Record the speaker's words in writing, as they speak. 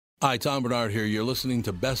Hi, Tom Bernard here. You're listening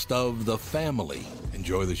to Best of the Family.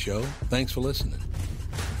 Enjoy the show. Thanks for listening.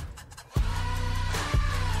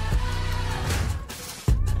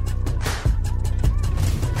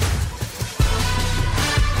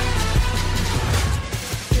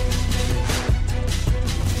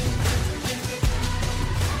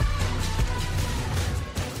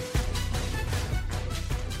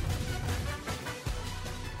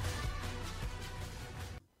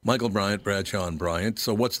 Michael Bryant, Bradshaw and Bryant.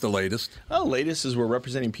 So what's the latest? Well, the latest is we're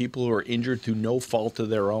representing people who are injured through no fault of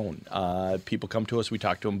their own. People come to us. We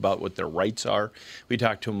talk to them about what their rights are. We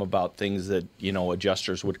talk to them about things that,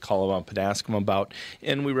 adjusters would call them up and ask them about.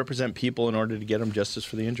 And we represent people in order to get them justice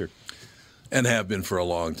for the injured. And have been for a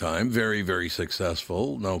long time. Very, very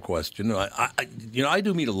successful, no question. I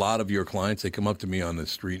do meet a lot of your clients. They come up to me on the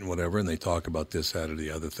street and whatever, and they talk about this, that, or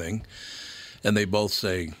the other thing. And they both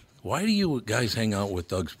say, why do you guys hang out with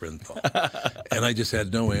Doug Sprinthal? And I just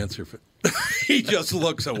had no answer for He just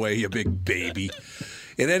looks away, you big baby.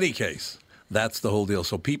 In any case, that's the whole deal.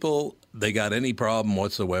 So people, they got any problem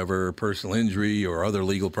whatsoever, personal injury or other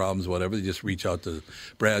legal problems, whatever, they just reach out to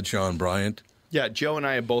Bradshaw and Bryant. Yeah, Joe and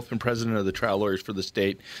I have both been president of the trial lawyers for the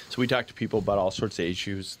state, so we talk to people about all sorts of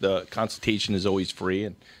issues. The consultation is always free,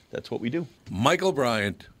 and that's what we do. Michael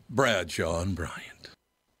Bryant, Bradshaw and Bryant.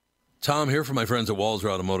 Tom here for my friends at Walzer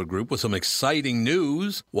Automotive Group with some exciting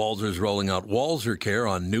news. Walzer's rolling out Walzer Care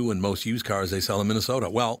on new and most used cars they sell in Minnesota.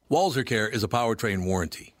 Well, Walzer Care is a powertrain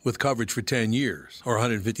warranty with coverage for 10 years or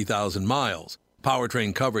 150,000 miles.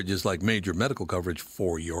 Powertrain coverage is like major medical coverage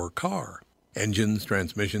for your car. Engines,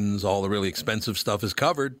 transmissions, all the really expensive stuff is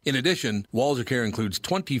covered. In addition, Walzer Care includes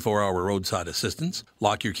 24-hour roadside assistance,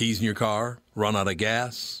 lock your keys in your car, run out of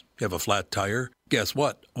gas, you have a flat tire. Guess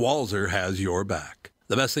what? Walzer has your back.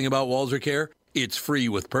 The best thing about Walzer Care, it's free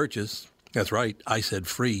with purchase. That's right, I said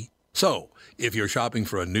free. So, if you're shopping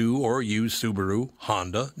for a new or used Subaru,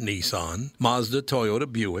 Honda, Nissan, Mazda,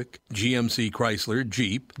 Toyota, Buick, GMC, Chrysler,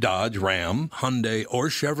 Jeep, Dodge, Ram, Hyundai, or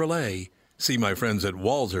Chevrolet, see my friends at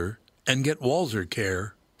Walzer and get Walzer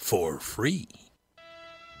Care for free.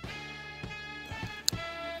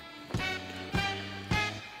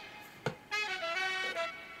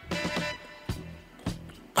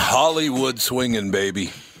 Hollywood swinging,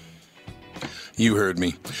 baby. You heard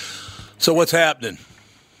me. So what's happening?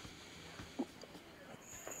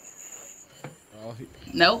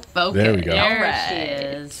 Nope. Okay. There we go. There she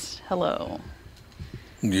is. Hello.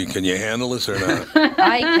 Can you handle this or not?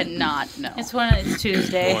 I cannot. No. It's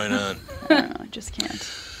Tuesday. Why not? I just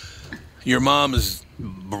can't. Your mom is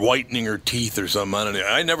whitening her teeth or something. I don't know.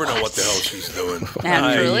 I never know what the hell she's doing.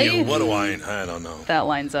 Naturally? What do I don't know. That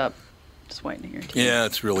lines up. Just whitening your teeth. Yeah,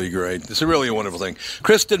 it's really great. It's really a wonderful thing.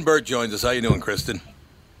 Kristen Burt joins us. How you doing, Kristen?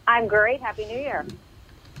 I'm great. Happy New Year.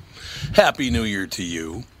 Happy New Year to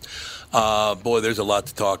you. Boy, there's a lot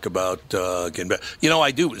to talk about. Getting back.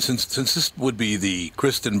 I do. Since this would be the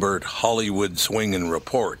Kristen Burt Hollywood Swingin'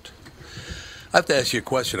 Report, I have to ask you a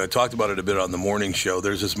question. I talked about it a bit on the morning show.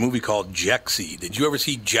 There's this movie called Jexy. Did you ever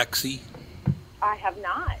see Jexy? I have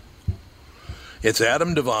not. It's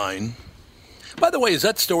Adam Devine. By the way, is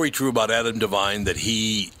that story true about Adam Devine that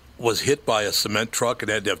he was hit by a cement truck and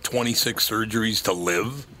had to have 26 surgeries to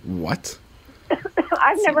live? What?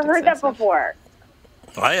 I've never heard that before.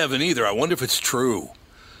 I haven't either. I wonder if it's true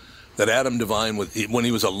that Adam Devine, when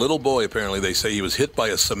he was a little boy, apparently they say he was hit by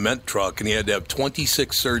a cement truck and he had to have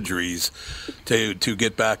 26 surgeries to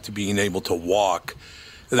get back to being able to walk.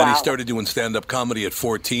 And then he started doing stand-up comedy at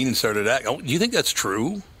 14 and started acting. Do you think that's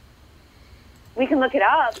true? We can look it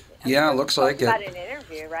up. Yeah, it looks like it. About an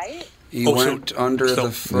interview, right? He went under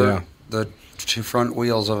the two front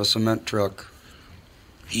wheels of a cement truck.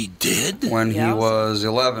 He did? When he was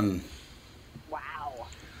 11. Wow.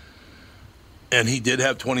 And he did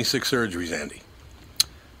have 26 surgeries, Andy?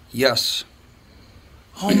 Yes.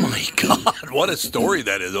 Oh, my God. What a story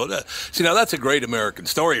that is. See, now that's a great American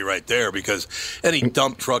story right there, because any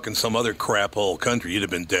dump truck in some other crap hole country, you'd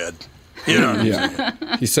have been dead. You know what I'm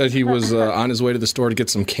saying? He said he was on his way to the store to get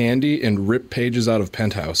some candy and rip pages out of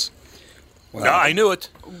Penthouse. Wow. No, I knew it.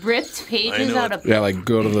 Ripped pages out of... Yeah, like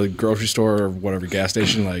go to the grocery store or whatever, gas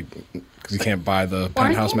station, because you can't buy the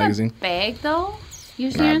Penthouse magazine. Bag, though?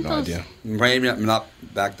 Usually I have aren't no those... idea. Maybe not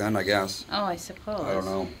back then, I guess. Oh, I suppose. I don't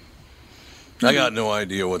know. I got no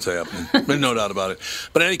idea what's happening. There's no doubt about it.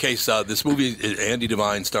 But in any case, this movie, Andy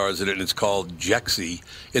Devine stars in it, and it's called Jexy.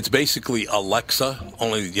 It's basically Alexa,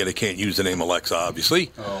 only they can't use the name Alexa,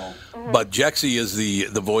 obviously. Oh. But Jexy is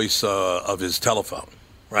the voice of his telephone,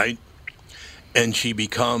 right? And she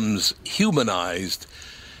becomes humanized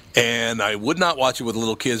And I would not watch it with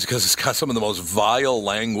little kids because it's got some of the most vile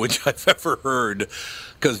language I've ever heard.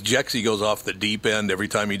 Because Jexy goes off the deep end every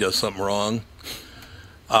time he does something wrong.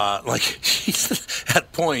 At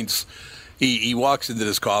points, he walks into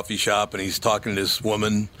this coffee shop and he's talking to this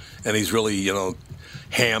woman, and he's really,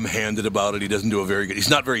 ham-handed about it. He doesn't do a very good. He's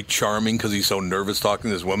not very charming because he's so nervous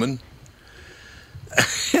talking to this woman.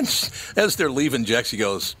 And as they're leaving, Jexy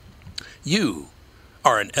goes, "You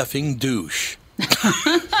are an effing douche."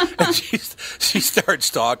 And she starts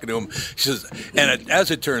talking to him. She says, and as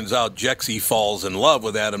it turns out, Jexy falls in love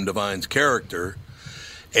with Adam Devine's character.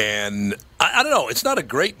 And I don't know, it's not a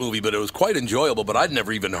great movie, but it was quite enjoyable. But I'd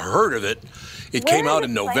never even heard of it. It came out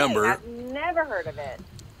in November. I've never heard of it.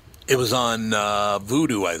 It was on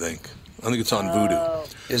Vudu, I think. I think it's on Vudu.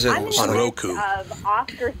 Is it I'm in on the Roku? midst of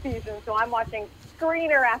Oscar season, so I'm watching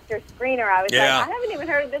screener after screener. I was like, I haven't even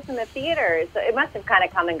heard of this in the theaters, so it must have kind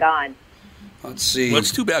of come and gone. Let's see. Well,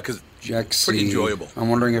 it's too bad because it's pretty enjoyable. I'm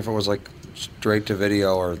wondering if it was like straight to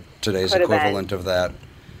video or today's Could have equivalent of that.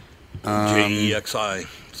 Jexi.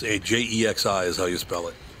 Jexi is how you spell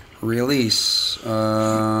it. Release.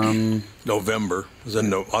 November. It was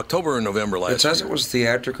in October or November last year. It says it was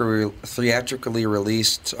theatrically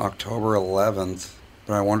released October 11th,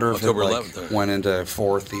 but I wonder if October it 11th, went into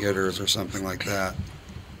 4 theaters or something like that.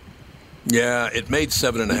 Yeah, it made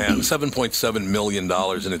 $7.7 million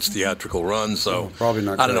in its theatrical run. So probably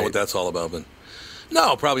not. I don't know great. what that's all about, but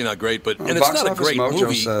no, probably not great. But and it's Box not a Office great Mojo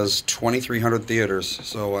movie. says 2,300 theaters,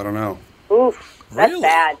 so I don't know. Oof, that's Really?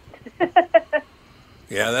 bad.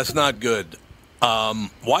 Yeah, that's not good.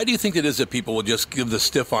 Why do you think it is that people will just give the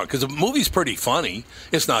stiff arm? Because the movie's pretty funny.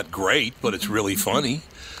 It's not great, but it's really funny.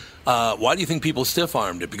 Why do you think people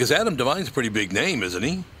stiff-armed it? Because Adam Devine's a pretty big name, isn't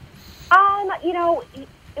he?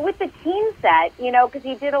 With the teen set, because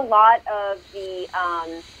he did a lot of the,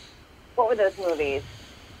 what were those movies?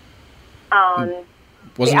 Wasn't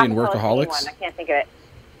the he in alcoholic Workaholics? one, I can't think of it.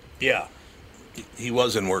 Yeah. He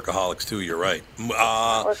was in Workaholics, too. You're right.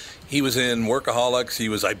 He was in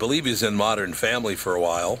Workaholics. I believe he was in Modern Family for a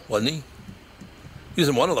while, wasn't he? He was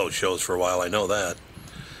in one of those shows for a while. I know that.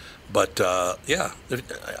 But, yeah,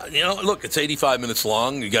 look, it's 85 minutes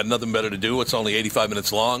long. You got nothing better to do. It's only 85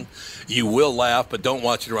 minutes long. You will laugh, but don't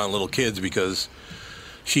watch it around little kids because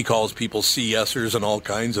she calls people CSers and all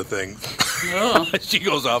kinds of things. Oh. She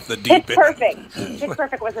goes off the deep end. Pitch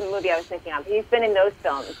Perfect was the movie I was thinking of. He's been in those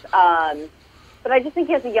films. But I just think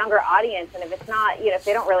he has a younger audience, and if it's not, if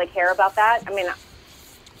they don't really care about that, I mean,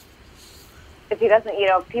 if he doesn't,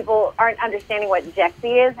 people aren't understanding what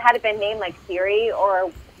Jexy is. Had it been named like Siri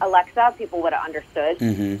or Alexa, people would have understood.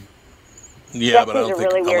 Mm-hmm. Yeah, but I don't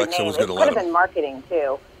think really Alexa was going to let It could have been marketing,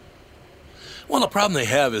 too. Well, the problem they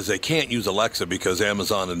have is they can't use Alexa because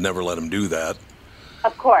Amazon had never let them do that.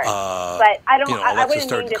 Of course. But I don't. I Alexa would have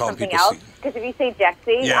started named it calling something people else. Because if you say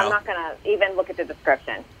Jexy, Yeah. I'm not going to even look at the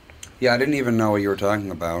description. Yeah, I didn't even know what you were talking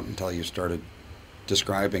about until you started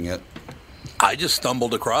describing it. I just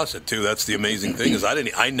stumbled across it too. That's the amazing thing is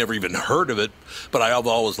I never even heard of it, but I've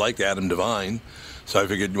always liked Adam Devine, so I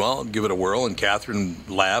figured, well, I'll give it a whirl. And Catherine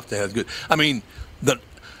laughed. It had good. I mean,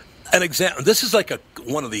 an example. This is like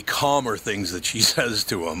one of the calmer things that she says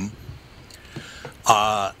to him.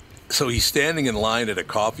 So he's standing in line at a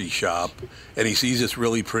coffee shop, and he sees this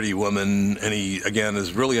really pretty woman, and he again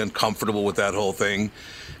is really uncomfortable with that whole thing.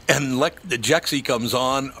 And the Jexy comes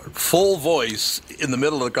on, full voice, in the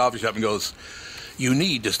middle of the coffee shop and goes, "You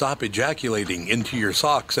need to stop ejaculating into your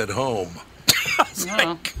socks at home." I was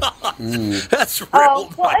like, God, that's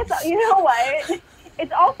real nice. You know what?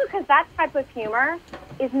 It's also because that type of humor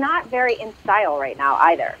is not very in style right now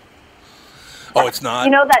either. Oh, it's not?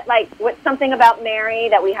 That, with Something About Mary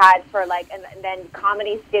that we had for, and then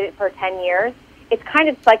comedies did it for 10 years? It's kind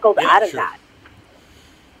of cycled out of that.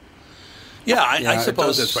 Yeah, I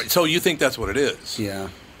suppose that's right. So you think that's what it is? Yeah.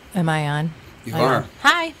 Am I on? You are.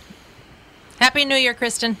 Hi. Happy New Year,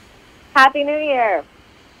 Kristen. Happy New Year.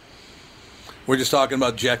 We're just talking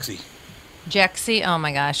about Jexy. Jexy, oh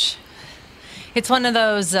my gosh. It's one of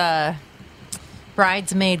those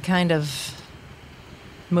bridesmaid kind of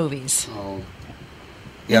movies. Oh.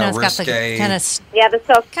 Yeah, it's got the kind of... Yeah, the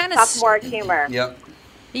kind of sophomore humor. Yep.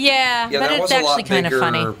 Yeah, but that it's was actually kind of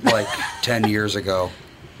funny. like 10 years ago.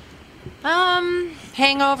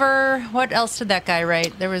 Hangover. What else did that guy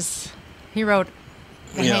write? He wrote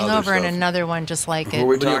Hangover and another one just like it. Who are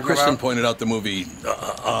we talking Kristen about? pointed out the movie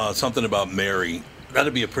Something About Mary.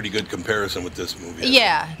 That'd be a pretty good comparison with this movie.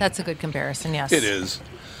 Yeah, that's a good comparison, yes. It is.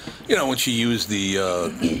 When she used the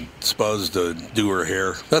spuzz to do her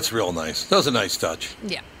hair. That's real nice. That was a nice touch.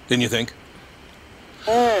 Yeah. Didn't you think?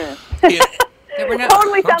 Mm. Yeah.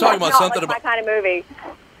 Totally I'm sounds talking like about something my kind of movie.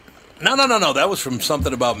 No. That was from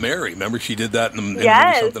Something About Mary. Remember she did that in the movie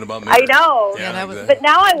Yes, Something About Mary? I know. Yeah, that was- exactly. But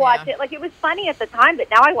now I watch it. Like, it was funny at the time, but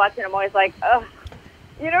now I watch it, I'm always like, ugh.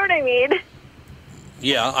 You know what I mean?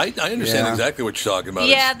 Yeah, I understand Yeah. exactly what you're talking about.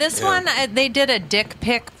 Yeah, It's- this one, they did a dick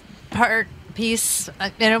pic piece,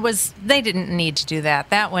 and it was, they didn't need to do that.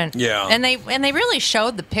 That went, Yeah. and they really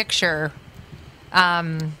showed the picture. I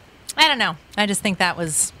don't know. I just think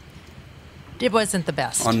it wasn't the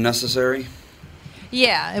best. Unnecessary.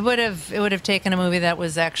 Yeah, it would have taken a movie that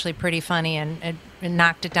was actually pretty funny and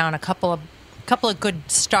knocked it down a couple of good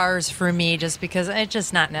stars for me, just because it's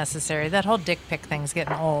just not necessary. That whole dick pic thing's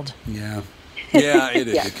getting old. Yeah. Yeah, it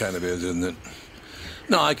is. Yeah. It kind of is, isn't it?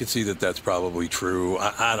 No, I could see that that's probably true.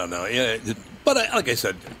 I don't know. Yeah, but like I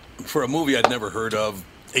said, for a movie I'd never heard of,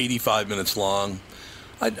 85 minutes long,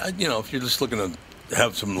 if you're just looking to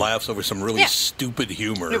have some laughs over some really Yeah. stupid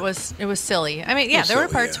humor. It was silly. I mean, yeah, was there were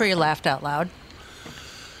silly, parts yeah. where you laughed out loud.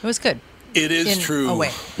 It was good. It is in true. a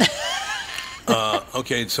way.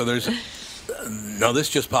 Okay, so there's... Now, this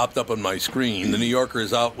just popped up on my screen. The New Yorker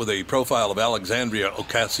is out with a profile of Alexandria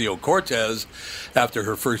Ocasio-Cortez after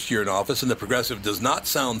her first year in office, and the Progressive does not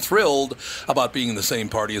sound thrilled about being in the same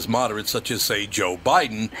party as moderates, such as, say, Joe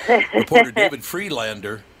Biden. Reporter David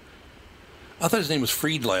Friedlander. I thought his name was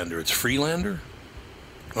Friedlander. It's Freelander?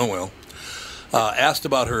 Oh, well. Asked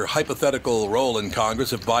about her hypothetical role in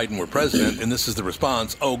Congress if Biden were president, and this is the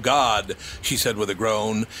response. "Oh, God," she said with a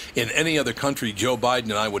groan. "In any other country, Joe Biden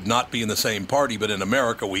and I would not be in the same party, but in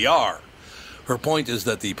America we are." Her point is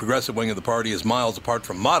that the progressive wing of the party is miles apart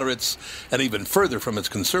from moderates and even further from its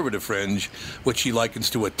conservative fringe, which she likens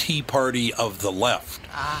to a Tea Party of the left.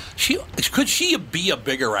 Could she be a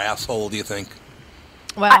bigger asshole, do you think?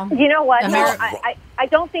 Well, You know what? No, Ameri- I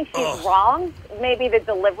don't think she's wrong. Maybe the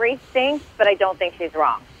delivery stinks, but I don't think she's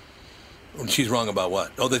wrong. She's wrong about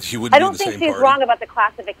what? Oh, that she wouldn't I be in don't the think same she's party? wrong about the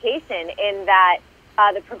classification in that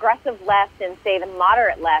the progressive left and, say, the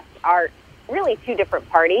moderate left are really two different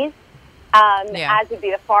parties, Yeah. as would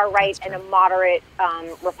be the far right and a moderate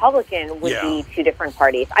Republican would Yeah. be two different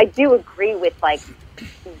parties. I do agree with, like,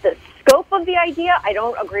 the scope of the idea. I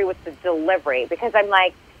don't agree with the delivery because I'm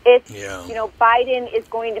like, it's, Yeah. Biden is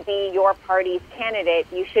going to be your party's candidate.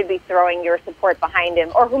 You should be throwing your support behind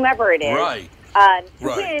him or whomever it is. Right. To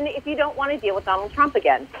Right. win if you don't want to deal with Donald Trump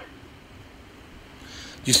again.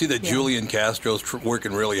 Do you see that Julian Castro's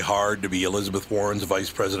working really hard to be Elizabeth Warren's vice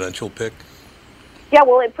presidential pick? Yeah,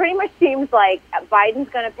 well, it pretty much seems like Biden's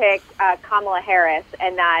going to pick Kamala Harris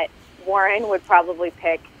and that Warren would probably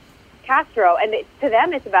pick Castro. And to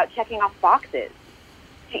them, it's about checking off boxes.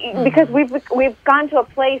 Because we've gone to a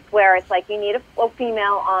place where it's like you need a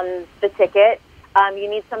female on the ticket. You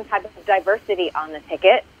need some type of diversity on the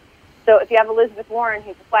ticket. So if you have Elizabeth Warren,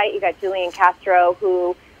 who's a fight, you got Julian Castro,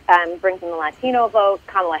 who brings in the Latino vote,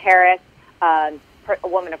 Kamala Harris, a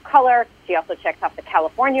woman of color. She also checks off the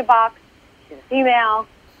California box. She's a female.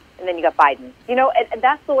 And then you got Biden. And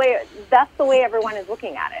that's the way everyone is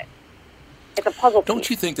looking at it. It's a puzzle piece. Don't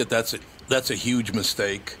you think that that's a huge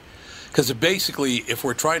mistake? Because basically, if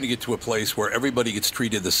we're trying to get to a place where everybody gets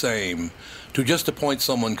treated the same, to just appoint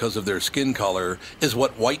someone because of their skin color is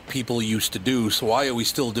what white people used to do. So why are we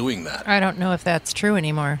still doing that? I don't know if that's true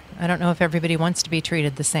anymore. I don't know if everybody wants to be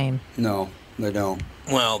treated the same. No, they don't.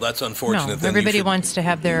 Well, that's unfortunate. No, Then everybody wants to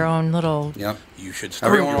have their own little. Yep. You should. Start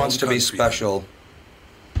Everyone your wants own to be country. special.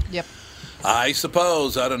 Yep. I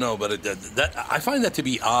suppose. I don't know, but I find that to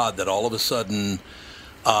be odd that all of a sudden,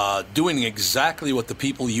 doing exactly what the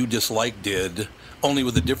people you dislike did, only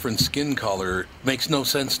with a different skin color, makes no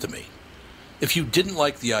sense to me. If you didn't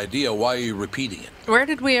like the idea, why are you repeating it? Where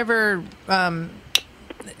did we ever,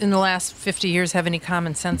 in the last 50 years, have any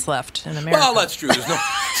common sense left in America? Well, that's true. There's no,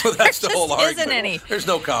 so that's the There whole just argument. isn't any. There's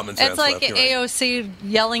no common sense It's like left. You're right. AOC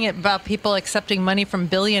yelling about people accepting money from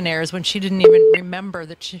billionaires when she didn't even remember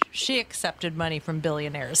that she accepted money from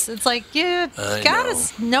billionaires. It's like you I gotta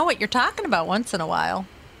know what you're talking about once in a while,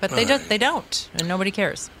 but they don't, and nobody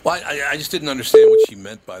cares. Well, I just didn't understand what she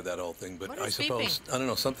meant by that whole thing, but What I is suppose, beeping? I don't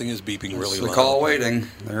know, something is beeping really It's the loud. call waiting.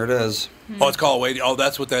 There it is. Oh, it's call waiting. Oh,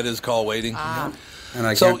 that's what that is, call waiting. And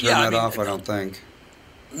I So, can't turn yeah, I that mean- off, I don't think.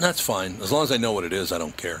 That's fine. As long as I know what it is, I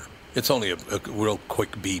don't care. It's only a real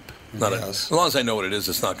quick beep. Yes. As long as I know what it is,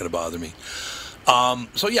 it's not going to bother me.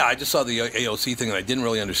 So, yeah, I just saw the AOC thing, and I didn't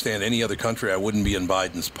really understand any other country. I wouldn't be in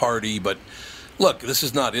Biden's party. But, look, this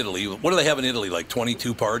is not Italy. What do they have in Italy, like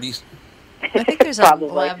 22 parties? I think there's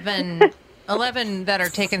Probably. 11 that are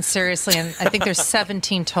taken seriously, and I think there's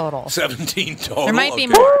 17 total. 17 total? There might be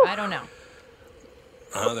Okay. more. I don't know.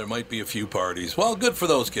 There might be a few parties. Well, good for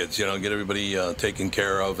those kids, get everybody taken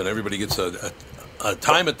care of, and everybody gets a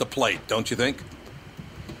time at the plate, don't you think?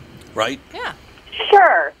 right? Yeah.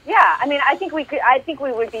 Sure. Yeah. I mean, I think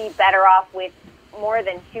we would be better off with more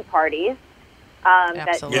than two parties that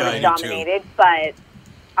Absolutely. Yeah, I really do dominated, but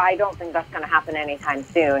I don't think that's going to happen anytime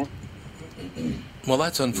soon. Well,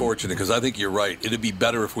 that's unfortunate because I think you're right. It'd be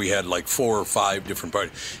better if we had like 4 or 5 different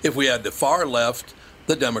parties. If we had the far left,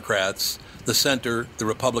 the Democrats, the center, the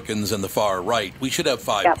Republicans, and the far right, we should have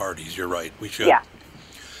 5 parties. You're right. We should. Yeah.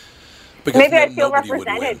 Because Maybe then I feel nobody would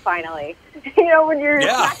represented win. finally. You know, when you're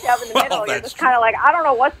smack dab in the Well, middle, you're that's just kind of like, I don't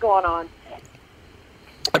know what's going on.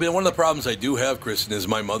 I mean, one of the problems I do have, Kristen, is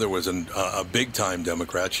my mother was a big-time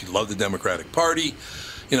Democrat. She loved the Democratic Party.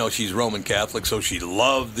 You know, she's Roman Catholic, so she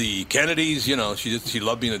loved the Kennedys. You know, she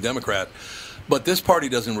loved being a Democrat. But this party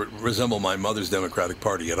doesn't resemble my mother's Democratic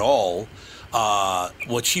Party at all.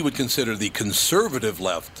 What she would consider the conservative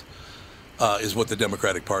left is what the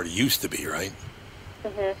Democratic Party used to be, right?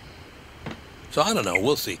 Mm-hmm. So I don't know.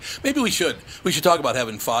 We'll see. Maybe we should. We should talk about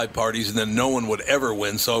having 5 parties, and then no one would ever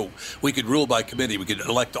win. So we could rule by committee. We could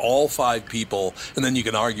elect all 5 people, and then you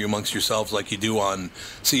can argue amongst yourselves like you do on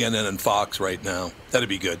CNN and Fox right now. That'd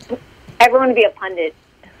be good. Everyone would be a pundit.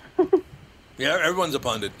 Yeah, everyone's a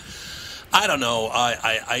pundit. I don't know.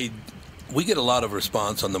 We get a lot of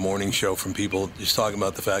response on the morning show from people just talking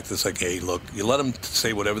about the fact that it's like, hey, look, you let them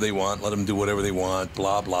say whatever they want, let them do whatever they want,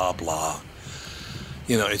 blah, blah, blah.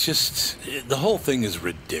 You know, it's just, the whole thing is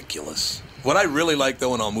ridiculous. What I really like,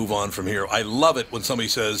 though, and I'll move on from here, I love it when somebody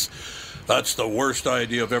says, that's the worst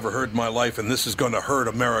idea I've ever heard in my life, and this is going to hurt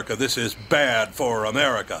America. This is bad for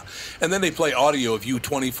America. And then they play audio of you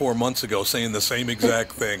 24 months ago saying the same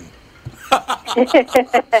exact thing.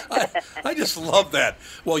 I just love that.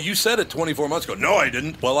 Well, you said it 24 months ago. No, I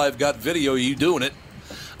didn't. Well, I've got video of you doing it.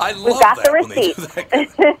 I love that when they do that.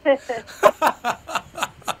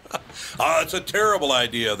 It's a terrible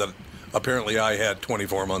idea that apparently I had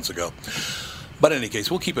 24 months ago. But in any case,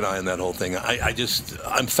 we'll keep an eye on that whole thing.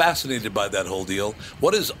 I'm fascinated by that whole deal.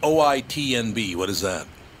 What is OITNB? What is that?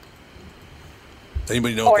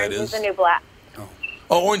 Anybody know what that is? Orange is the New Black.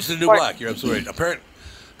 Oh, Orange is the New Black. You're absolutely right.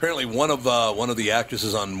 Apparently, one of the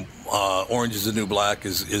actresses on Orange is the New Black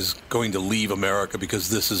is going to leave America because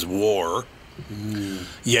this is war.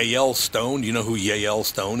 Yael Stone. Do you know who Yael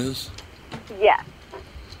Stone is? Yes.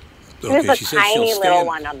 Okay, She's a tiny little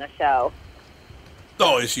one on the show.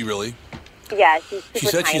 Oh, is she really? Yeah, she's super She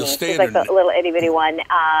said tiny. she'll stay She's like the little itty bitty one.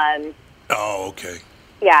 Oh, okay.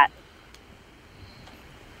 Yeah.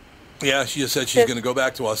 Yeah, she just said she's going to go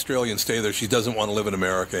back to Australia and stay there. She doesn't want to live in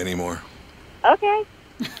America anymore. Okay.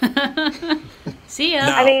 See ya.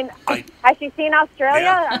 Now, I mean, has she seen Australia?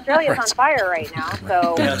 Yeah. Australia's on fire right now.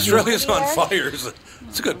 So Yeah, Australia's on fire.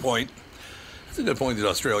 It's a good point. It's a good point that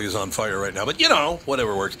Australia's on fire right now. But, you know,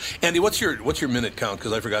 whatever works. Andy, what's your minute count?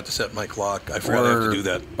 Because I forgot to set my clock. I forgot I have to do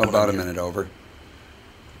that. About a minute over.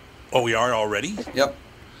 Oh, we are already? Yep.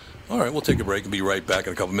 All right, we'll take a break and be right back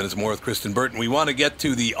in a couple minutes more with Kristen Burton. We want to get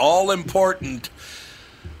to the all-important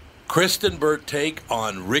Kristen Burt take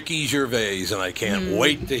on Ricky Gervais, and I can't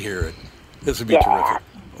wait to hear it. This will be terrific.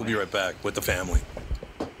 We'll be right back with the family.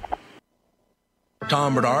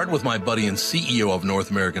 Tom Bernard with my buddy and CEO of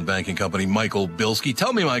North American Banking Company, Michael Bilski.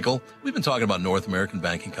 Tell me, Michael, we've been talking about North American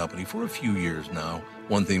Banking Company for a few years now.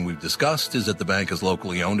 One thing we've discussed is that the bank is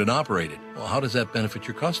locally owned and operated. Well, how does that benefit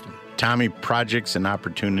your customer? Tommy, projects and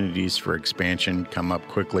opportunities for expansion come up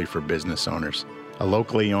quickly for business owners. A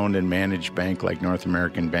locally owned and managed bank like North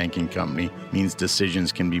American Banking Company means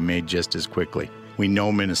decisions can be made just as quickly. We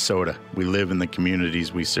know Minnesota. We live in the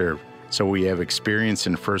communities we serve. So we have experience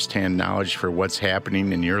and firsthand knowledge for what's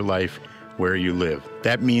happening in your life where you live.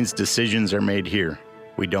 That means decisions are made here.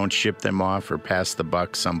 We don't ship them off or pass the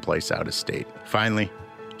buck someplace out of state. Finally,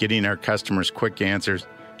 getting our customers quick answers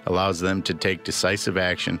allows them to take decisive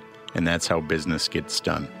action, and that's how business gets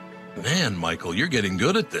done. Man, Michael, you're getting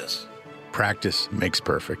good at this. Practice makes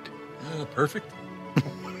perfect. Perfect.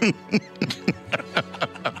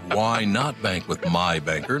 Why not bank with my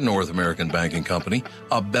banker, North American Banking Company?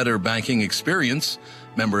 A better banking experience.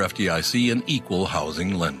 Member FDIC, an equal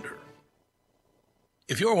housing lender.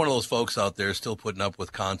 If you're one of those folks out there still putting up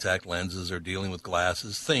with contact lenses or dealing with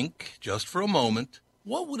glasses, think, just for a moment,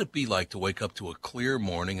 what would it be like to wake up to a clear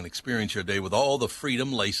morning and experience your day with all the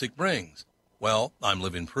freedom LASIK brings? Well, I'm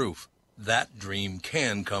living proof. That dream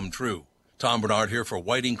can come true. Tom Bernard here for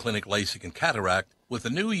Whiting Clinic LASIK and Cataract. With the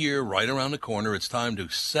new year right around the corner, it's time to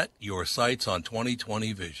set your sights on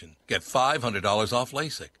 20/20 vision. Get $500 off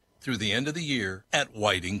LASIK through the end of the year at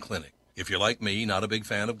Whiting Clinic. If you're like me, not a big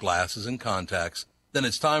fan of glasses and contacts, then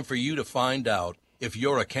it's time for you to find out if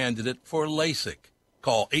you're a candidate for LASIK.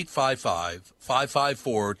 Call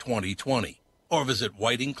 855-554-2020 or visit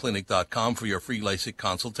whitingclinic.com for your free LASIK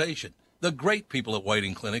consultation. The great people at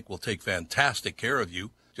Whiting Clinic will take fantastic care of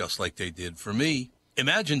you, just like they did for me.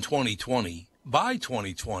 Imagine 2020, buy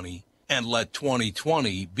 2020, and let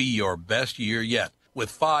 2020 be your best year yet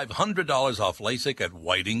with $500 off LASIK at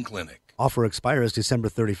Whiting Clinic. Offer expires December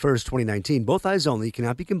 31st, 2019. Both eyes only,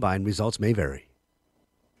 cannot be combined. Results may vary.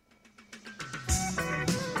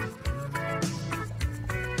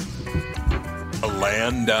 A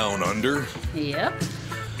Land Down Under? Yep.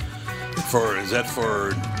 Is that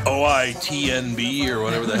for OITNB or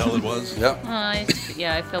whatever the hell it was? Yep. I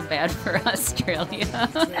feel bad for Australia.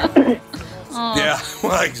 Yeah,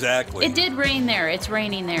 well, exactly. It did rain there. It's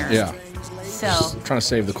raining there. Yeah. So, I'm trying to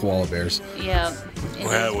save the koala bears. yeah.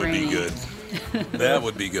 That would be good. That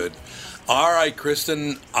would be good. All right,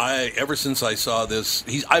 Kristen. Ever since I saw this,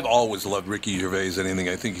 I've always loved Ricky Gervais.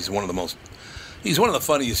 I think he's one of the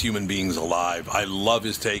funniest human beings alive. I love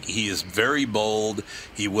his take. He is very bold.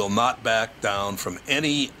 He will not back down from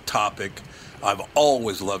any topic. I've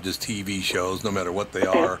always loved his TV shows, no matter what they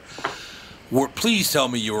are. Please tell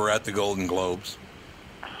me you were at the Golden Globes.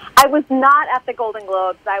 I was not at the Golden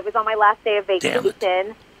Globes. I was on my last day of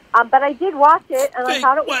vacation. But I did watch it, and I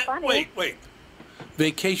thought it was funny. Wait.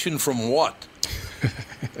 Vacation from what?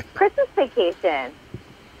 Christmas vacation.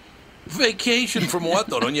 Vacation from what,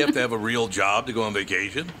 though? Don't you have to have a real job to go on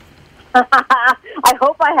vacation? I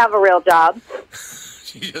hope I have a real job.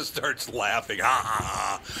 She just starts laughing.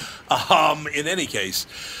 In any case,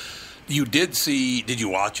 did you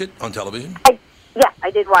watch it on television? Yes,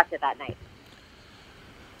 I did watch it that night.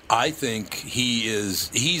 I think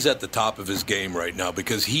he's at the top of his game right now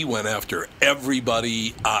because he went after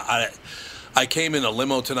everybody. I came in a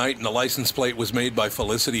limo tonight and the license plate was made by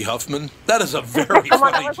Felicity Huffman. That is a very funny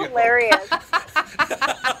that was joke. Hilarious.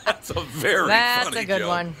 That's a very That's funny a good joke.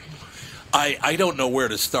 one. I don't know where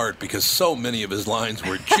to start because so many of his lines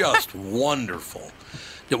were just wonderful.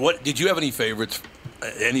 Did you have any favorites?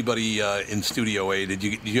 Anybody in Studio A? Did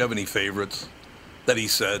you have any favorites that he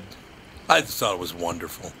said? I just thought it was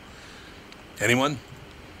wonderful. Anyone?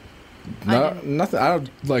 No, nothing.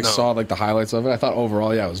 Saw the highlights of it. I thought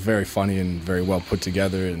overall, it was very funny and very well put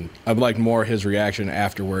together. And I liked more his reaction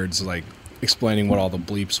afterwards, like explaining what all the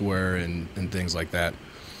bleeps were and things like that.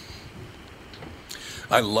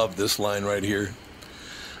 I love this line right here.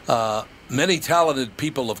 Many talented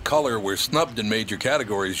people of color were snubbed in major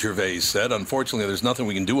categories, Gervais said. Unfortunately, there's nothing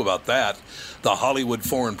we can do about that. The Hollywood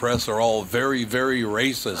foreign press are all very, very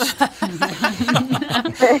racist.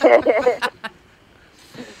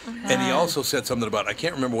 And he also said something about, I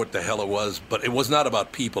can't remember what the hell it was, but it was not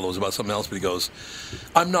about people. It was about something else. But he goes,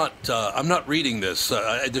 I'm not reading this.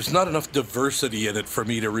 There's not enough diversity in it for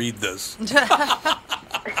me to read this.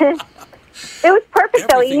 It was perfect,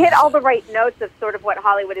 though. He hit all the right notes of sort of what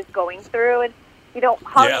Hollywood is going through. And,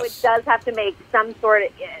 Hollywood does have to make some sort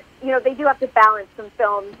of, they do have to balance some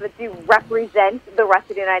films that do represent the rest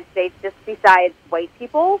of the United States just besides white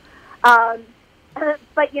people. But,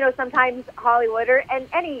 sometimes Hollywood and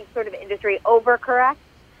any sort of industry overcorrects.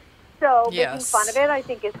 So making fun of it, I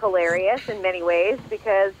think, is hilarious in many ways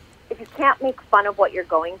because if you can't make fun of what you're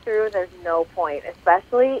going through, there's no point,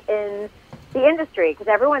 especially in the industry, because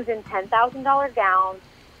everyone's in $10,000 gowns,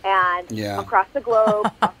 and across the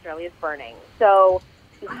globe, Australia's burning. So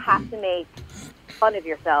you have to make fun of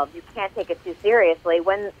yourselves. You can't take it too seriously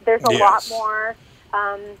when there's a lot more.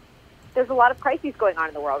 There's a lot of crises going on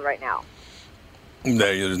in the world right now.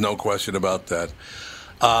 There's no question about that.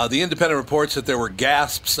 The Independent reports that there were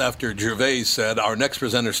gasps after Gervais said, our next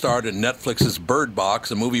presenter starred in Netflix's Bird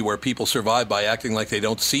Box, a movie where people survive by acting like they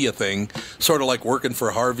don't see a thing, sort of like working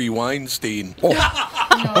for Harvey Weinstein. Ooh,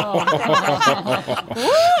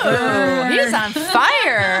 he's on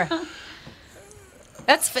fire.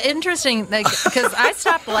 That's interesting, because I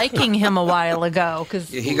stopped liking him a while ago.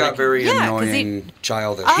 He got very annoying,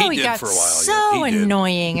 childish. Oh, he did got for a while. So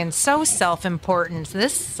annoying and so self-important.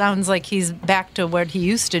 This sounds like he's back to what he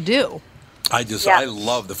used to do. I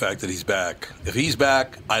love the fact that he's back. If he's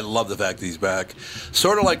back, I love the fact that he's back.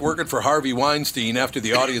 Sort of like working for Harvey Weinstein. After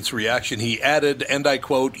the audience reaction, he added, and I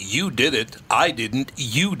quote, "You did it. I didn't.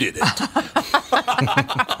 You did it."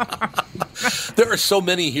 There are so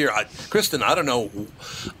many here. Kristen, I don't know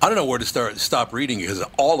where to stop reading because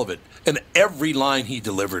all of it and every line he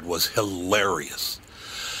delivered was hilarious.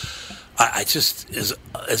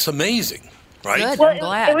 It's amazing. Right? Good, well, I'm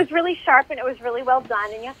glad. It was really sharp and it was really well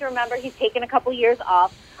done. And you have to remember, he's taken a couple years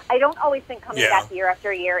off. I don't always think coming back year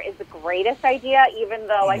after year is the greatest idea, even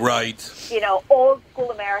though I think, old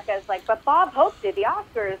school America is like, but Bob Hope did the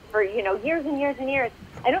Oscars for, years and years and years.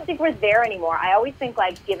 I don't think we're there anymore. I always think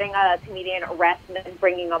like giving a comedian a rest and then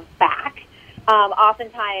bringing them back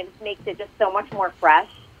oftentimes makes it just so much more fresh,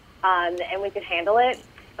 and we could handle it.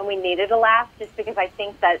 And we needed a laugh just because I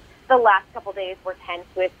think that the last couple days were tense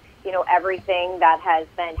with, everything that has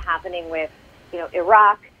been happening with,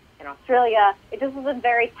 Iraq and Australia. It just was a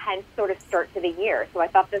very tense sort of start to the year. So I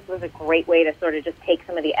thought this was a great way to sort of just take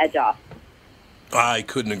some of the edge off. I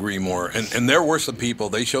couldn't agree more. And there were some people,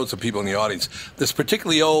 they showed some people in the audience. This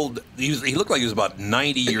particularly old, he looked like he was about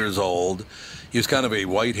 90 years old. He was kind of a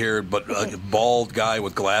white-haired but bald guy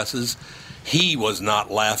with glasses. He was not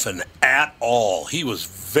laughing at all. He was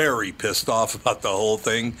very pissed off about the whole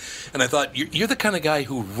thing. And I thought, you're the kind of guy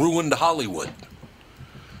who ruined Hollywood.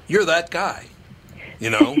 You're that guy,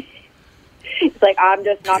 It's like, I'm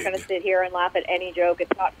just not going to sit here and laugh at any joke.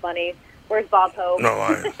 It's not funny. Where's Bob Hope?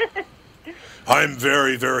 No, I'm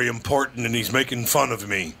very, very important, and he's making fun of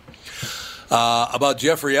me. About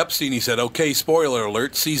Jeffrey Epstein, he said, okay, spoiler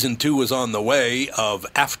alert, season 2 is on the way of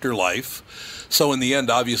Afterlife. So in the end,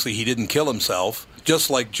 obviously, he didn't kill himself, just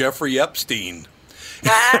like Jeffrey Epstein.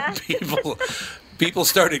 People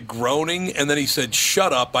started groaning, and then he said,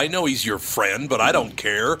 shut up, I know he's your friend, but I don't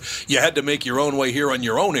care. You had to make your own way here on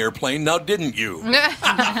your own airplane, now didn't you?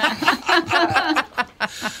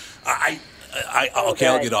 Okay,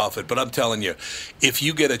 I'll get off it, but I'm telling you, if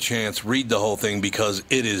you get a chance, read the whole thing because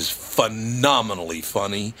it is phenomenally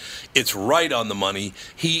funny. It's right on the money.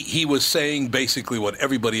 He was saying basically what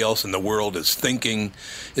everybody else in the world is thinking.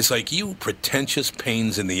 It's like, you pretentious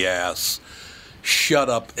pains in the ass, shut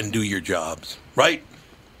up and do your jobs, right?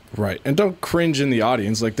 Right, and don't cringe in the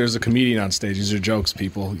audience. Like, there's a comedian on stage. These are jokes,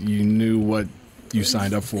 people. You knew what you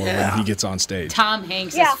signed up for when he gets on stage. Tom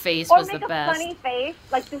Hanks' face was the best. Or make a funny face.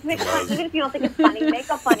 Like, just make fun, even if you don't think it's funny, make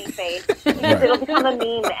a funny face. Because it'll become a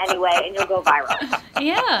meme anyway, and you'll go viral.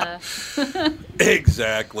 Yeah.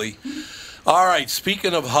 Exactly. All right,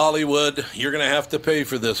 speaking of Hollywood, you're going to have to pay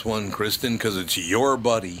for this one, Kristen, because it's your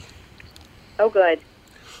buddy. Oh, good.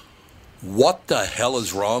 What the hell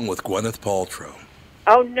is wrong with Gwyneth Paltrow?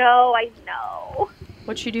 Oh, no, I know.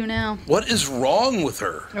 What'd she do now? What is wrong with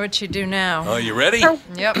her? What'd she do now? Are you ready?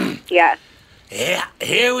 Yep. Yes. Yeah,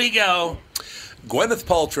 here we go. Gwyneth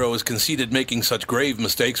Paltrow has conceded making such grave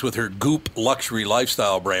mistakes with her Goop luxury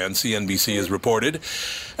lifestyle brand, CNBC has reported.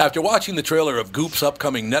 After watching the trailer of Goop's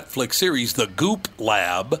upcoming Netflix series, The Goop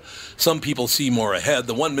Lab, some people see more ahead.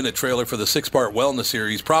 The 1-minute trailer for the 6-part wellness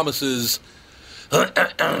series promises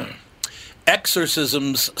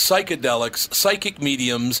exorcisms, psychedelics, psychic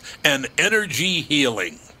mediums, and energy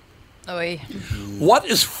healing. Oy. What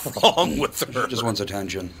is wrong with her? She just wants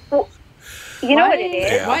attention. Well, you know what it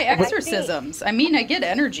is? Yeah. Why exorcisms? I mean, I get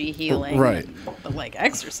energy healing. Right. But, like,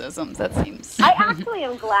 exorcisms, that seems... I actually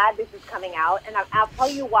am glad this is coming out, and I'll tell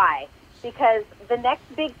you why. Because the next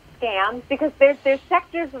big scams, because there's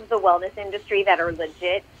sectors of the wellness industry that are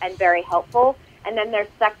legit and very helpful, and then there's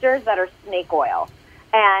sectors that are snake oil.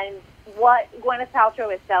 And what Gwyneth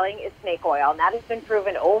Paltrow is selling is snake oil, and that has been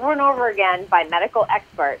proven over and over again by medical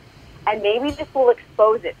experts. And maybe this will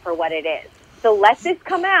expose it for what it is. So let this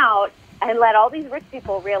come out and let all these rich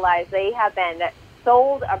people realize they have been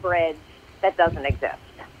sold a bridge that doesn't exist.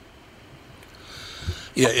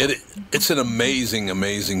 Yeah, it's an amazing,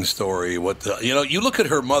 amazing story. You look at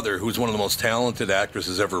her mother, who's one of the most talented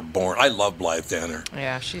actresses ever born. I love Blythe Danner.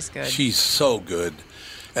 Yeah, she's good. She's so good.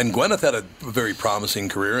 And Gwyneth had a very promising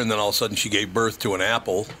career, and then all of a sudden she gave birth to an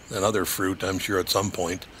apple, another fruit, I'm sure, at some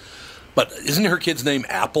point. But isn't her kid's name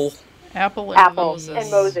Apple? Apple and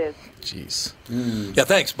Moses. Jeez. Yeah,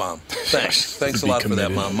 thanks, Mom. Thanks. Thanks a lot for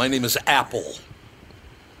that, Mom. My name is Apple.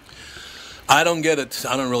 I don't get it.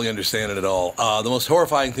 I don't really understand it at all. The most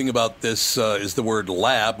horrifying thing about this is the word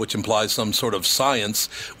lab, which implies some sort of science,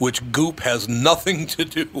 which Goop has nothing to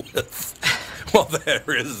do with. Well,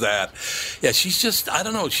 there is that. Yeah, she's just, I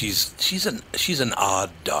don't know, she's an odd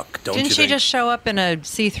duck, don't you think? Didn't she just show up in a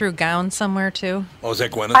see-through gown somewhere, too? Oh, was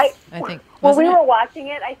that Gwyneth? I think. When we were watching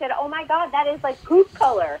it, I said, oh, my God, that is like poop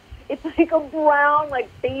color. It's like a brown, like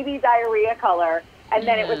baby diarrhea color. And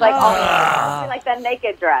then it was like like that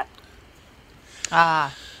naked dress.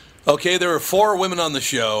 Ah. Okay, there are 4 women on the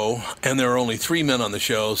show, and there are only 3 men on the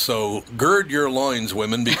show, so gird your loins,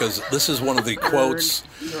 women, because this is one of the quotes.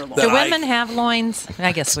 Do women have loins?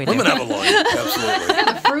 I guess we do. Women have a loin,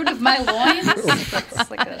 absolutely. The fruit of my loins?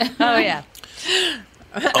 That's like Oh, yeah.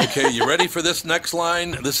 Okay, you ready for this next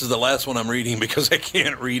line? This is the last one I'm reading because I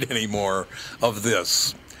can't read any more of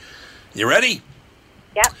this. You ready?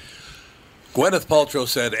 Yep. Gwyneth Paltrow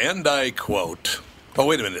said, and I quote, oh,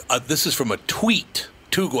 wait a minute. This is from a tweet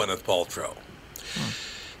to Gwyneth Paltrow.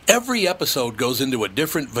 Every episode goes into a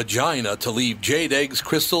different vagina to leave jade eggs,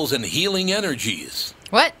 crystals, and healing energies.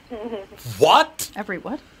 What? What? Every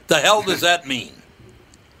what? The hell does that mean?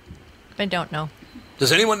 I don't know.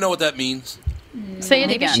 Does anyone know what that means? Say it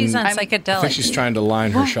Maybe again. she's on I psychedelics. think she's trying to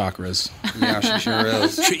line her chakras. Yeah, she sure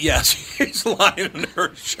is. She's lining her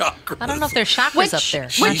chakras. I don't know if there's chakras up there.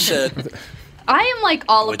 She said... I am like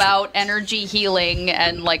all about energy healing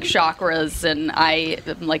and like chakras, and I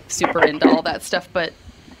am like super into all that stuff. But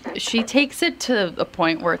she takes it to a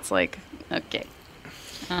point where it's like, okay,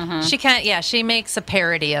 She can't. Yeah, she makes a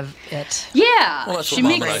parody of it. yeah. Well, that's she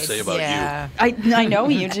what Mom makes. and I say about Yeah. I know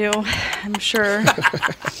you do. I'm sure.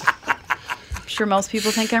 I'm sure most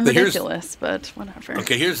people think I'm But here's- ridiculous, but whatever.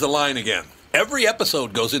 Okay, here's the line again. Every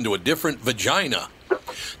episode goes into a different vagina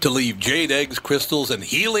to leave jade eggs, crystals, and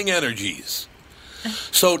healing energies.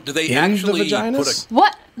 So do they In actually the vaginas? put a...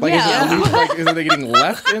 What? Like, is they getting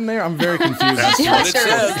left in there? I'm very confused. That's what it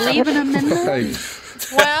says. Leaving them in there. Like,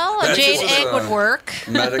 Well, a That's jade just egg a would work.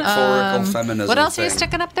 Metaphorical feminism. What else are you thing.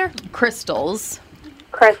 sticking up there? Crystals.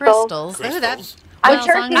 Crystals. Ooh, that. Crystals. Well, I'm as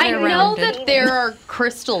sure long as I they're know rounded. that there are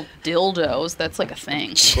crystal dildos. That's like a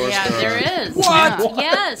thing. Yeah, there is. What?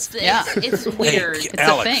 Yes. Yeah. It's weird. Hey, It's a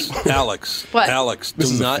Alex, thing. Alex, What? Alex, This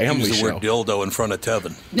do is a not family use the word show. dildo in front of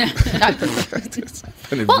Tevin. it's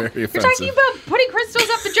been Well, very we're offensive. talking about putting crystals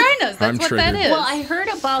up vaginas. That's I'm what triggered. that is. Well, I heard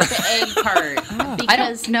about the egg part I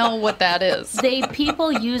because don't know what that is.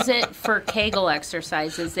 people use it for Kegel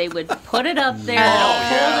exercises. They would put it up there, Oh, hold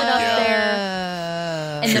yeah, it up yeah. there,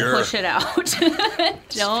 and Sure. then push it out. I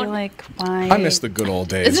feel like why? I miss the good old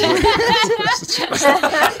days. It's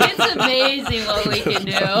amazing what we can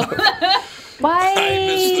do. Why? I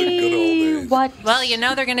miss the good old days. What? Well, you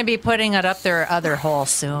know they're going to be putting it up their other hole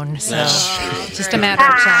soon, so That's true. it's just a matter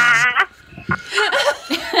of time.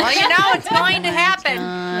 Well, you know it's going to happen.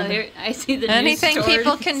 I see the Anything news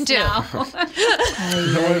people stories can do. now.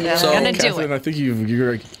 They're So- going to do Catherine, it. I think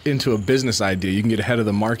you're into a business idea. You can get ahead of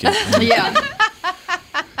the market. Yeah.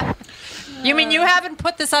 You mean you haven't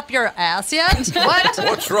put this up your ass yet? What?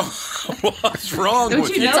 What's wrong? What's wrong with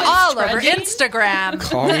you you? It's know all over trendy? Instagram.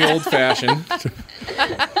 Call me old fashioned.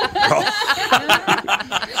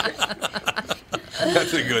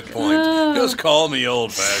 That's a good point. Just call me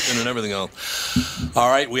old-fashioned and everything else. All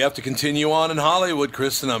right, we have to continue on in Hollywood,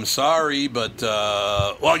 Kristen. I'm sorry, but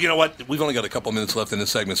well, you know what? We've only got a couple minutes left in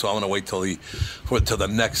this segment, so I'm going to wait till the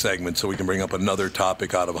next segment so we can bring up another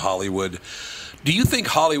topic out of Hollywood. Do you think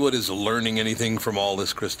Hollywood is learning anything from all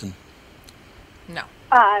this, Kristen? No.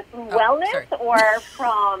 From wellness sorry. or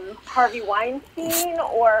from Harvey Weinstein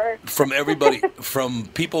or From everybody, from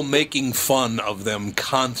people making fun of them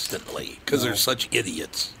constantly because they're such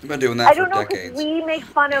idiots. I've been doing that I for don't know because decades. we make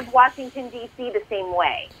fun of Washington D.C. the same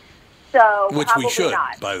way. So Which probably we should,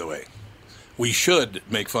 not. by the way. We should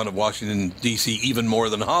make fun of Washington, D.C. even more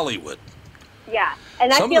than Hollywood. Yeah,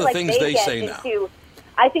 and Some I feel of the like things they get say now. into.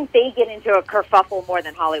 I think they get into a kerfuffle more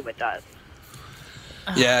than Hollywood does.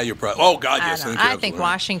 Yeah, you're probably... Oh, God, yes. I you're think absolutely right.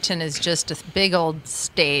 Washington is just a big old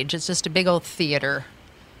stage. It's just a big old theater.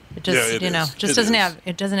 It just, Yeah, it is. just It doesn't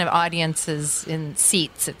is. have audiences in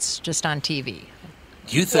seats. It's just on TV.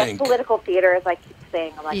 You Yes, think... political theater, as I keep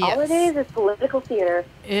saying. I'm like, all it Yes. is political theater.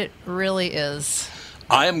 It really is.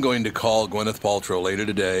 I am going to call Gwyneth Paltrow later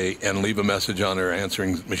today and leave a message on her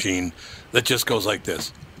answering machine that just goes like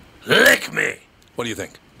this. Lick me! What do you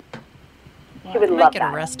think? She would You love might get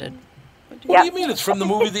that. arrested. What do you mean? It's from the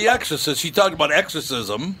movie The Exorcist. She talked about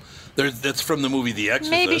exorcism. That's from the movie The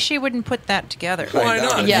Exorcist. Maybe she wouldn't put that together. Why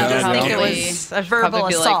not? Yeah, Yeah, I think it probably. was a verbal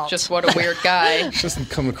Probably be assault. like, just what a weird guy. It doesn't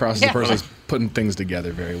come across as Yeah. a person who's putting things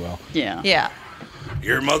together very well. Yeah. Yeah.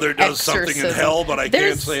 Your mother does something in Exorcism. hell, but I can't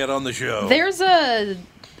There's- say it on the show. There's a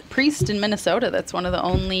priest in Minnesota that's one of the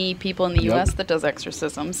only people in the Yep. U.S. that does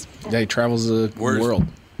exorcisms. Yeah, he travels the Where's- world.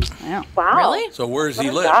 Yeah. Wow. Really? So where's he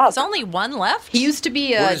What a live? job. There's only one left? He used to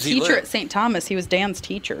be Where a does he teacher live? at St. Thomas. He was Dan's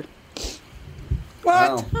teacher.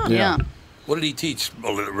 Wow. Yeah. What did he teach?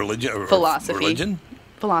 Religion? or Philosophy. Religion?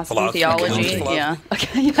 Philosophy, Philosophy. theology.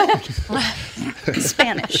 Philosophy. Yeah. Okay.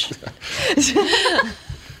 Spanish.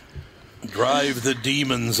 Drive the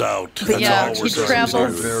demons out. But That's yeah, all we're he trying to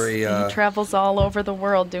travels. do. Very, He travels all over the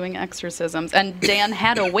world doing exorcisms. And Dan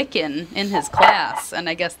had a Wiccan in his class, and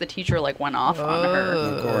I guess the teacher went off on her.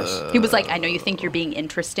 of course. He was like, "I know you think you're being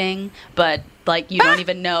interesting, but you don't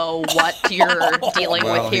even know what you're dealing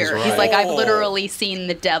Well, with here." he's He's like, right. "I've literally seen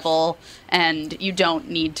the devil, and you don't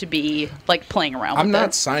need to be playing around I'm with not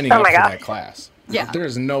it." signing Oh up my for gosh. that class. Yeah.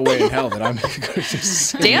 There's no way in hell that I'm going to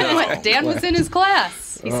just Dan was in his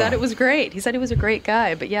class. He said it was great. He said he was a great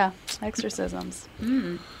guy. But yeah, exorcisms.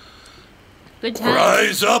 Good time.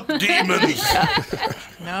 Rise up, demons!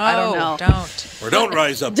 No, don't know. don't. Or don't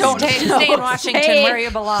rise up, Don't. demons. Stay in Washington Stay. where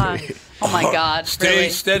you belong. Oh my God! Stay really?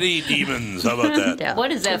 steady, demons. How about that? Yeah.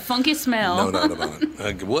 What is that funky smell? No doubt about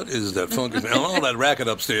it. What is that funky smell? All that racket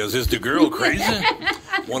upstairs. Is the girl crazy?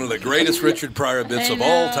 One of the greatest Richard Pryor bits of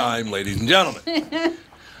all time, ladies and gentlemen.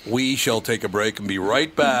 We shall take a break and be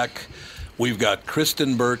right back. We've got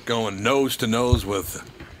Kristen Burt going nose to nose with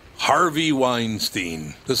Harvey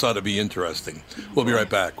Weinstein. This ought to be interesting. We'll be right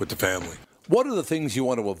back with the family. What are the things you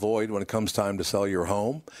want to avoid when it comes time to sell your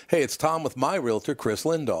home? Hey, it's Tom with my realtor, Chris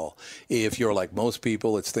Lindahl. If you're like most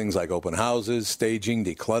people, it's things like open houses, staging,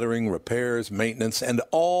 decluttering, repairs, maintenance, and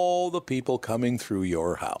all the people coming through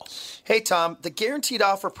your house. Hey, Tom, the Guaranteed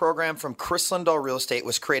Offer program from Chris Lindahl Real Estate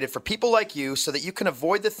was created for people like you so that you can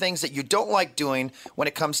avoid the things that you don't like doing when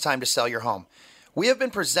it comes time to sell your home. We have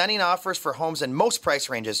been presenting offers for homes in most price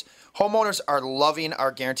ranges. Homeowners are loving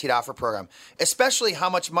our Guaranteed Offer program, especially how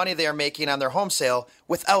much money they are making on their home sale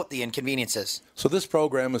without the inconveniences. So this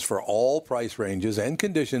program is for all price ranges and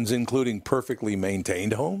conditions, including perfectly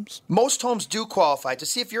maintained homes? Most homes do qualify. To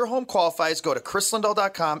see if your home qualifies, go to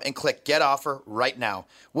chrislindahl.com and click Get Offer right now.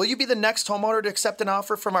 Will you be the next homeowner to accept an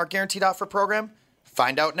offer from our Guaranteed Offer program?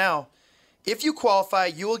 Find out now. If you qualify,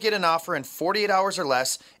 you will get an offer in 48 hours or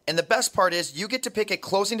less, and the best part is you get to pick a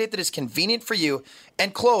closing date that is convenient for you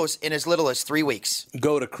and close in as little as 3 weeks.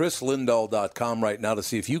 Go to chrislindahl.com right now to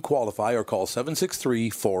see if you qualify or call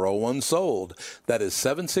 763-401-SOLD. That is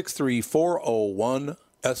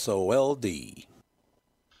 763-401-SOLD.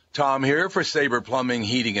 Tom here for Sabre Plumbing,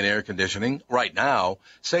 Heating, and Air Conditioning. Right now,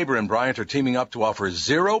 Sabre and Bryant are teaming up to offer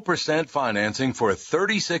 0% financing for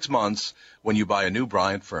 36 months when you buy a new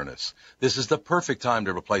Bryant furnace. This is the perfect time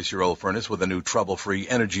to replace your old furnace with a new trouble-free,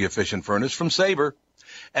 energy-efficient furnace from Sabre.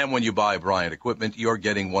 And when you buy Bryant equipment, you're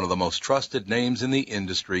getting one of the most trusted names in the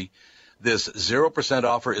industry. This 0%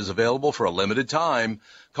 offer is available for a limited time.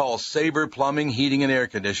 Call Sabre Plumbing, Heating, and Air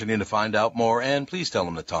Conditioning to find out more, and please tell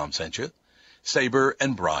them that Tom sent you. Sabre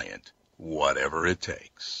and Bryant, whatever it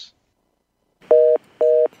takes.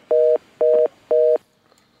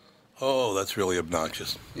 Oh, that's really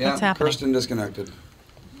obnoxious. Yeah, What's happening? Kirsten disconnected.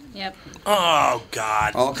 Yep. Oh,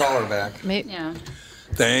 God. I'll call her back. Yeah.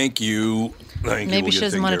 Thank you. Thank you. Maybe We'll she get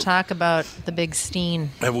doesn't taken want care to talk about the big Steen. of.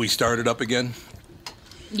 Have we started up again?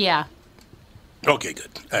 Yeah. Okay, good.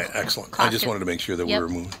 Excellent. I just wanted to make sure that we were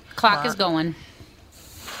moving. Clock is going.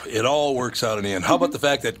 It all works out in the end. How about the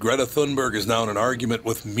fact that Greta Thunberg is now in an argument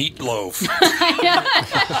with Meatloaf?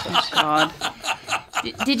 God.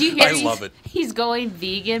 Did you hear? I love it. He's going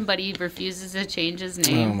vegan, but he refuses to change his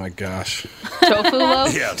name. Oh my gosh. Tofu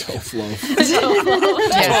loaf? Yeah. Tofu loaf.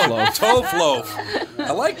 Tofu loaf.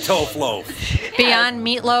 I like tofu loaf. Beyond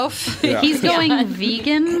meatloaf. Yeah. He's going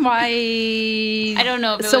vegan? Why? I don't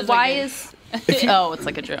know. If it So was why like is... Oh, it's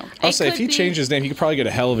like a joke. I'll say if he could be- changed his name, he could probably get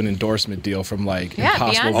a hell of an endorsement deal from like Yeah,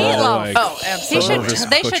 Impossible Beyond Burger, Meatloaf. like Oh, absolutely. Elvis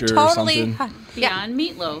They Butcher should or totally. something. Beyond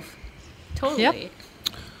Meatloaf? Totally. Yep. It's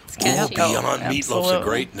Oh, catchy. Beyond Meatloaf's a absolutely.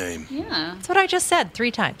 great name. Yeah. That's what I just said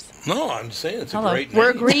 3 times. No, I'm saying it's Hello. a great name. We're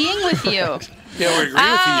agreeing with you. Yeah, we're agreeing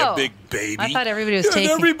with you, Oh. big baby. I thought everybody was Yeah,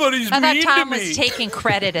 taking. everybody's I thought mean Tom to me. was taking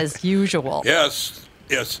credit as usual. Yes.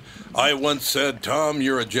 I once said, Tom,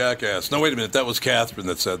 you're a jackass. No, wait a minute. That was Catherine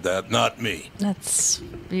that said that, not me.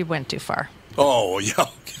 You went too far. Oh, yeah.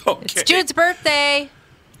 Okay. It's Jude's birthday.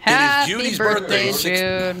 Happy Judy's birthday,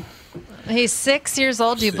 birthday. Jude. He's 6 years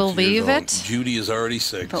old. Do you 6 years believe old. it? Judy is already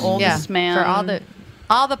 6. The oldest man. For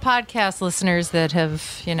all the podcast listeners that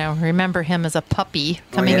have, remember him as a puppy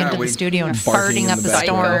coming yeah, into the we- studio and barking farting in up the a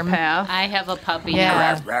background. storm. I have a puppy.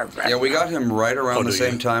 Yeah. Yeah, we got him right around the do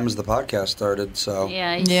same you? time as the podcast started, so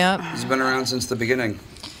Yeah. Yep. he's been around since the beginning.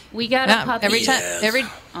 We got a puppy. Every time. Yes.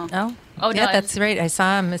 Oh. Oh, no, Yeah, I that's right. I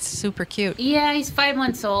saw him. It's super cute. Yeah, he's 5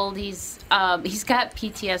 months old. He's got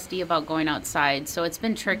PTSD about going outside, so it's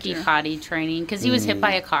been tricky potty training because he was hit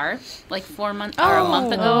by a car like 4 months or a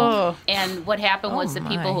month ago. Oh. And what happened was the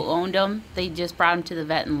people who owned him, they just brought him to the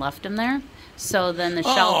vet and left him there. So then the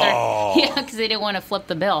shelter, yeah, because they didn't want to flip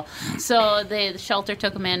the bill. So the shelter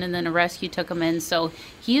took him in, and then a rescue took him in. So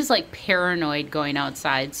he's like paranoid going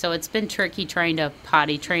outside. So it's been tricky trying to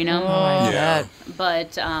potty train him. Yeah.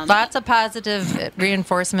 But Lots of positive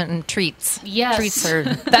reinforcement and treats. Yes. Treats are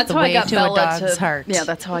That's the how way I got to Bella a dog's to heart. Yeah,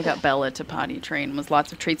 that's how I got Bella to potty train was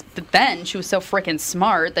lots of treats. But then she was so freaking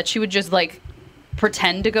smart that she would just like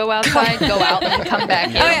pretend to go outside, go out, and then come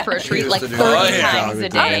back in for a treat like 30 times a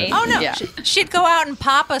day. Oh no, Yeah. she'd go out and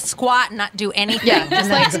pop a squat and not do anything. Yeah, just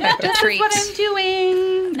like expect a this treat. is what I'm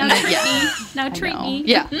doing. now treat me. Now treat No. me.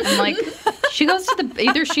 Yeah, and like She goes to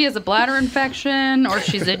either she has a bladder infection or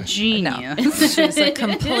she's a genius. She's a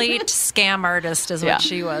complete scam artist, is what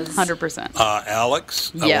she was. 100%.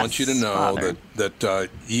 Alex, I want you to know that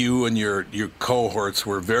you and your cohorts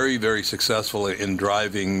were very, very successful in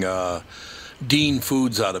driving Dean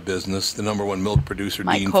Foods out of business, the number one milk producer.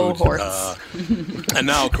 My Dean cohorts. Foods. And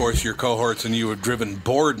now, of course, your cohorts and you have driven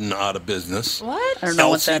Borden out of business. What? I don't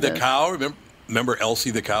know Elsie what that the is. cow. Remember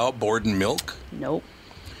Elsie the cow? Borden Milk. Nope.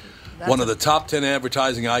 One of the top 10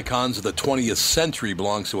 advertising icons of the 20th century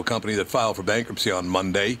belongs to a company that filed for bankruptcy on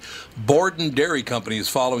Monday. Borden Dairy Company is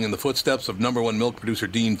following in the footsteps of number one milk producer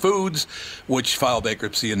Dean Foods, which filed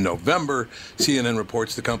bankruptcy in November. CNN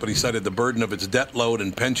reports the company cited the burden of its debt load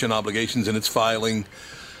and pension obligations in its filing,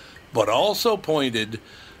 but also pointed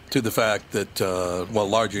to the fact that,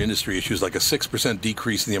 larger industry issues like a 6%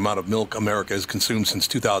 decrease in the amount of milk America has consumed since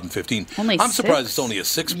 2015. Only I'm 6? surprised it's only a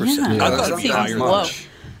 6%. Yeah. I thought it'd be That higher seems than low. that.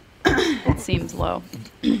 It seems low.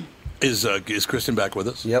 Is Kristen back with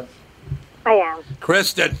us? Yep. I am.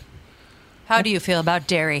 Kristen. How do you feel about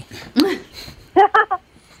dairy?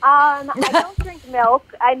 I don't drink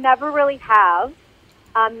milk. I never really have.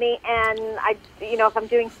 If I'm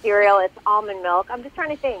doing cereal, it's almond milk. I'm just trying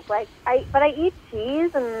to think. But I eat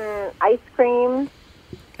cheese and ice cream.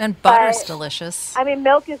 And butter's delicious. I mean,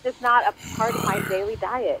 milk is just not a part of my daily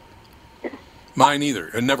diet. Mine either.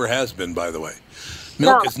 It never has been, by the way.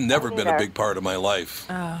 Milk has never been a big part of my life.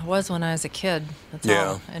 It was when I was a kid. That's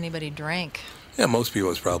all anybody drank. Yeah, most people,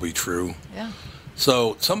 it's probably true. Yeah.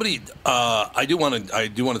 So somebody, I do want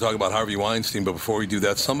to talk about Harvey Weinstein, but before we do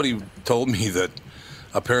that, somebody told me that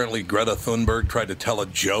apparently Greta Thunberg tried to tell a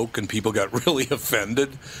joke and people got really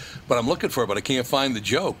offended. But I'm looking for it, but I can't find the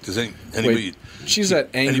joke. Does anybody? Wait, she's that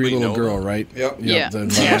angry little girl, right? Yep. Yeah.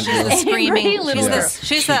 She's the screaming little girl.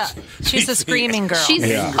 She's a screaming girl. She's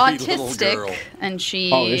Angry little girl. autistic, and she.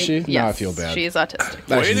 Oh, is she? Yes, Now I feel bad. She's autistic.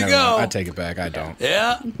 Actually, Way to never go. mind. I take it back. I don't.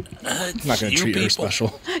 Yeah. I'm not going to treat her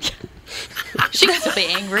special. She gets to be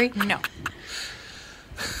angry. No.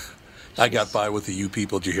 I got by with the you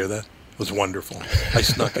people. Did you hear that? It was wonderful. I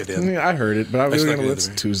snuck it I in. mean, I heard it, but we're going to let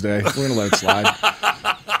it Tuesday. We're going to let it slide.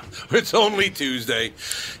 It's only Tuesday.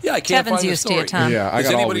 Yeah, I can't Kevin's find the used to story. it, Tom. Yeah, I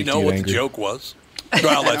Does got all anybody week know to get what angry. the joke was?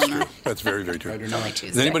 Well, that's true. That's very, very true. It's only Does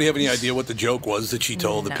Tuesday. anybody have any idea what the joke was that she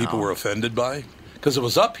told that people No. were offended by? Because it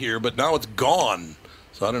was up here, but now it's gone.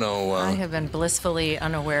 So I don't know. I have been blissfully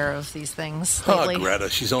unaware of these things Oh, lately. Greta.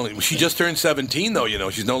 She just turned 17, though. You know,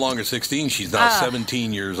 she's no longer 16. She's now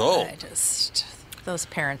 17 years old. Those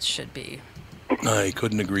parents should be I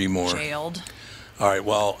couldn't agree more. jailed. All right.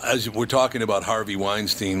 Well, as we're talking about Harvey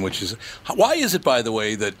Weinstein, which is why is it, by the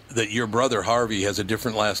way, that your brother Harvey has a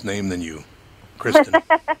different last name than you, Kristen?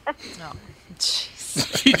 Oh, jeez.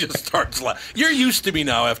 She just starts laughing. You're used to me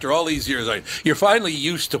now after all these years. You're finally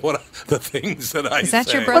used to the things that I say. Is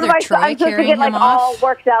that your brother I'm Troy supposed to carrying get him all off?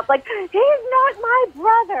 worked up. Like, he's not my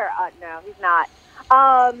brother. No, he's not.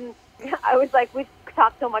 I was like, we've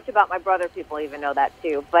talked so much about my brother. People even know that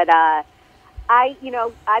too. But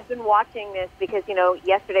I've been watching this because,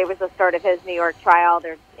 yesterday was the start of his New York trial.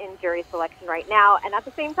 They're in jury selection right now. And at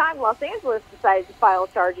the same time, Los Angeles decided to file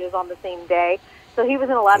charges on the same day. So he was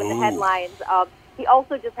in a lot of the headlines. He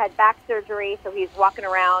also just had back surgery, so he's walking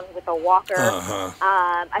around with a walker.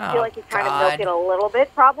 I feel like he's trying to milk it a little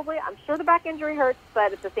bit, probably. I'm sure the back injury hurts,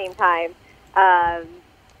 but at the same time,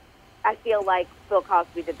 I feel like Bill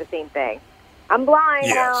Cosby did the same thing. I'm blind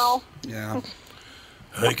now. Yeah.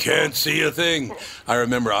 I can't see a thing. I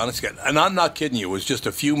remember, honestly, and I'm not kidding you, it was just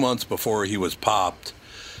a few months before he was popped.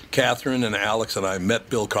 Catherine and Alex and I met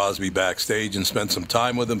Bill Cosby backstage and spent some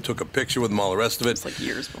time with him, took a picture with him, all the rest of it. It's like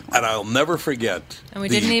years before. And I'll never forget. And we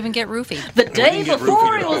didn't even get roofied. The day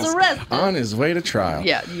before he was arrested. On his way to trial.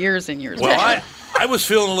 Yeah, years and years. Well, I was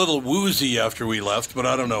feeling a little woozy after we left, but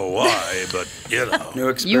I don't know why. But, New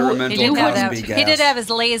experimental Cosby gas. He did have his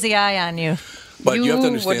lazy eye on you. But you have to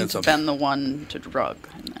understand wouldn't something. have been the one to drug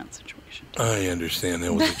in that situation. I understand.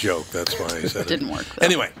 That was a joke. That's why I said it. Didn't work, though.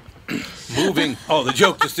 Anyway, moving. Oh, the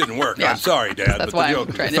joke just didn't work. Yeah. I'm sorry, Dad, That's but why the I'm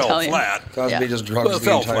joke trying to fell tell you. flat. Cosby just drugs Well, it the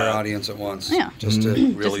fell entire flat. audience at once. Yeah. Just to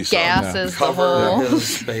Really Just gases the cover whole. his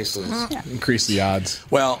spaces. Increase the odds.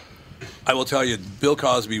 Well, I will tell you, Bill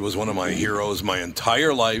Cosby was one of my heroes my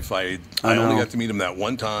entire life. I only got to meet him that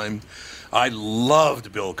one time. I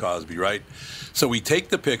loved Bill Cosby, right? So we take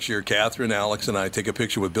the picture, Catherine, Alex, and I take a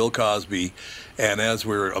picture with Bill Cosby, and as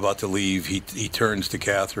we're about to leave, he turns to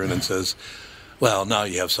Catherine and says, well, now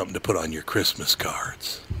you have something to put on your Christmas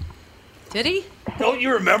cards. Did he? Don't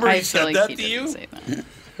you remember I he said feel like that he to didn't you? say that.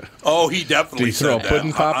 Oh, he definitely Did he throw said a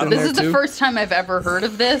pudding that. pop in This there is the too? first time I've ever heard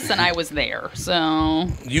of this, and I was there. So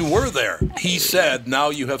You were there. He said,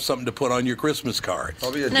 "Now you have something to put on your Christmas card."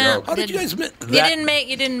 Probably a No. joke. How did you guys miss that?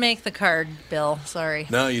 You didn't make the card, Bill. Sorry.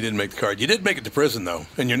 No, you didn't make the card. You did make it to prison, though,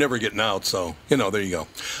 and you're never getting out, so, there you go.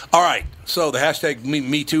 All right, so the hashtag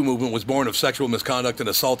Me Too movement was born of sexual misconduct and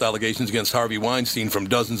assault allegations against Harvey Weinstein from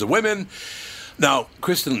dozens of women. Now,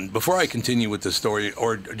 Kristen, before I continue with this story,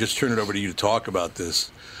 or just turn it over to you to talk about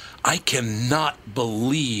this, I cannot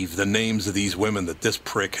believe the names of these women that this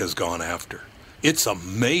prick has gone after. It's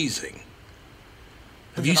amazing.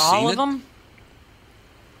 Have you seen all it? of them?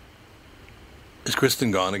 Is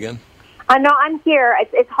Kristen gone again? No, I'm here.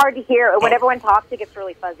 It's hard to hear. When everyone talks, it gets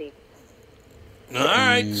really fuzzy. All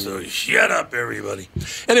right, so shut up, everybody.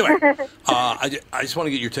 Anyway, I just want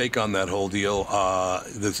to get your take on that whole deal,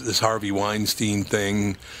 this Harvey Weinstein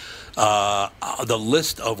thing, the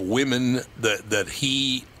list of women that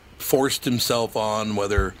he forced himself on,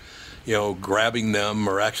 whether, grabbing them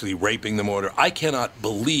or actually raping them. Or I cannot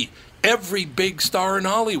believe every big star in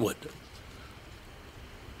Hollywood.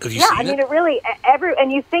 Have you seen it really,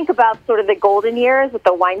 and you think about sort of the golden years with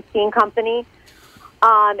the Weinstein Company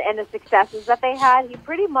and the successes that they had. He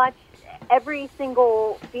pretty much, every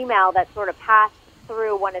single female that sort of passed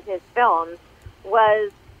through one of his films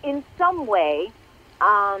was in some way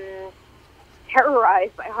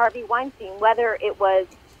terrorized by Harvey Weinstein, whether it was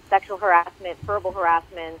sexual harassment, verbal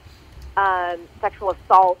harassment, sexual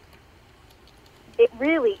assault. It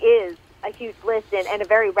really is a huge list and a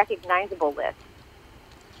very recognizable list.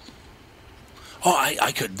 Oh,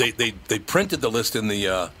 I could. They printed the list in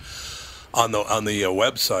the on the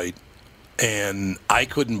website, and I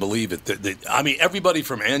couldn't believe it. Everybody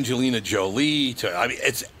from Angelina Jolie to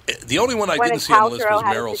it's the only one I didn't see on the list was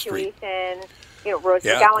Meryl Streep. Rose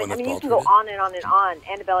McGowan. Gwyneth You can Paltrow go did. on and on and on.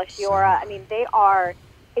 Annabella Sciorra. They are.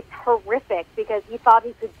 It's horrific because he thought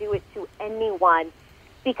he could do it to anyone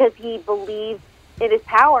because he believed in his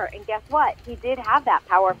power. And guess what? He did have that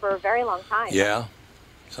power for a very long time. Yeah,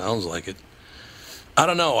 sounds like it. I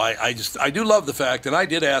don't know. I do love the fact, and I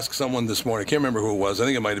did ask someone this morning. I can't remember who it was. I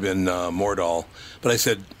think it might have been Mordahl. But I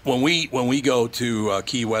said, when we go to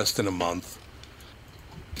Key West in a month,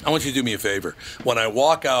 I want you to do me a favor. When I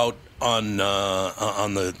walk out on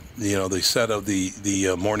the the set of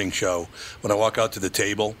the morning show, when I walk out to the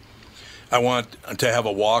table, I want to have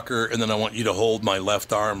a walker, and then I want you to hold my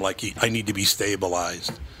left arm like I need to be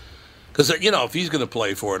stabilized. Because, if he's going to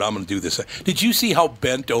play for it, I'm going to do this. Did you see how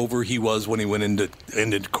bent over he was when he went into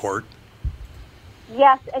court?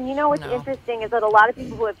 Yes, and what's interesting is that a lot of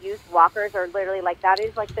people who have used walkers are literally like, that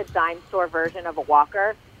is like the dime store version of a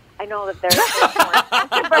walker. I know that there's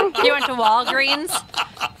more. You went to Walgreens?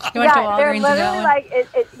 They're literally like, it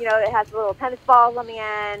has little tennis balls on the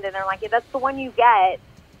end, and they're like, yeah, that's the one you get.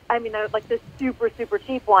 They're like the super, super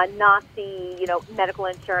cheap one, not the, medical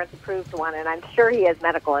insurance approved one. And I'm sure he has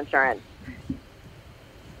medical insurance.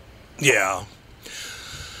 Yeah.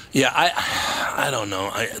 Yeah, I don't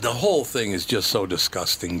know. The whole thing is just so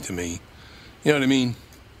disgusting to me. You know what I mean?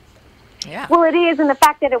 Yeah. Well, it is, and the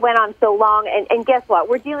fact that it went on so long, and guess what?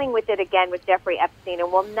 We're dealing with it again with Jeffrey Epstein,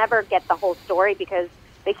 and we'll never get the whole story because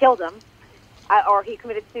they killed him, or he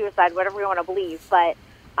committed suicide, whatever we want to believe. But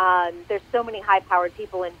there's so many high-powered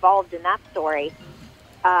people involved in that story.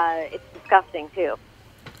 It's disgusting, too.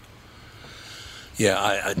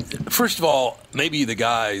 Yeah, first of all, maybe the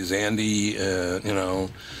guys, Andy,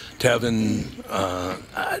 Tevin,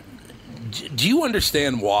 do you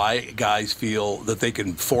understand why guys feel that they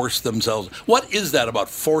can force themselves? What is that about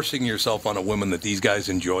forcing yourself on a woman that these guys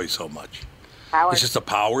enjoy so much? Power. It's just a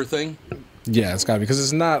power thing? Yeah, it's got to be, because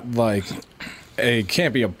it's not like, it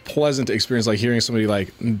can't be a pleasant experience like hearing somebody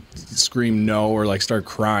like scream no or like start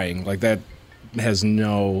crying. Like that has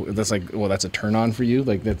that's like, well, that's a turn on for you?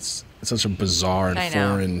 Like it's such a bizarre and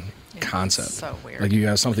foreign concept. So weird. Like you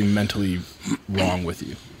have something mentally wrong with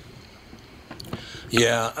you.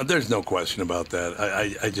 Yeah, there's no question about that.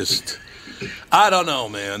 I don't know,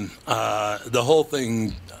 man. The whole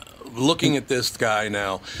thing, looking at this guy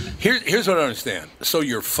now, here's what I understand. So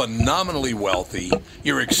you're phenomenally wealthy,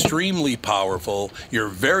 you're extremely powerful, you're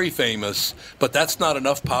very famous, but that's not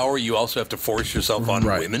enough power. You also have to force yourself on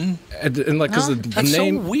women. And like, because the that's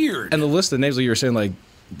name, so weird. And the list of names, like you were saying, like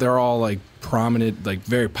they're all like prominent, like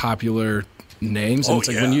very popular names. And it's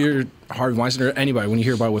like when you're Harvey Weinstein or anybody, when you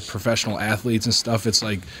hear about it with professional athletes and stuff, it's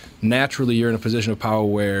like naturally you're in a position of power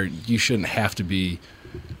where you shouldn't have to be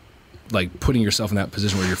like putting yourself in that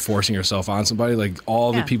position where you're forcing yourself on somebody. Like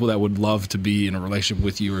all the people that would love to be in a relationship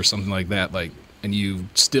with you or something like that, like, and you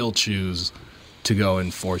still choose to go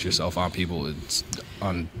and force yourself on people, it's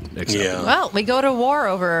unacceptable. Yeah. Well, we go to war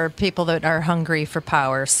over people that are hungry for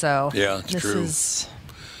power, so Yeah, it's this true. is...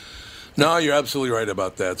 No, you're absolutely right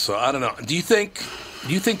about that. So I don't know. Do you think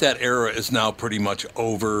that era is now pretty much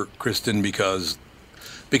over, Kristen, because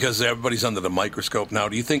everybody's under the microscope now?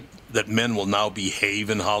 Do you think that men will now behave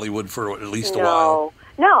in Hollywood for at least a while?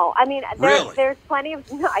 No. I mean, Really? there's plenty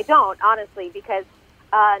of... No, I don't, honestly, because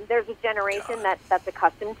there's a generation that's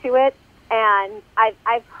accustomed to it. And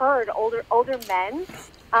I've heard older men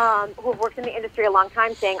who've worked in the industry a long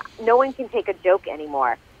time saying, no one can take a joke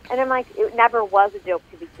anymore. And I'm like, it never was a joke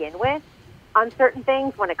to begin with on certain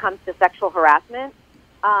things when it comes to sexual harassment.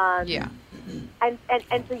 Yeah. And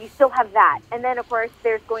so you still have that. And then, of course,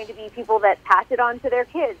 there's going to be people that pass it on to their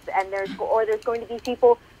kids. And there's going to be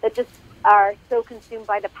people that just are so consumed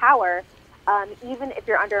by the power. Even if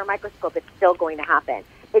you're under a microscope, it's still going to happen.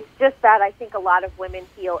 It's just that I think a lot of women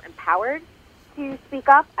feel empowered to speak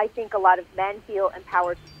up. I think a lot of men feel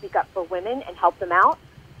empowered to speak up for women and help them out.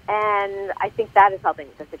 And I think that is helping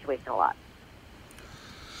the situation a lot.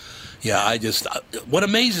 Yeah, what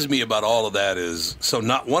amazes me about all of that is, so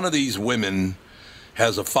not one of these women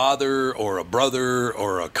has a father or a brother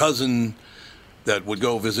or a cousin that would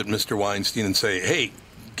go visit Mr. Weinstein and say, hey,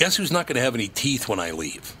 guess who's not going to have any teeth when I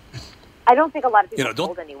leave? I don't think a lot of people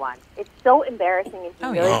told anyone. It's so embarrassing and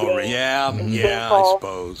humiliating. Oh, yeah, I shameful.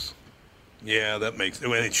 suppose. Yeah, that makes... I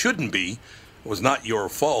mean, it shouldn't be. It was not your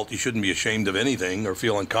fault. You shouldn't be ashamed of anything or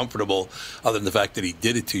feel uncomfortable other than the fact that he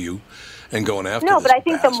did it to you and going after No, this but I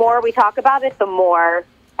think bastard. the more we talk about it, the more...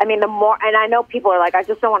 I mean, the more... And I know people are like, I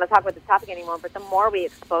just don't want to talk about this topic anymore, but the more we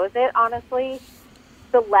expose it, honestly,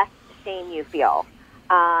 the less shame you feel.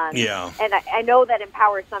 Yeah. And I know that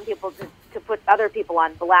empowers some people to put other people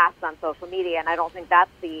on blast on social media, and I don't think that's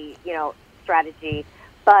the, strategy.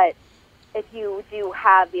 But if you do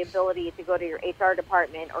have the ability to go to your HR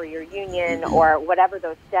department or your union or whatever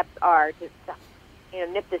those steps are to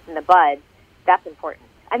nip this in the bud, that's important.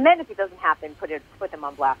 And then if it doesn't happen, put them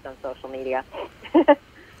on blast on social media.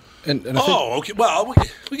 And okay. Well,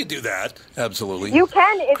 we could do that. Absolutely. You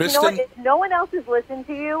can. Kristen? If no one else is listening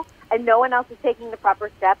to you and no one else is taking the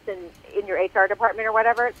proper steps in your HR department or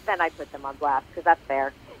whatever, then I put them on blast because that's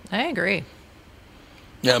fair. I agree.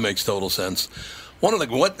 Yeah, it makes total sense.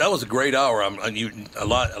 That was a great hour. A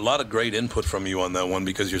lot of great input from you on that one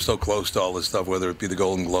because you're so close to all this stuff, whether it be the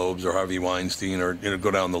Golden Globes or Harvey Weinstein or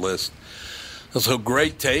go down the list. So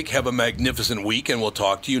great take. Have a magnificent week, and we'll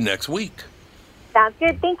talk to you next week. Sounds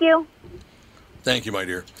good. Thank you. Thank you, my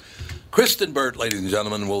dear. Kristen Burt, ladies and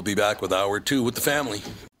gentlemen, will be back with Hour 2 with the family.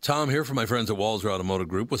 Tom here from my friends at Walzer Automotive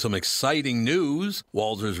Group with some exciting news.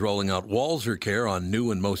 Walzer's rolling out Walzer Care on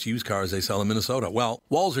new and most used cars they sell in Minnesota. Well,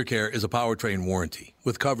 Walzer Care is a powertrain warranty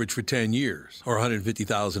with coverage for 10 years or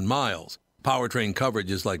 150,000 miles. Powertrain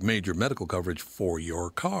coverage is like major medical coverage for your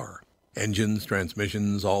car. Engines,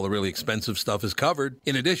 transmissions, all the really expensive stuff is covered.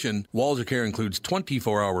 In addition, Walzer Care includes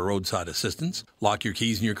 24-hour roadside assistance, lock your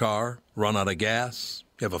keys in your car, run out of gas,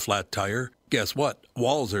 you have a flat tire. Guess what?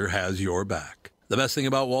 Walzer has your back. The best thing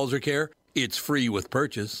about Walzer Care, it's free with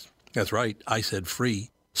purchase. That's right, I said free.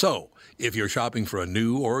 So, if you're shopping for a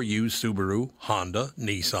new or used Subaru, Honda,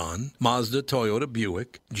 Nissan, Mazda, Toyota,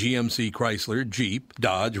 Buick, GMC, Chrysler, Jeep,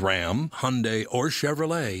 Dodge, Ram, Hyundai, or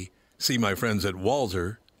Chevrolet, see my friends at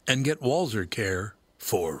Walzer and get Walzer Care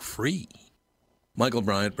for free. Michael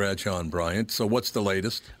Bryant, Bradshaw and Bryant. So what's the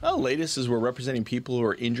latest? Well, the latest is we're representing people who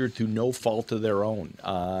are injured through no fault of their own.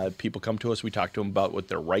 People come to us. We talk to them about what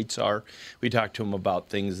their rights are. We talk to them about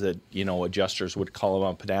things that, adjusters would call them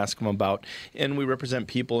up and ask them about. And we represent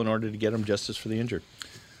people in order to get them justice for the injured.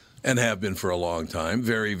 And have been for a long time.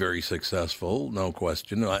 Very, very successful, no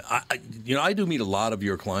question. I do meet a lot of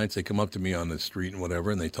your clients. They come up to me on the street and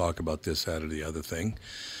whatever, and they talk about this, that, or the other thing.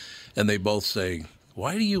 And they both say,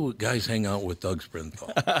 why do you guys hang out with Doug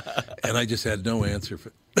Sprinthal? And I just had no answer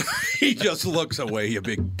for He just looks away, you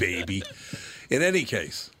big baby. In any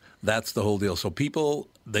case, that's the whole deal. So people,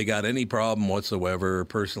 they got any problem whatsoever,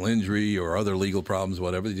 personal injury or other legal problems,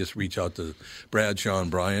 whatever, they just reach out to Bradshaw and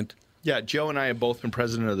Bryant. Yeah, Joe and I have both been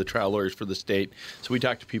president of the trial lawyers for the state, so we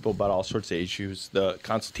talk to people about all sorts of issues. The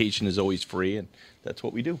consultation is always free, and that's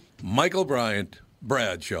what we do. Michael Bryant,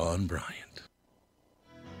 Bradshaw and Bryant.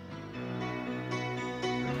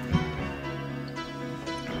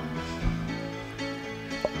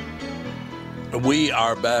 We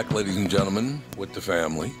are back, ladies and gentlemen, with the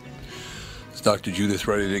family. Is Dr. Judith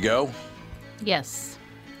ready to go? Yes.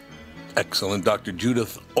 Excellent. Dr.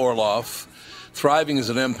 Judith Orloff, thriving as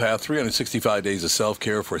an empath, 365 days of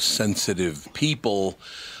self-care for sensitive people.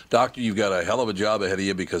 Doctor, you've got a hell of a job ahead of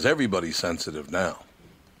you because everybody's sensitive now.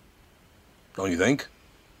 Don't you think?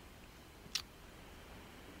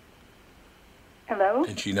 Hello?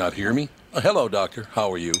 Can she not hear me? Hello, doctor.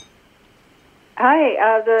 How are you?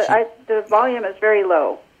 Hi. The volume is very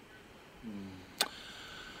low.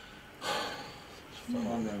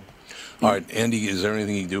 All right, Andy, is there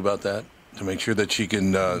anything you can do about that to make sure that she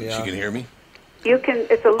can hear me? You can.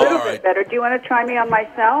 It's a little All right. bit better. Do you want to try me on my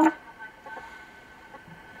cell?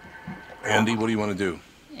 Andy, what do you want to do?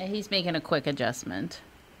 Yeah, he's making a quick adjustment.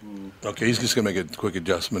 Okay, he's just going to make a quick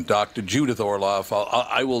adjustment. Dr. Judith Orloff,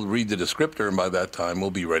 I will read the descriptor, and by that time, we'll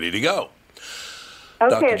be ready to go. Okay,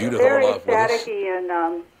 Dr. it's Judith very Orloff with us.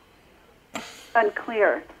 staticky and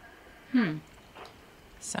unclear.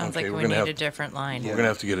 Sounds Okay, like we're we gonna need have- a different line. We're going to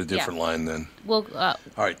have to get a different Yeah. line then. Well, All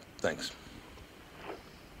right, thanks.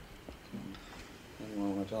 You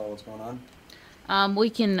want to tell her what's going on? we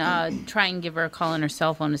can try and give her a call on her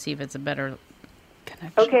cell phone to see if it's a better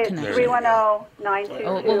connection. Okay, it's connection. 310-922.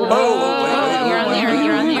 Oh, whoa, whoa, whoa. You're on the air.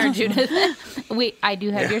 You're on the air, Judith. I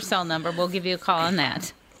do have your cell number. We'll give you a call on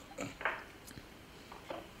that.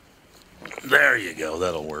 There you go.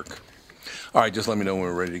 That'll work. All right, just let me know when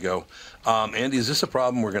we're ready to go. Andy, is this a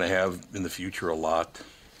problem we're going to have in the future a lot?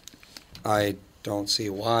 I don't see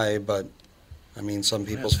why, but I mean, some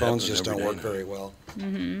people's That's phones happening just every don't day work now. very well.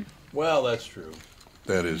 Mm-hmm. Well, that's true.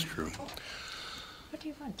 That is true. What do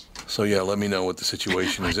you want? So, yeah, let me know what the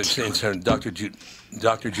situation is. Dr. Judith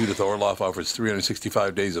Orloff offers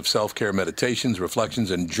 365 days of self-care meditations, reflections,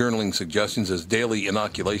 and journaling suggestions as daily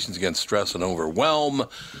inoculations against stress and overwhelm.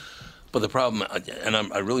 But the problem, and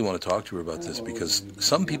I really want to talk to her about this, because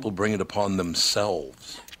some people bring it upon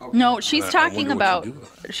themselves. No, she's I talking wonder what you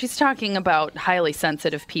about do. she's talking about highly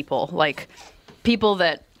sensitive people, like people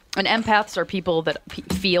that and empaths are people that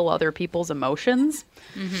feel other people's emotions.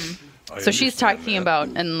 Mm-hmm. So she's talking about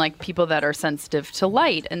and like people that are sensitive to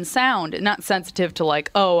light and sound, not sensitive to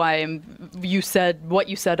like, oh, you said what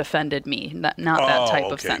you said offended me. Not that type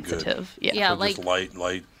of okay, sensitive. good. Yeah. So like just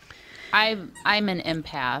light. I'm an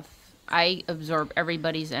empath. I absorb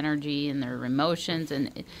everybody's energy and their emotions,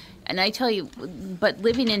 and I tell you, but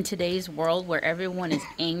living in today's world where everyone is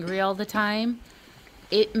angry all the time,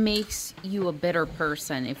 it makes you a bitter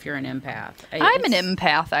person if you're an empath. I'm an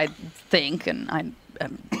empath, I think, and I'm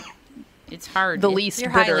it's hard. the least You're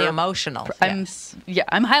bitter. highly emotional. I'm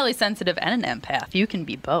highly sensitive and an empath. You can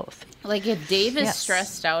be both. Like if Dave is Yes.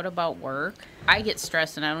 stressed out about work, I get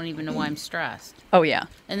stressed and I don't even know why I'm stressed. Oh yeah.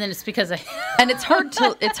 And then it's because And it's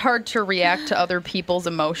hard to react to other people's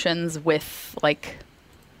emotions with like,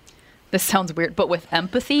 this sounds weird, but with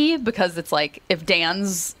empathy, because it's like if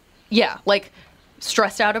Dan's like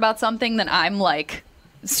stressed out about something, then I'm like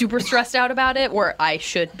super stressed out about it, where I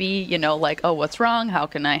should be, like, oh, what's wrong? How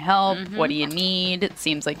can I help? What do you need? It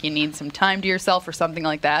seems like you need some time to yourself or something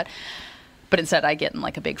like that. But instead I get in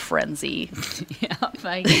like a big frenzy. Yeah,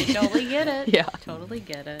 I totally get it. Yeah. Totally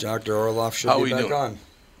get it. Dr. Orloff should How be we back doing? on.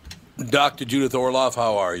 Dr. Judith Orloff,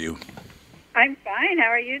 how are you? I'm fine. How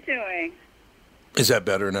are you doing? Is that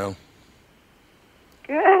better now?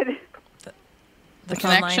 Good. The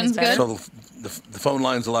phone line connection's is better? good. So the phone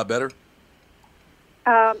line's a lot better?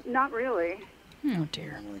 Not really. Oh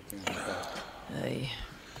dear. Hey.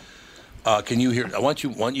 Can you hear? I want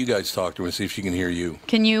you guys to talk to her and see if she can hear you.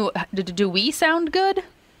 Can you do we sound good?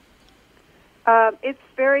 It's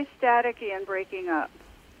very staticky and breaking up.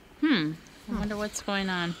 I wonder what's going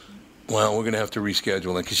on. Well, we're going to have to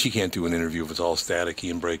reschedule it because she can't do an interview if it's all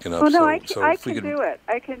staticky and breaking up. Oh, no, so, I can, so I if we can could, do it.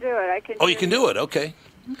 I can do it. I can. Oh, you can do it. Okay.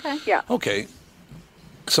 Okay. Yeah. Okay.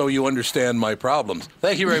 So you understand my problems.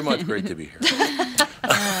 Thank you very much. Great to be here.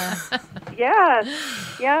 Yes.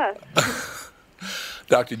 Yes.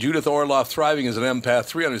 Dr. Judith Orloff, thriving as an empath,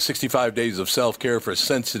 365 days of self-care for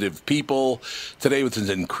sensitive people. Today, with its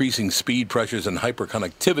increasing speed pressures and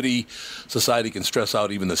hyperconnectivity, society can stress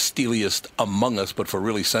out even the steeliest among us, but for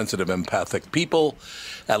really sensitive, empathic people,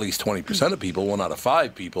 at least 20% of people, 1 out of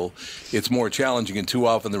 5 people, it's more challenging, and too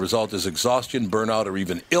often the result is exhaustion, burnout, or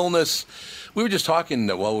even illness. We were just talking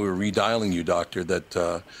while we were redialing you, Doctor, that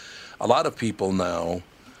a lot of people now,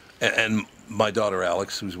 and my daughter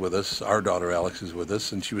Alex, who's with us, our daughter Alex is with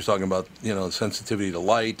us, and she was talking about, sensitivity to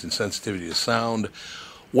light and sensitivity to sound.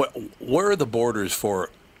 Where are the borders for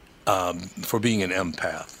being an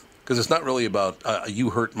empath? Because it's not really about you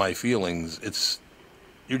hurt my feelings.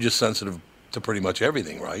 You're just sensitive to pretty much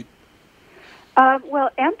everything, right? Well,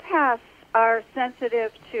 empaths are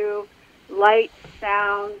sensitive to light,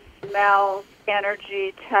 sound, smells,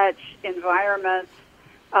 energy, touch, environments.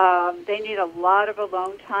 They need a lot of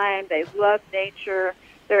alone time. They love nature.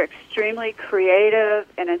 They're extremely creative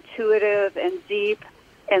and intuitive and deep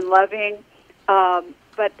and loving.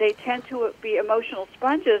 but they tend to be emotional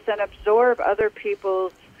sponges and absorb other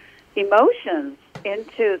people's emotions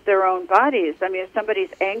into their own bodies. I mean, if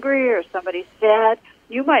somebody's angry or somebody's sad,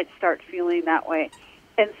 you might start feeling that way.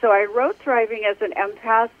 And so I wrote Thriving as an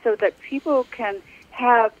Empath so that people can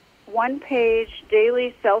have one-page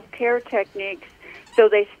daily self-care techniques so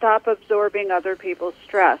they stop absorbing other people's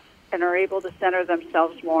stress and are able to center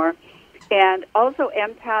themselves more. And also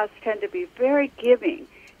empaths tend to be very giving,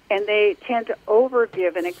 and they tend to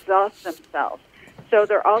overgive and exhaust themselves. So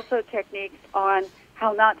there are also techniques on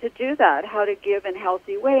how not to do that, how to give in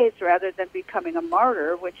healthy ways rather than becoming a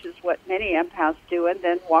martyr, which is what many empaths do, and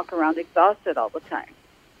then walk around exhausted all the time.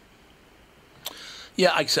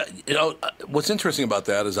 Yeah, what's interesting about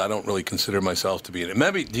that is I don't really consider myself to be an.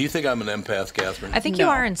 Maybe, do you think I'm an empath, Catherine? I think you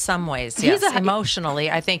are in some ways, yes. Emotionally,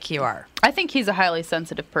 I think you are. I think he's a highly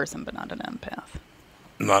sensitive person, but not an empath.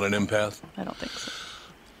 Not an empath? I don't think so.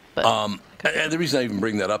 But and the reason I even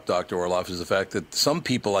bring that up, Dr. Orloff, is the fact that some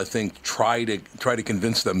people, I think, try to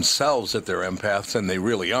convince themselves that they're empaths, and they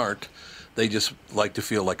really aren't. They just like to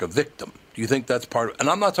feel like a victim. Do you think that's part of? And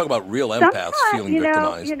I'm not talking about real empaths feeling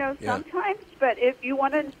victimized. Sometimes. But if you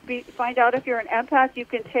want to find out if you're an empath, you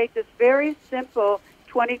can take this very simple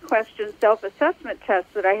 20-question self-assessment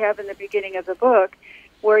test that I have in the beginning of the book,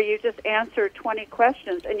 where you just answer 20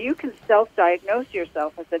 questions, and you can self-diagnose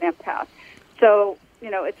yourself as an empath. So,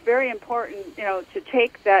 it's very important, to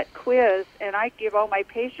take that quiz, and I give all my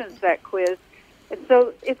patients that quiz. And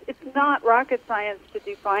so it's not rocket science to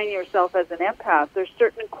define yourself as an empath. There's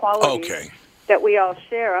certain qualities that we all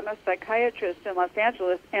share. I'm a psychiatrist in Los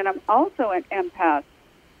Angeles, and I'm also an empath.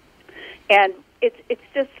 And it's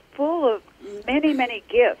just full of many, many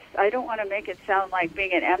gifts. I don't want to make it sound like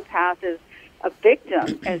being an empath is a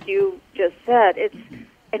victim, as you just said. It's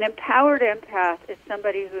an empowered empath is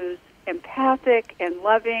somebody who's empathic and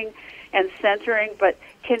loving and centering, but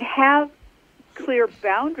can have clear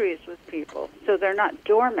boundaries with people so they're not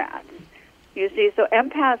doormats. You see, so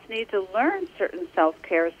empaths need to learn certain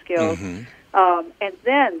self-care skills, and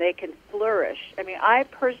then they can flourish. I mean, I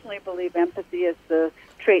personally believe empathy is the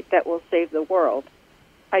trait that will save the world.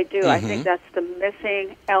 I do. I think that's the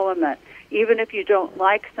missing element. Even if you don't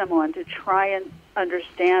like someone, to try and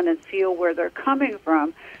understand and feel where they're coming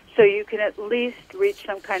from so you can at least reach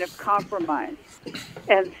some kind of compromise.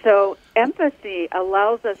 And so empathy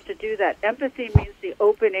allows us to do that. Empathy means the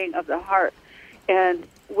opening of the heart. And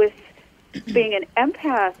with being an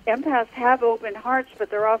empath, empaths have open hearts, but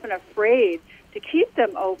they're often afraid to keep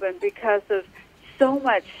them open because of so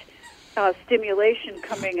much stimulation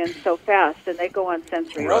coming in so fast, and they go on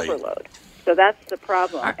sensory overload. So that's the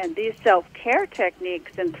problem. And these self-care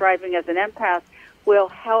techniques and Thriving as an Empath will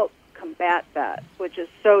help combat that, which is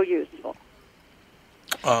so useful.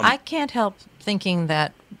 I can't help thinking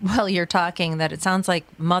that while you're talking that it sounds like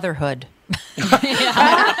motherhood.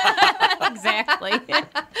 Exactly.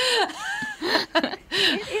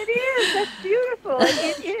 It is. That's beautiful.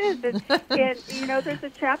 It is. And, there's a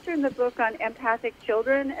chapter in the book on empathic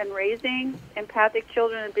children and raising empathic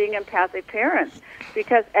children and being empathic parents.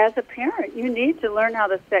 Because as a parent, you need to learn how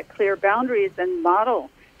to set clear boundaries and model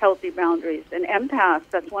healthy boundaries. And empaths,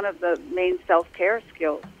 that's one of the main self-care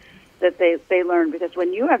skills that they learn. Because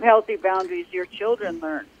when you have healthy boundaries, your children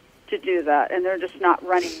learn to do that. And they're just not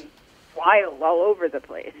running wild all over the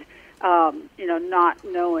place. Not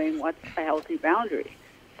knowing what's a healthy boundary.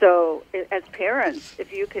 So as parents,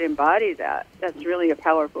 if you can embody that, that's really a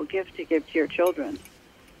powerful gift to give to your children.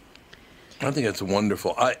 I think that's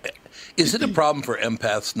wonderful. Is it a problem for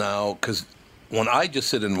empaths now? Because when I just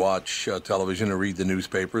sit and watch television or read the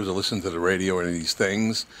newspapers or listen to the radio or any of these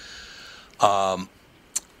things,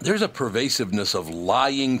 there's a pervasiveness of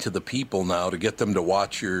lying to the people now to get them to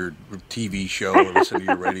watch your TV show or listen to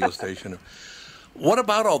your radio station. What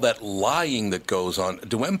about all that lying that goes on?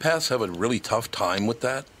 Do empaths have a really tough time with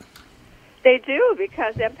that? They do,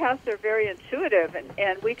 because empaths are very intuitive,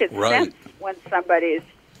 and we can sense when somebody's,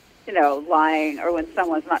 lying, or when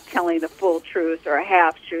someone's not telling the full truth or a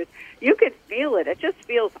half truth. You can feel it. It just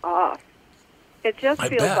feels off. It just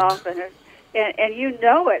feels off, and you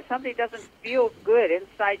know it. Something doesn't feel good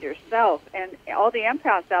inside yourself. And all the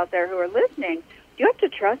empaths out there who are listening, you have to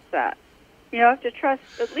trust that. You have to trust,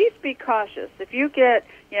 at least be cautious. If you get,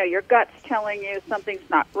 your gut's telling you something's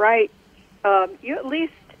not right, you at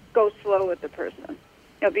least go slow with the person.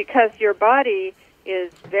 Because your body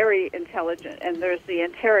is very intelligent, and there's the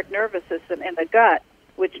enteric nervous system in the gut,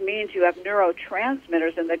 which means you have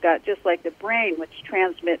neurotransmitters in the gut, just like the brain, which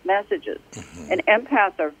transmit messages. And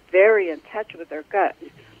empaths are very in touch with their gut.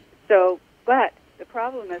 So, but The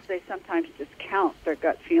problem is they sometimes discount their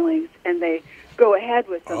gut feelings and they go ahead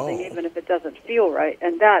with something even if it doesn't feel right,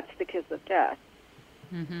 and that's the kiss of death.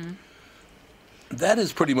 Mm-hmm. That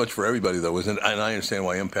is pretty much for everybody, though, isn't it? And I understand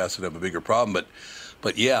why empaths would have a bigger problem,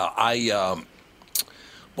 but yeah,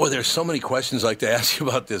 boy, there's so many questions I'd like to ask you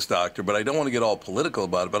about this, Doctor, but I don't want to get all political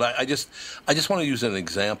about it. But I just want to use an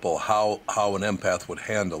example how an empath would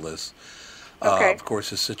handle this. Okay. Of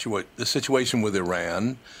course, the situation with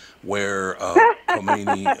Iran, where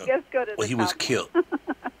Khomeini, he was killed.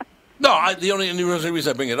 No, the only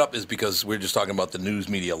reason I bring it up is because we're just talking about the news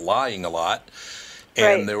media lying a lot. And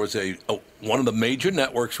right. There was one of the major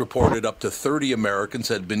networks reported up to 30 Americans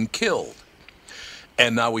had been killed.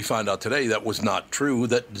 And now we find out today that was not true,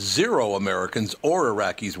 that 0 Americans or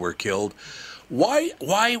Iraqis were killed. Why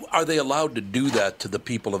are they allowed to do that to the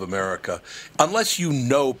people of America? Unless you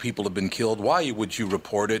know people have been killed, why would you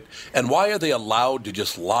report it? And why are they allowed to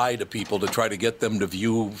just lie to people to try to get them to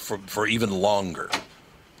view for even longer?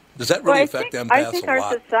 Does that really affect empaths a lot? I think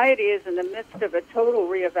our society is in the midst of a total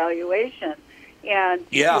reevaluation. And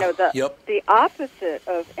the opposite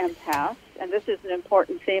of empaths, and this is an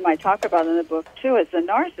important theme I talk about in the book too, is the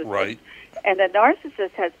narcissist. Right. And the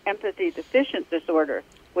narcissist has empathy deficient disorder,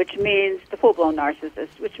 which means the full-blown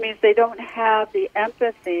narcissist, which means they don't have the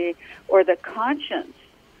empathy or the conscience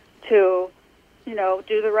to,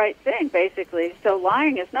 do the right thing, basically. So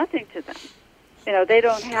lying is nothing to them. They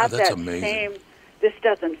don't have that amazing. Same, this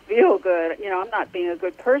doesn't feel good. I'm not being a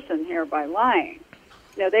good person here by lying.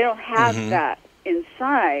 They don't have that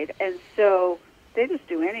inside, and so they just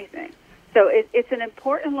do anything. So it's an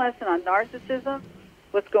important lesson on narcissism,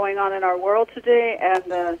 what's going on in our world today, and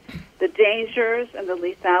the dangers and the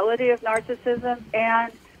lethality of narcissism,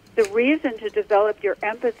 and the reason to develop your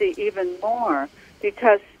empathy even more.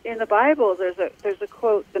 Because in the Bible, there's a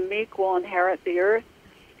quote: "The meek will inherit the earth,"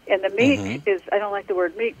 and the meek is, I don't like the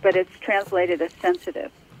word meek, but it's translated as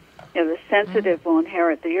sensitive. The sensitive will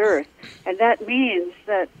inherit the earth, and that means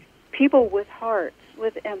that people with hearts,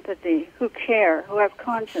 with empathy, who care, who have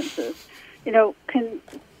consciences, can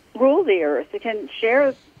rule the earth. They can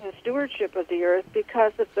share the stewardship of the earth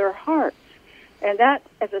because of their hearts. And that,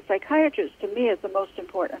 as a psychiatrist, to me is the most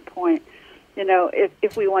important point.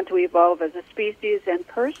 If we want to evolve as a species and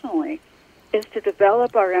personally, is to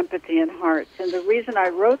develop our empathy and hearts. And the reason I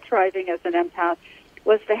wrote Thriving as an Empath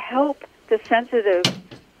was to help the sensitive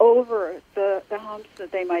over the humps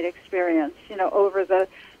that they might experience, over the,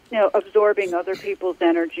 absorbing other people's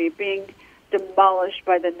energy, being demolished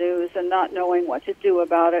by the news and not knowing what to do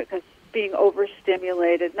about it, because being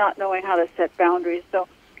overstimulated, not knowing how to set boundaries. So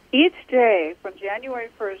each day from January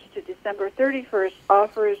 1st to December 31st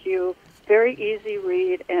offers you very easy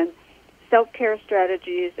read and self-care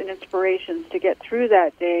strategies and inspirations to get through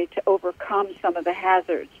that day to overcome some of the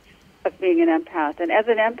hazards of being an empath. And as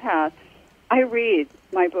an empath, I read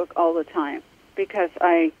my book all the time because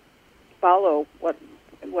I follow what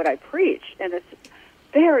I preach, and it's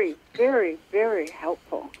very, very, very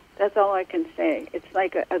helpful. That's all I can say. It's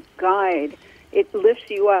like a guide. It lifts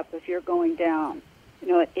you up if you're going down.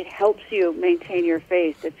 It helps you maintain your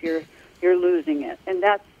faith if you're losing it, and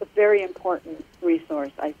that's a very important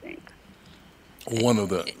resource, I think. One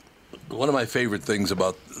of my favorite things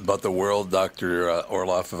about the world, Dr.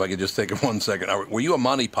 Orloff, if I could just take it 1 second. Were you a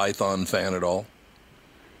Monty Python fan at all?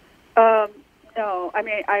 No. I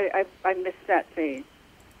mean, I missed that phase.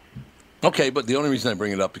 Okay, but the only reason I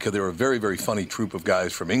bring it up because they were a very, very funny troupe of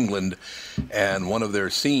guys from England, and one of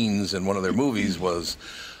their scenes in one of their movies was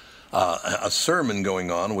a sermon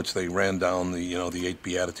going on, which they ran down the 8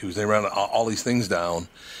 Beatitudes. They ran all these things down,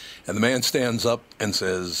 and the man stands up and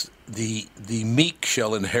says, "The meek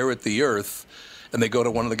shall inherit the earth." And they go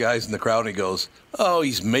to one of the guys in the crowd, and he goes, "Oh,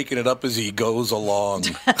 he's making it up as he goes along."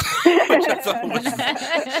 Which I thought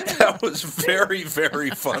that was very, very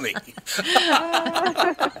funny.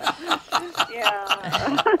 Yeah.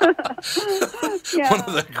 One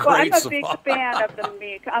of the great Well, I'm a big fan of the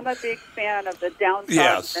meek. I'm a big fan of the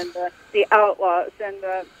downtrodden and the outlaws and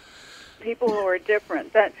the people who are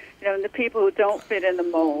different. That and the people who don't fit in the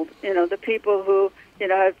mold. The people who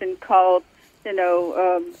have been called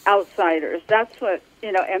outsiders. That's what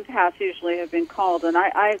empaths usually have been called, and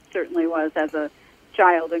I certainly was as a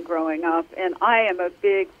child and growing up. And I am a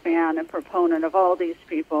big fan and proponent of all these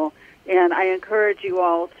people, and I encourage you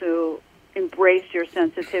all to embrace your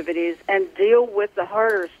sensitivities and deal with the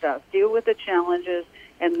harder stuff, deal with the challenges,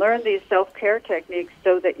 and learn these self-care techniques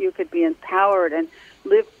so that you could be empowered and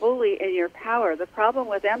live fully in your power. The problem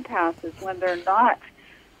with empaths is when they're not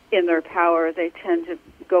in their power, they tend to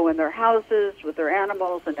go in their houses with their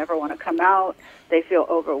animals and never want to come out. They feel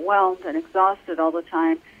overwhelmed and exhausted all the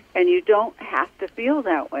time. and you don't have to feel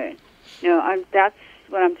that way. That's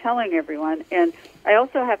what I'm telling everyone. And I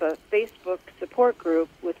also have a Facebook support group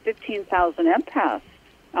with 15,000 empaths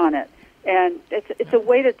on it. And it's a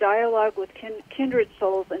way to dialogue with kindred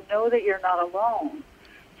souls and know that you're not alone.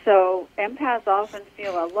 So empaths often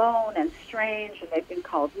feel alone and strange, and they've been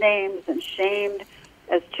called names and shamed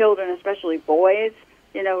as children, especially boys.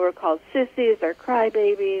 We're called sissies or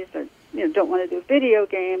crybabies, or don't want to do video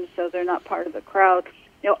games, so they're not part of the crowd.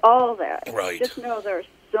 All that. Right. Just know there are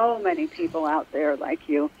so many people out there like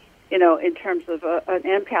you, in terms of an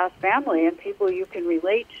empath family and people you can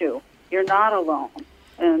relate to. You're not alone.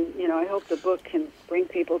 And, I hope the book can bring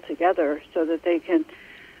people together so that they can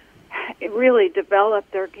really develop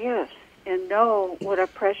their gifts and know what a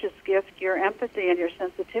precious gift your empathy and your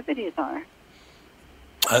sensitivities are.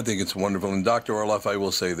 I think it's wonderful. And Dr. Orloff, I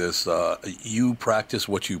will say this, you practice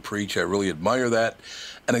what you preach. I really admire that.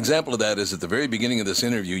 An example of that is at the very beginning of this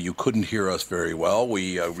interview, you couldn't hear us very well.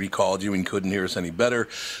 We recalled you and couldn't hear us any better.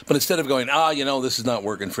 But instead of going, this is not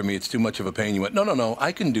working for me, it's too much of a pain, you went, no,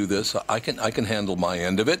 I can do this. I can handle my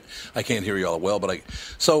end of it. I can't hear you all well, but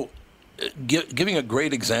giving a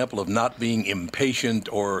great example of not being impatient,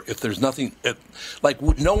 or if there's nothing,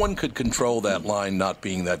 no one could control that line not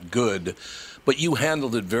being that good. But you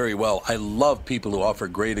handled it very well. I love people who offer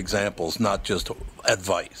great examples, not just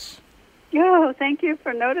advice. Oh, thank you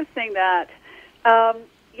for noticing that.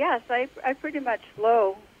 Yes, I pretty much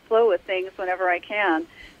flow with things whenever I can.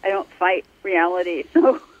 I don't fight reality,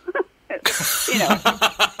 so in general.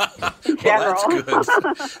 Well, that's good.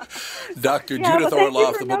 Dr. Judith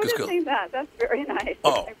Orloff, the book is called. That's very nice.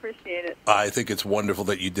 I appreciate it. I think it's wonderful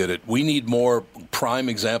that you did it. We need more prime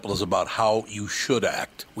examples about how you should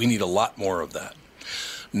act. We need a lot more of that.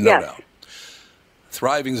 No doubt.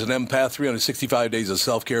 Thriving as an empath, 365 days of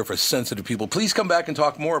self-care for sensitive people. Please come back and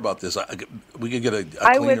talk more about this. We could get a cleaner line.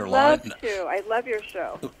 I would love to. I love your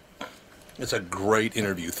show. It's a great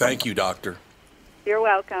interview. Thank you, Doctor. You're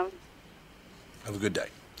welcome. Have a good day.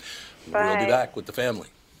 Bye. We'll be back with the family.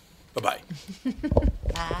 Bye-bye.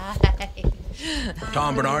 Bye.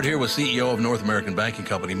 Tom Bernard here with CEO of North American Banking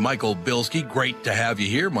Company, Michael Bilski. Great to have you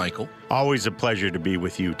here, Michael. Always a pleasure to be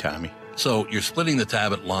with you, Tommy. So you're splitting the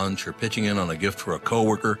tab at lunch or pitching in on a gift for a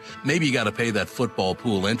coworker. Maybe you got to pay that football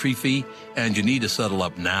pool entry fee and you need to settle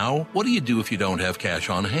up now. What do you do if you don't have cash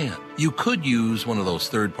on hand? You could use one of those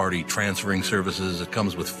third-party transferring services that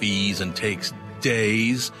comes with fees and takes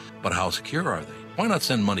days. But how secure are they? Why not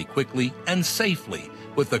send money quickly and safely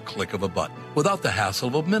with the click of a button without the hassle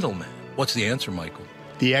of a middleman? What's the answer, Michael?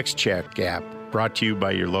 The XCheck app, brought to you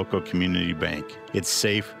by your local community bank. It's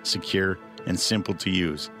safe, secure, and simple to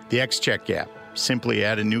use. The XCheck app. Simply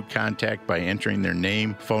add a new contact by entering their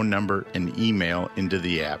name, phone number, and email into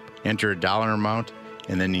the app. Enter a dollar amount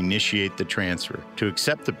and then initiate the transfer. To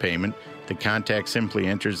accept the payment, the contact simply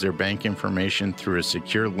enters their bank information through a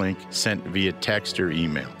secure link sent via text or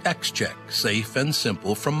email. XCheck, safe and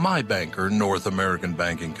simple from my banker, North American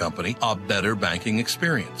Banking Company. A better banking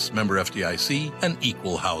experience. Member FDIC, an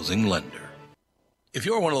equal housing lender. If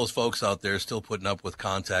you're one of those folks out there still putting up with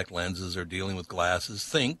contact lenses or dealing with glasses,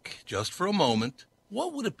 think, just for a moment,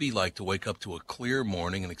 what would it be like to wake up to a clear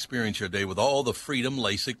morning and experience your day with all the freedom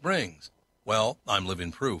LASIK brings? Well, I'm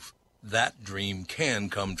living proof. That dream can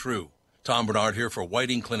come true. Tom Bernard here for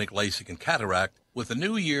Whiting Clinic LASIK and Cataract. With the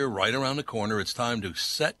new year right around the corner, it's time to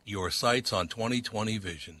set your sights on 20/20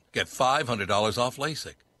 vision. Get $500 off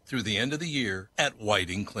LASIK through the end of the year at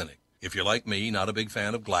Whiting Clinic. If you're like me, not a big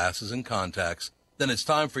fan of glasses and contacts, then it's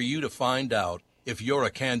time for you to find out if you're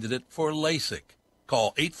a candidate for LASIK.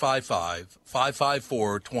 Call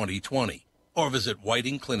 855-554-2020 or visit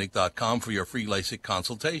whitingclinic.com for your free LASIK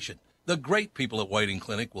consultation. The great people at Whiting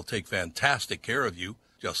Clinic will take fantastic care of you,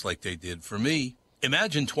 just like they did for me.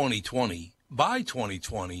 Imagine 2020, buy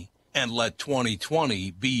 2020, and let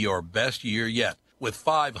 2020 be your best year yet with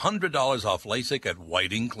 $500 off LASIK at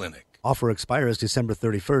Whiting Clinic. Offer expires December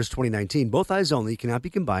 31st, 2019. Both eyes only, cannot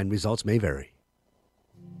be combined. Results may vary.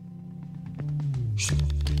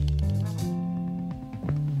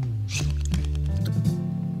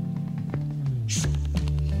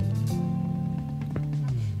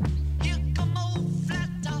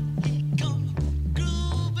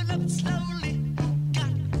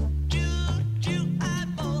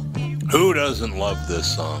 Who doesn't love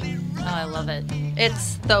this song? Oh, I love it.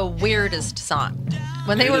 It's the weirdest song.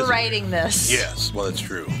 When they were writing this. Yes, well, that's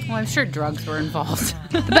true. Well, I'm sure drugs were involved.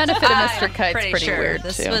 The benefit of Mr. Kite's pretty sure. weird,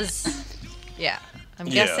 This too. was, yeah. I'm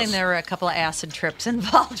Yes. guessing there were a couple of acid trips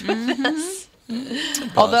involved with this.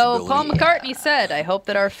 Although Paul McCartney said, I hope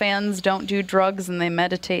that our fans don't do drugs and they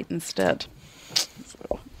meditate instead.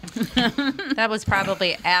 That was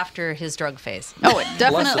probably after his drug phase. Oh, it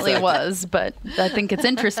definitely was. But I think it's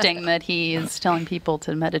interesting that he is telling people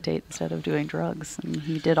to meditate instead of doing drugs, and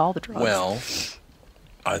he did all the drugs. Well,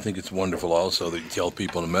 I think it's wonderful also that you tell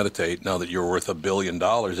people to meditate. Now that you're worth $1 billion,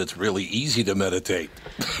 it's really easy to meditate.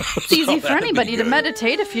 It's easy for anybody to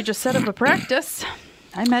meditate if you just set up a practice.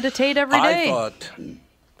 I meditate every day.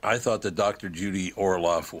 I thought that Dr. Judith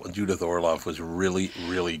Orloff was really,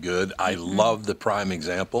 really good. I love the prime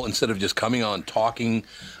example. Instead of just coming on talking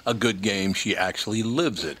a good game, she actually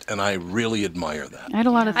lives it, and I really admire that. I had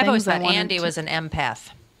a lot of things I've always thought wanted Andy was an empath.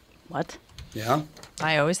 What? Yeah.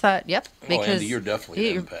 I always thought, yep. Because Andy, you're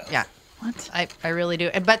definitely an empath. Yeah. What? I really do.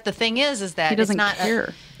 But the thing is that He doesn't it's not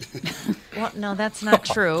care. Well, no, that's not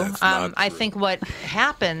true. That's not I true. think what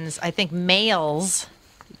happens, I think males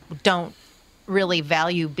don't really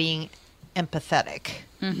value being empathetic.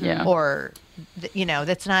 Yeah. Or,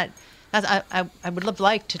 that's not. I would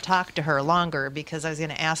like to talk to her longer because I was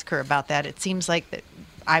going to ask her about that. It seems like that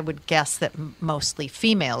I would guess that mostly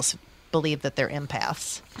females believe that they're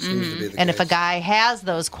empaths. Seems to be the And if a case. guy has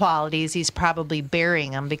those qualities, he's probably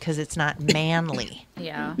burying them because it's not manly.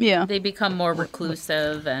 Yeah. Yeah. They become more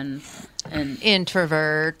reclusive and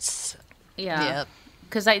Introverts. yeah. Yep.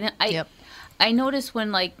 Because Yep. I notice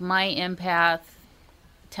when like my empath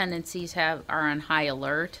tendencies are on high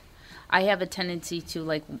alert, I have a tendency to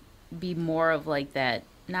like be more of like that,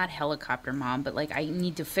 not helicopter mom, but like I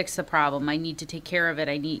need to fix the problem. I need to take care of it.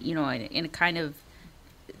 I need, and it kind of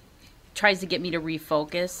tries to get me to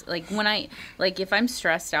refocus. Like if I'm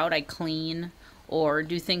stressed out, I clean or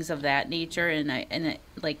do things of that nature, and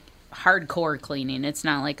like hardcore cleaning. It's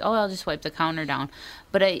not like, oh, I'll just wipe the counter down,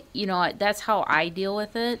 but that's how I deal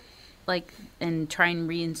with it. Like, and try and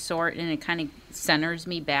reinsert, and it kind of centers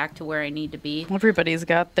me back to where I need to be. Everybody's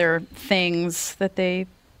got their things that they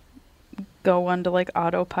go onto like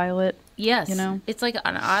autopilot. Yes, It's like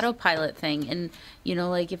an autopilot thing, and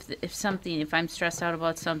like if I'm stressed out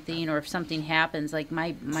about something, or if something happens, like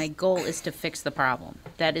my goal is to fix the problem.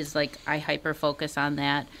 That is like I hyper focus on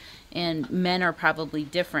that, and men are probably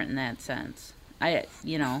different in that sense. And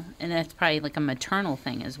that's probably like a maternal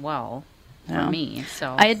thing as well. For me,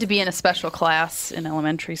 so I had to be in a special class in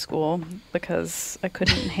elementary school because I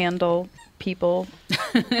couldn't handle people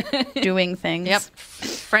doing things. Yep.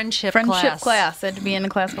 Friendship class. I had to be in a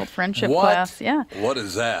class called friendship What? class. Yeah. What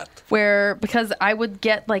is that? Because I would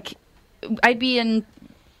get I'd be in,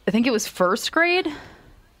 I think it was first grade.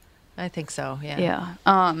 I think so. Yeah.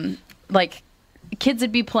 Yeah. Kids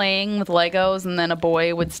would be playing with Legos, and then a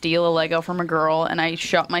boy would steal a Lego from a girl, and I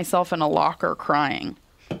shut myself in a locker crying.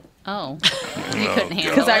 Oh, you couldn't handle it.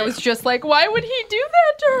 Because I was just like, why would he do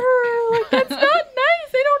that to her? Like, that's not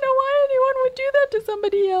nice. I don't know why anyone would do that to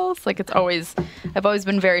somebody else. Like, I've always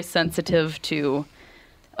been very sensitive to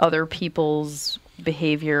other people's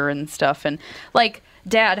behavior and stuff. And like,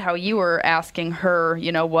 Dad, how you were asking her,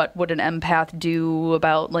 what would an empath do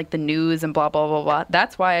about like the news and blah, blah, blah, blah.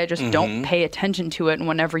 That's why I just don't pay attention to it. And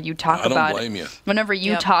whenever you talk about it, blame you. Whenever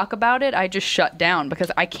you talk about it, I just shut down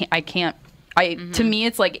because I can't. To me,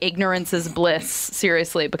 it's like ignorance is bliss,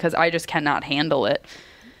 seriously, because I just cannot handle it.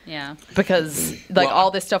 Yeah. Because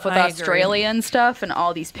all this stuff with Australia and stuff, and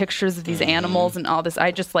all these pictures of these animals and all this,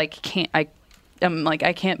 I just can't. I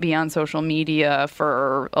can't be on social media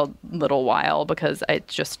for a little while because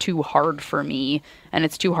it's just too hard for me, and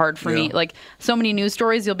it's too hard for me. Like so many news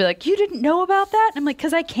stories, you'll be like, "You didn't know about that?" And I'm like,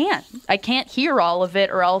 "Because I can't hear all of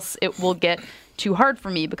it, or else it will get too hard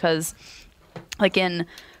for me." Because, like in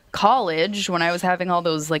college, when I was having all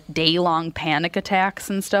those like day-long panic attacks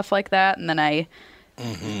and stuff like that, and then I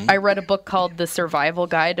read a book called The Survival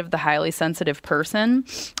Guide of the Highly Sensitive Person,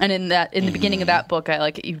 and in the beginning of that book,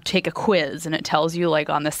 you take a quiz, and it tells you like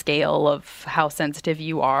on the scale of how sensitive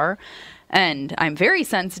you are. And I'm very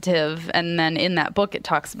sensitive, and then in that book it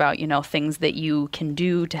talks about things that you can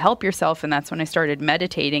do to help yourself, and that's when I started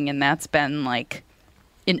meditating, and that's been like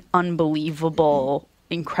an unbelievable,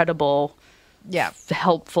 incredible,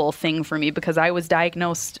 helpful thing for me, because I was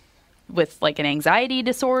diagnosed with like an anxiety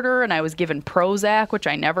disorder, and I was given Prozac, which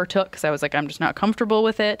I never took because I was like, I'm just not comfortable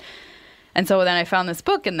with it. And so then I found this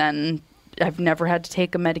book, and then I've never had to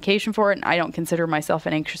take a medication for it, and I don't consider myself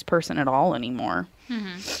an anxious person at all anymore.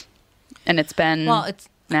 And it's been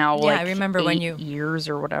now I remember when 8 years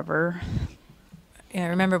or whatever. Yeah, I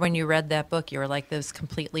remember when you read that book, you were like, this was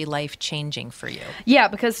completely life-changing for you. Yeah,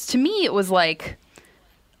 because to me it was like,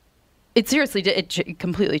 it seriously did. It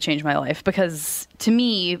completely changed my life, because to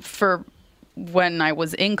me, for when I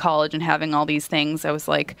was in college and having all these things, I was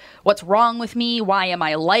like, what's wrong with me? Why am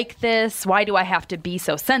I like this? Why do I have to be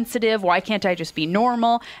so sensitive? Why can't I just be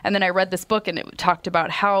normal? And then I read this book and it talked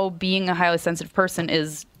about how being a highly sensitive person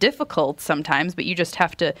is difficult sometimes, but you just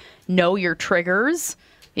have to know your triggers.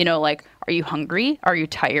 You know, like, are you hungry? Are you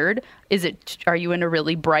tired? Are you in a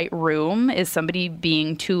really bright room? Is somebody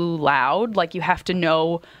being too loud? Like, you have to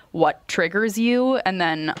know what triggers you, and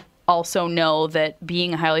then also know that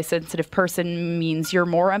being a highly sensitive person means you're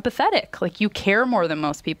more empathetic. Like, you care more than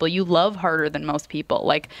most people. You love harder than most people.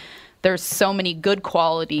 Like, there's so many good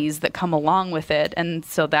qualities that come along with it. And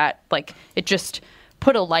so that, like, it just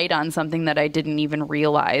put a light on something that I didn't even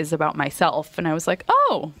realize about myself. And I was like,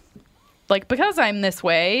 oh, like, because I'm this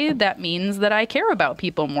way, that means that I care about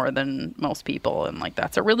people more than most people. And, like,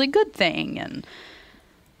 that's a really good thing and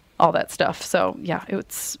all that stuff. So, yeah,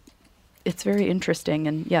 it's very interesting.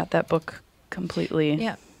 And, yeah, that book completely.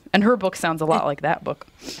 Yeah. And her book sounds a lot like that book.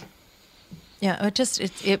 Yeah,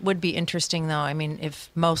 it would be interesting, though. I mean, if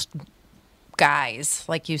most guys,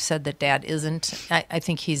 like you said, that Dad isn't, I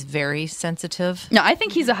think he's very sensitive. No, I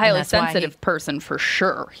think he's a highly sensitive person for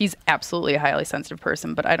sure. He's absolutely a highly sensitive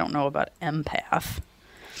person, but I don't know about empath.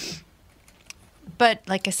 But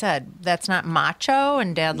like I said, that's not macho,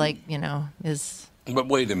 and Dad, like, you know, is... But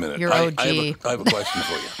wait a minute. Your OG. I have a question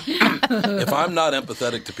for you. If I'm not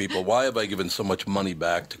empathetic to people, why have I given so much money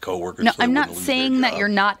back to coworkers? No, so I'm not saying that you're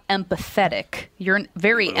not empathetic. You're a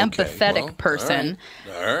very empathetic person.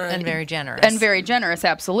 All right. And very generous. And very generous,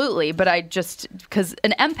 absolutely. But because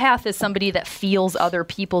an empath is somebody that feels other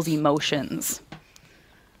people's emotions.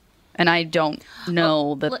 And I don't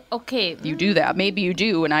know that you do that. Maybe you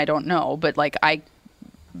do, and I don't know. But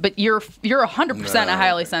But you're 100% a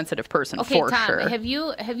highly sensitive person for Tom, sure. Have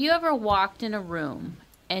you ever walked in a room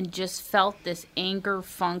and just felt this anger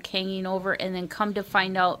funk hanging over, and then come to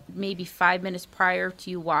find out maybe 5 minutes prior to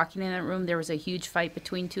you walking in that room there was a huge fight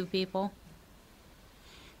between two people?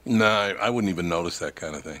 No, I wouldn't even notice that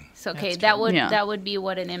kind of thing. So that would be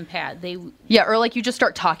what an empath. Or like you just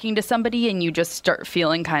start talking to somebody and you just start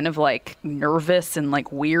feeling kind of like nervous and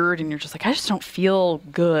like weird, and you're just like, I just don't feel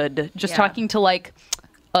good. Just talking to like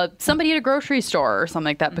somebody at a grocery store or something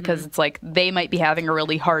like that, because it's like they might be having a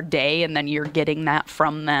really hard day and then you're getting that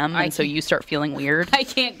from them, and so you start feeling weird. I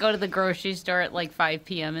can't go to the grocery store at like 5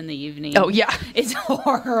 p.m. in the evening. Oh, yeah. It's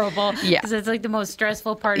horrible. Yeah. Because it's like the most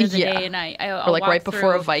stressful part of the day. And or like right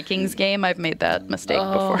before a Vikings game. I've made that mistake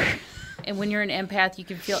before. And when you're an empath, you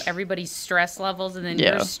can feel everybody's stress levels, and then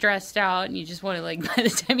you're stressed out, and you just want to, like, by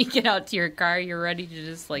the time you get out to your car, you're ready to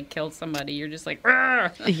just, like, kill somebody. You're just like,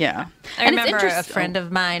 argh! Yeah. I remember a friend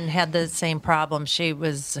of mine had the same problem. She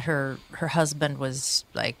was, her husband was,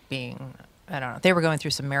 like, being, I don't know, they were going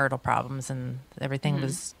through some marital problems, and everything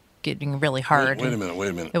was getting really hard. Wait a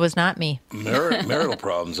minute. It was not me. Marital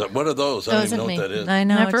problems. What are those? I don't even know what that is. I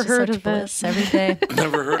know. Never it's heard such of bliss every day.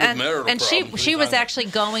 Never heard of marital problems. And she was actually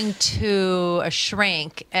going to a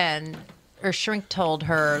shrink, and her shrink told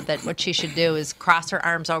her that what she should do is cross her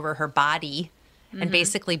arms over her body and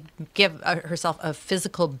basically give herself a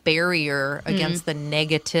physical barrier against the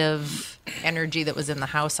negative energy that was in the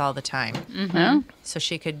house all the time. So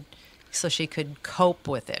she could cope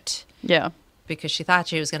with it. Yeah. Because she thought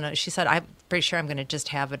she said, I'm pretty sure I'm going to just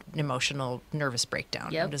have an emotional nervous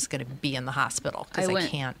breakdown. I'm just going to be in the hospital because I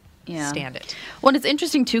can't stand it. Well, it's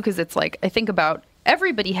interesting, too, because it's like, I think about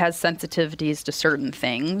everybody has sensitivities to certain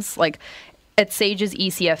things. Like at Sage's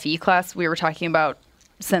ECFE class, we were talking about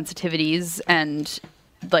sensitivities and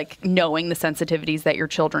like knowing the sensitivities that your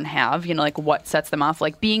children have, you know, like what sets them off.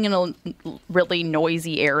 Like being in a really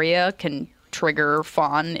noisy area can trigger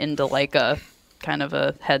Fawn into like a kind of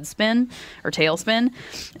a head spin or tail spin,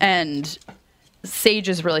 and Sage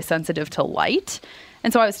is really sensitive to light.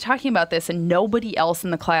 And so I was talking about this, and nobody else in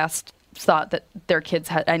the class thought that their kids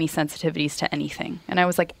had any sensitivities to anything. And I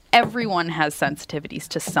was like, everyone has sensitivities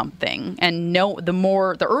to something, and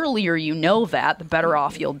the earlier you know that, the better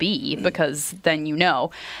off you'll be, because then you know.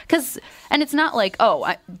 And it's not like,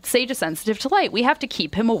 Sage is sensitive to light, we have to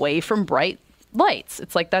keep him away from bright lights.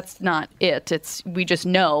 It's like, that's not it. We just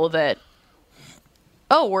know that,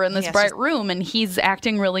 we're in this bright room and he's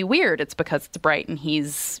acting really weird. It's because it's bright and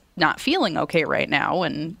he's not feeling okay right now.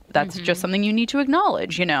 And that's just something you need to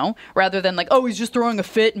acknowledge, you know, rather than like, he's just throwing a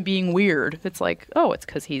fit and being weird. It's like, it's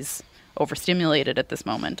because he's overstimulated at this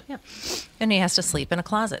moment. Yeah. And he has to sleep in a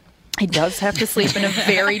closet. He does have to sleep in a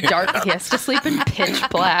very dark, he has to sleep in pitch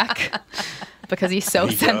black. because he's so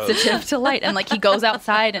He sensitive does. to light. And like he goes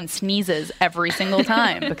outside and sneezes every single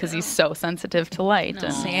time because he's so sensitive to light.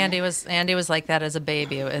 And See, Andy was like that as a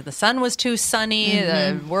baby. The sun was too sunny.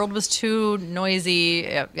 The world was too noisy.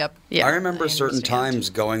 Yep. Yeah. I remember certain understand. times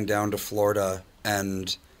going down to Florida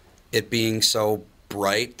and it being so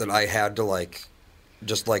bright that I had to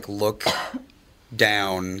just look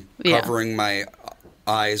down, Yeah. covering my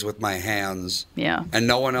eyes with my hands. Yeah. And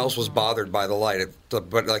no one else was bothered by the light.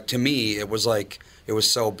 But to me, it was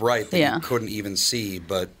so bright that Yeah. you couldn't even see.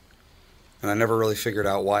 And I never really figured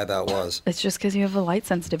out why that was. It's just because you have a light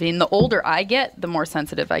sensitivity. And the older I get, the more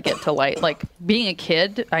sensitive I get to light. Like being a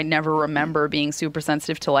kid, I never remember being super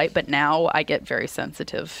sensitive to light, but now I get very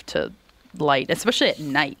sensitive to light, especially at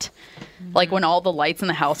night. Like when all the lights in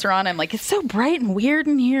the house are on, I'm like, it's so bright and weird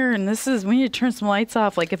in here, and we need to turn some lights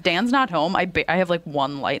off. Like if Dan's not home, I have like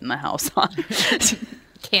one light in the house on.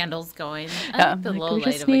 Candles going. I Yeah, like the like, low we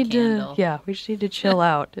light just of a need candle. we just need to chill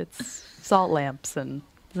out. It's salt lamps and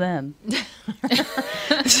zen.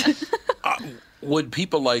 Would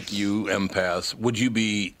people like you, empaths, would you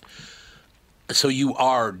be... So you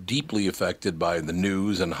are deeply affected by the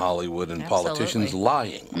news and Hollywood and politicians Absolutely.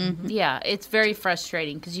 lying. Yeah, it's very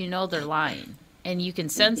frustrating because you know they're lying, and you can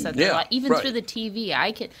sense that they're Yeah, lying. Even right. through the TV,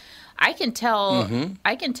 I can tell Mm-hmm.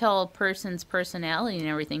 I can tell a person's personality and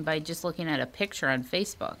everything by just looking at a picture on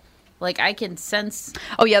Facebook. Like I can sense.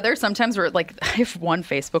 Oh yeah, there's sometimes where like I have one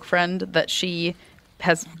Facebook friend that she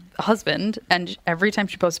has a husband, and every time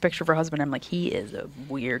she posts a picture of her husband, I'm like, he is a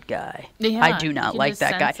weird guy. Yeah, I do you not can like just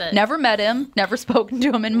that guy. sense it. Never met him, never spoken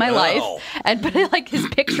to him in my Wow. life. But like his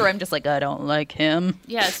picture, I'm just like, I don't like him.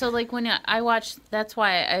 Yeah, so like when I watch, that's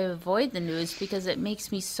why I avoid the news because it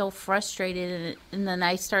makes me so frustrated, and then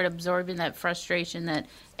I start absorbing that frustration that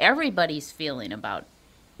everybody's feeling about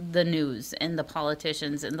the news and the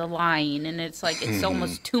politicians and the lying, and it's like it's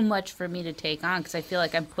almost too much for me to take on because I feel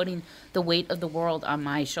like I'm putting the weight of the world on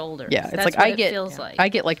my shoulders. Yeah, it's That's like what I get feels like. I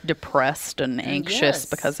get like depressed and anxious Yes.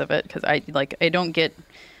 because of it because I don't get.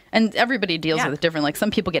 And everybody deals Yeah. with it different. Like some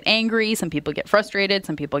people get angry, some people get frustrated,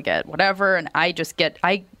 some people get whatever, and I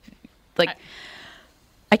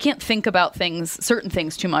can't think about certain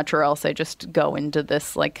things too much, or else I just go into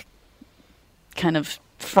this like kind of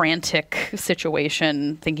frantic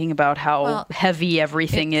situation, thinking about how Well, heavy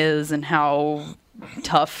everything is and how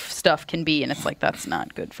tough stuff can be, and it's like that's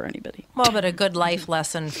not good for anybody. Well, but a good life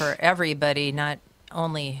lesson for everybody, not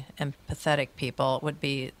only empathetic people, would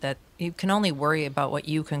be that you can only worry about what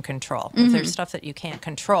you can control. If there's stuff that you can't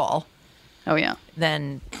control, Oh yeah,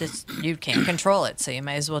 then you can't control it. So you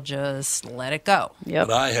might as well just let it go. yep.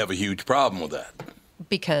 But I have a huge problem with that.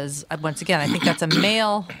 Because, once again, I think that's a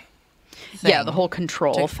male thing. Yeah, the whole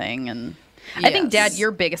control thing. And I think, Dad, Yes. your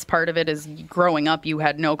biggest part of it is growing up, you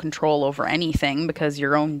had no control over anything because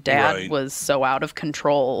your own dad Right. was so out of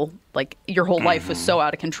control. Like, your whole life was so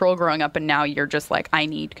out of control growing up, and now you're just like, I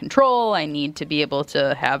need control. I need to be able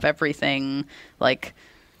to have everything, like,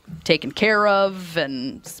 taken care of,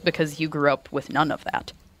 and it's because you grew up with none of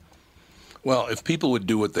that. Well, if people would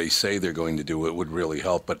do what they say they're going to do, it would really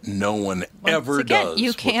help, but no one Once ever again, does.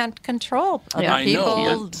 you can't control other Yeah. I people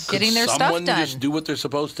know. but could getting their stuff someone done. just do what they're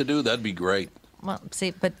supposed to do? That'd be great. Well, see,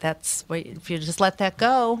 but that's if you just let that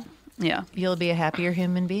go, Yeah. you'll be a happier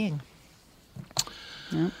human being.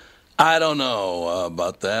 I don't know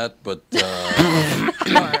about that, but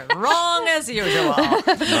You're wrong as usual.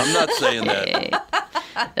 I'm not saying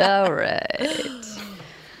that. All right.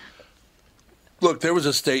 Look, there was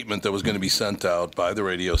a statement that was going to be sent out by the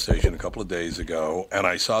radio station a couple of days ago, and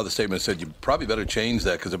I saw the statement that said, you probably better change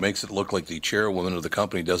that because it makes it look like the chairwoman of the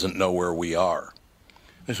company doesn't know where we are.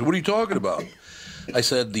 I said, what are you talking about? I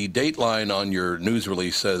said, the date line on your news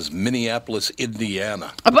release says Minneapolis,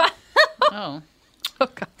 Indiana. Oh.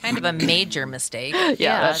 Kind of a major mistake.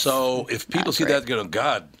 Yeah. So if people see that, go,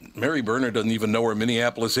 God, Mary Berner doesn't even know where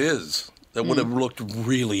Minneapolis is. That would have looked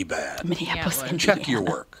really bad. Minneapolis, Yeah, Check your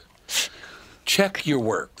work. Check your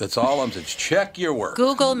work. That's all I'm saying. Check your work.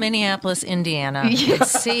 Google Minneapolis, Indiana, and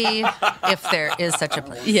see if there is such a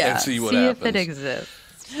place. Yeah. And see what if it happens.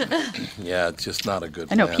 exists. Yeah, it's just not a good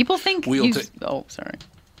I know. plan. People think oh, sorry.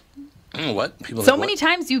 What? People So think many what?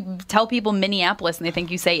 times you tell people Minneapolis and they think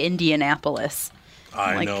you say Indianapolis.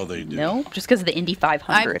 I Like, know they do. No, just because of the Indy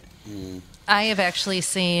 500. I have actually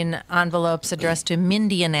seen envelopes addressed to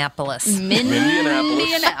Mindianapolis.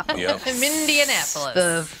 Minneapolis. Yeah. Mindianapolis.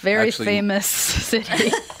 The very Actually- famous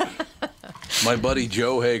city. My buddy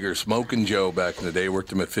Joe Hager, Smokin' Joe, back in the day,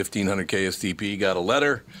 worked him at 1500 KSTP, got a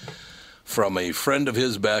letter from a friend of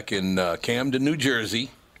his back in Camden, New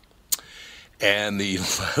Jersey. And the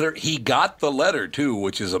letter, he got the letter too,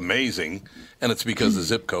 which is amazing. And it's because the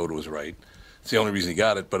zip code was right. It's the only reason he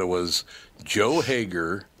got it, but it was Joe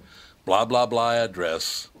Hager, blah, blah, blah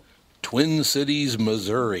address, Twin Cities,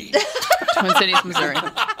 Missouri. Twin Cities, Missouri.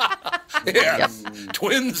 Yes,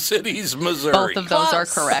 Twin Cities, Missouri. Both of those are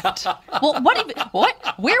correct. Well,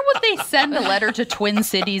 where would they send a letter to Twin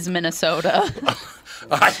Cities, Minnesota?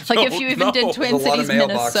 Like if you even did Twin Cities,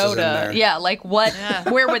 Minnesota, yeah. Like what? Yeah.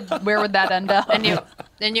 Where would that end up?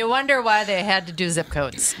 And you wonder why they had to do zip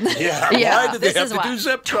codes. Yeah. Why did they have to do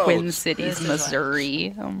zip codes? Twin Cities,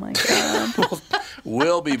 Missouri. Oh my God.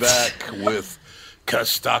 We'll be back with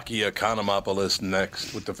Kostaki Economopoulos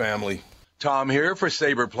next with the family. Tom here for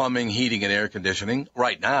Sabre Plumbing, Heating, and Air Conditioning.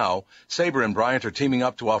 Right now, Sabre and Bryant are teaming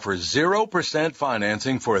up to offer 0%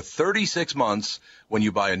 financing for 36 months when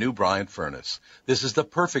you buy a new Bryant furnace. This is the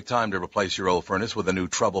perfect time to replace your old furnace with a new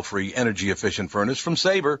trouble-free, energy-efficient furnace from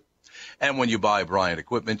Sabre. And when you buy Bryant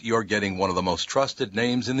equipment, you're getting one of the most trusted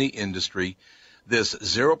names in the industry. This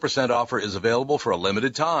 0% offer is available for a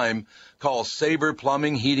limited time. Call Sabre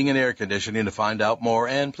Plumbing, Heating, and Air Conditioning to find out more,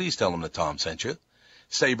 and please tell them that Tom sent you.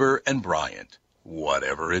 Sabre and Bryant,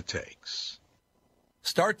 whatever it takes.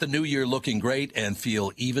 Start the new year looking great and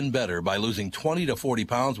feel even better by losing 20 to 40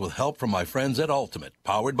 pounds with help from my friends at Ultimate,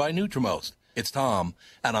 powered by Nutrimost. It's Tom,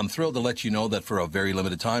 and I'm thrilled to let you know that for a very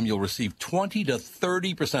limited time, you'll receive 20 to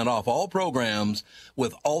 30% off all programs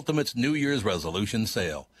with Ultimate's New Year's resolution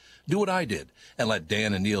sale. Do what I did and let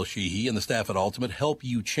Dan and Neil Sheehy and the staff at Ultimate help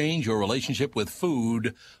you change your relationship with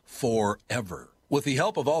food forever. With the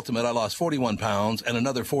help of Ultimate, I lost 41 pounds and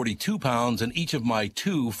another 42 pounds in each of my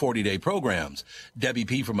 2 40-day programs. Debbie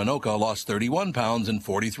P. from Anoka lost 31 pounds in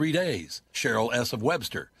 43 days. Cheryl S. of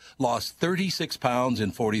Webster lost 36 pounds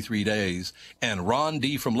in 43 days. And Ron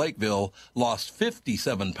D. from Lakeville lost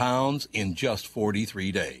 57 pounds in just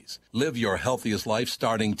 43 days. Live your healthiest life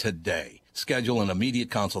starting today. Schedule an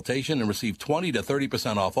immediate consultation and receive 20 to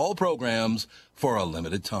 30% off all programs for a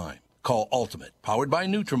limited time. Call Ultimate, powered by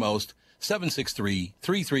Nutrimost,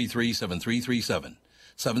 763-333-7337.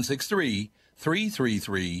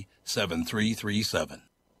 763-333-7337.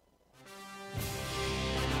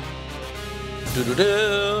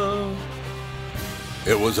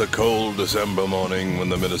 It was a cold December morning when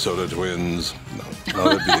the Minnesota Twins...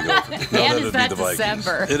 No, that'd be the Gophers. No, that'd be the Vikings.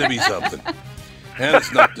 December. It'd be something. And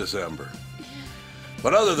it's not December.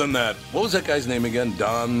 But other than that, what was that guy's name again?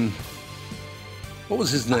 Don... What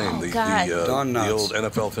was his name? The old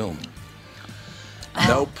NFL film.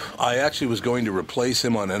 Nope. I actually was going to replace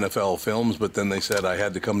him on NFL Films, but then they said I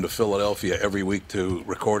had to come to Philadelphia every week to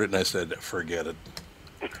record it, and I said, forget it.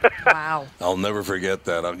 Wow. I'll never forget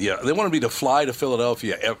that. They wanted me to fly to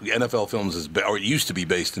Philadelphia. NFL Films or it used to be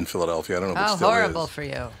based in Philadelphia. I don't know if it still horrible is. For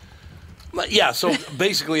you. Yeah, so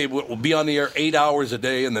basically we'll be on the air 8 hours a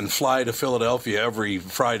day and then fly to Philadelphia every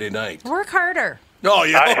Friday night. Work harder. Oh,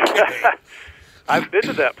 yeah, okay. I've been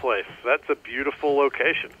to that place. That's a beautiful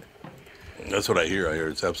location. That's what I hear. I hear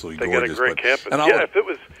it's absolutely gorgeous. gorgeous. They got a great campus. Yeah, if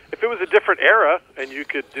it was a different era and you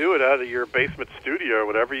could do it out of your basement studio or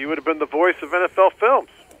whatever, you would have been the voice of NFL Films.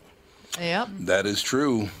 Yep. That is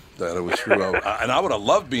true. That was true. And I would have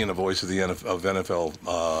loved being a voice of the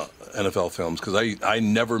NFL Films because I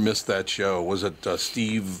never missed that show. Was it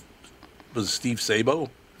Steve Sabo?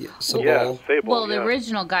 Yeah, Sabo. Well, the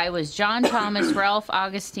original guy was John Thomas, Ralph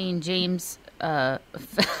Augustine, James...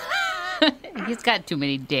 he's got too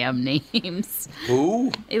many damn names.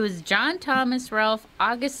 Who? It was John Thomas, Ralph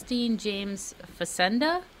Augustine, James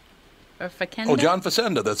Facenda? Or Facenda? Oh, John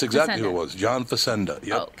Facenda. That's exactly who it was. John Facenda.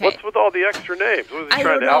 Yep. Okay. What's with all the extra names? Was he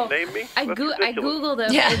trying to outname me? I Googled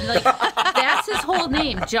him. Yeah. And that's his whole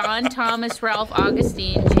name. John Thomas, Ralph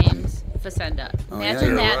Augustine, James Facenda.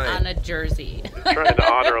 Imagine that right. On a jersey. Trying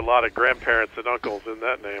to honor a lot of grandparents and uncles in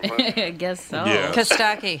that name. Huh? I guess so. Yeah.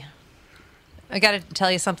 Kostaki, I got to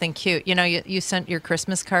tell you something cute. You know, you sent your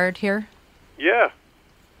Christmas card here? Yeah.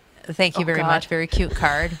 Thank you very much. Very cute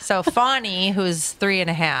card. So Fawny, who's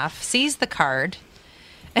 3.5, sees the card,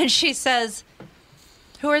 and she says,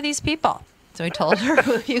 "Who are these people?" So we told her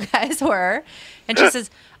who you guys were, and she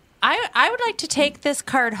says, I would like to take this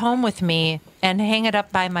card home with me and hang it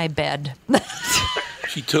up by my bed."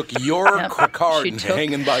 She took your card and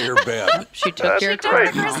hanging by your bed. She took the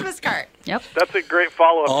Christmas card. Yep. That's a great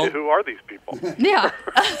follow-up to who are these people? Yeah.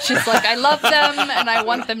 She's like, I love them and I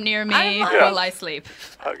want them near me while I sleep.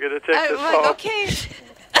 I'm going to take this home. Okay.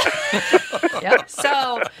 Yep.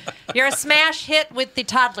 So you're a smash hit with the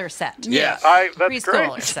toddler set. Yeah. That's Preschooler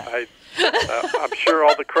great. set. I'm sure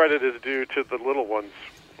all the credit is due to the little ones,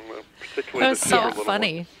 particularly That's the so little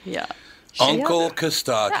funny. ones. Yeah. Uncle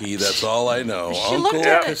Kostaki, that's all I know. She Uncle looked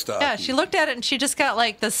at Kostaki. it. Yeah, she looked at it and she just got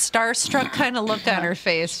like the starstruck kind of look on her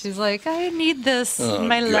face. She's like, I need this in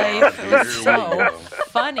my life. It was so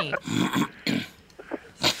funny.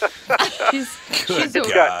 She's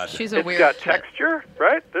a weird. It's got texture,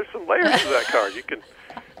 right? There's some layers to that card. You can,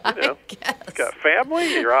 it's got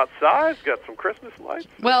family. You're outside. It's got some Christmas lights.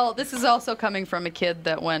 Well, this is also coming from a kid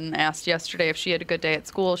that when asked yesterday if she had a good day at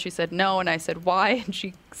school, she said no, and I said why, and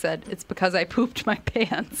she said it's because I pooped my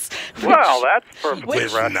pants. Well, that's perfectly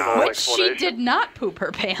rational Which she did not poop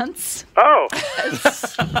her pants. Oh.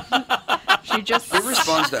 She just... He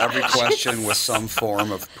responds to every question with some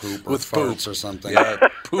form of poop or farts or something. Yeah,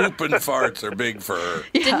 poop and farts are big for her.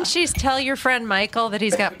 Yeah. Didn't she tell your friend Michael that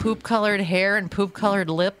he's got poop-colored hair and poop-colored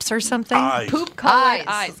lips or something? Eyes. Poop-colored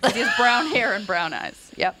eyes. Because he has brown hair and brown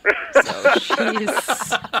eyes. Yep. So she's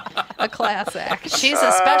a class act. She's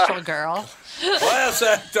a special girl. Class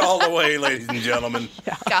act all the way, ladies and gentlemen.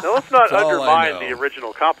 Now, let's not That's all I undermine know. the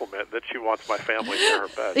original compliment that she wants my family near her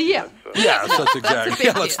bed. Yeah. Yes, that's exactly. That's a big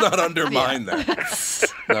Yeah, let's deal. not undermine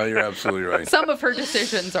that. No, you're absolutely right. Some of her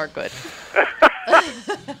decisions are good.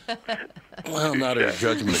 Well, not her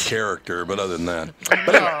judgment of character, but other than that.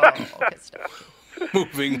 But anyway,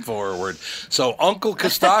 moving forward. So, Uncle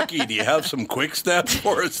Kostaki, do you have some quick steps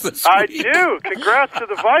for us this week? I do. Congrats to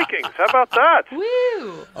the Vikings. How about that?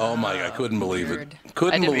 Woo! Oh, my, I couldn't believe it. I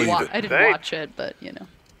Couldn't didn't, believe it. I didn't watch it, but, you know.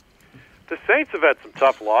 The Saints have had some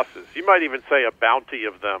tough losses. You might even say a bounty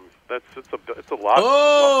of them. It's a lot.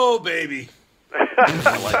 Oh, baby.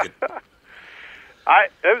 I like it.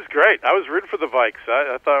 It was great. I was rooting for the Vikes.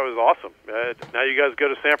 I thought it was awesome. Now you guys go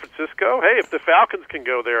to San Francisco. Hey, if the Falcons can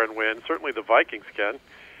go there and win, certainly the Vikings can.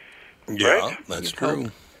 Yeah, Right? that's true.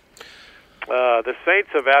 The Saints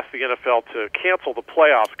have asked the NFL to cancel the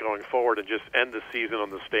playoffs going forward and just end the season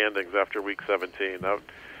on the standings after Week 17. That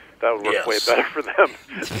would work way better for them.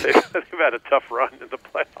 They've had a tough run in the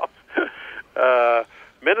playoffs.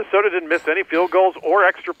 Minnesota didn't miss any field goals or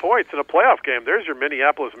extra points in a playoff game. There's your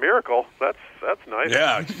Minneapolis miracle. That's nice.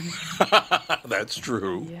 Yeah, that's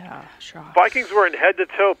true. Yeah, sure. Vikings were in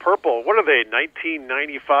head-to-toe purple. What are they,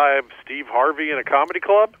 1995 Steve Harvey in a comedy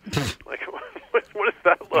club? Like, what does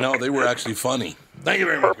that look? No, they were actually funny. Thank you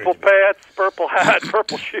very much. Purple pants, purple hat,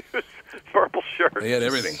 purple shoes, purple shirt. They had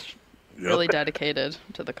everything. Really dedicated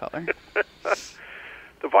to the color.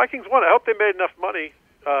 The Vikings won. I hope they made enough money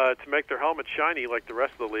to make their helmet shiny like the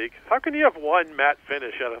rest of the league. How can you have one matte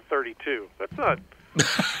finish out of 32? That's not...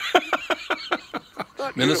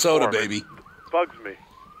 not Minnesota, uniform. baby. It bugs me.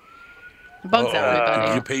 Bugs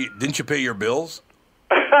everybody. Didn't you pay your bills?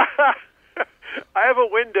 I have a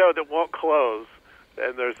window that won't close,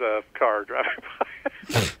 and there's a car driving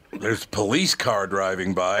by. There's a police car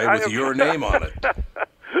driving by with your name on it.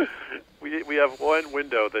 We have one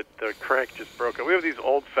window that the crank just broke. We have these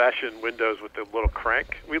old-fashioned windows with the little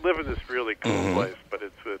crank. We live in this really cool place, but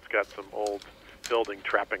it's got some old building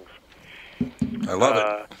trappings. I love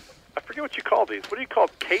it. I forget what you call these. What do you call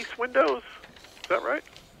case windows? Is that right?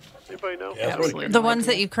 Anybody know? Yeah, Absolutely. The ones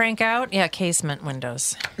that you crank out? Yeah, casement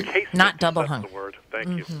windows. Casement, Not double that's hung. the word.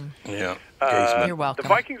 Thank you. Yeah. You're welcome. The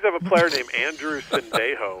Vikings have a player named Andrew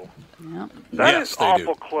Sendejo. Yeah. That Yes, is they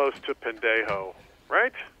awful do. close to Pendejo,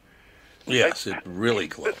 right? Yes, it really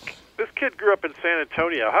close. This kid grew up in San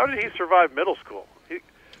Antonio. How did he survive middle school?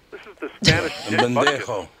 This is the Spanish bucket,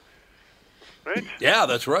 Bendejo. right? Yeah,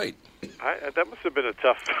 that's right. That must have been a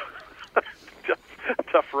tough,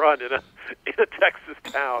 tough run in a Texas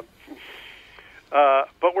town.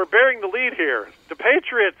 But we're bearing the lead here. The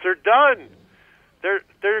Patriots are done.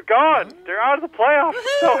 They're gone. They're out of the playoffs. I'm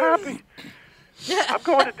so happy. I'm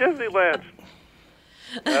going to Disneyland.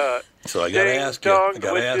 So I got to ask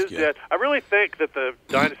you. I really think that the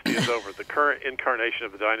dynasty is over. The current incarnation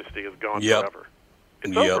of the dynasty is gone forever.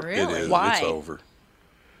 It's over. It is. Why? It's over.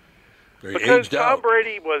 They Because aged Tom out.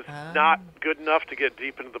 Brady was not good enough to get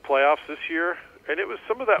deep into the playoffs this year, and it was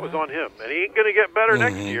some of that was on him. And he ain't going to get better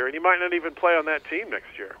next year, and he might not even play on that team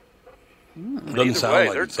next year. Doesn't Either sound way,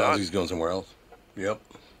 like they're it. Sounds done. he's going somewhere else. Yep.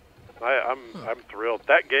 I'm thrilled.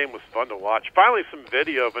 That game was fun to watch. Finally, some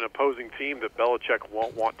video of an opposing team that Belichick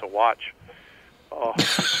won't want to watch. Oh,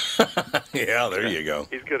 Yeah, there you go.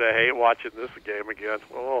 he's going to hate watching this game again.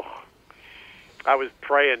 Oh, I was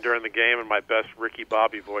praying during the game in my best Ricky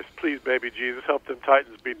Bobby voice. Please, baby Jesus, help them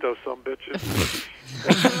Titans beat those sumbitches.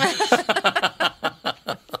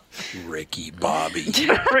 Ricky Bobby.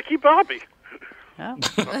 Ricky Bobby. Yeah.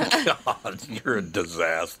 God, you're a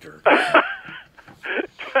disaster.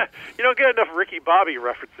 You don't get enough Ricky Bobby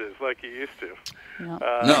references like you used to. Yeah.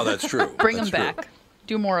 No, that's true. Bring That's them true. back.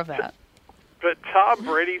 Do more of that. But Tom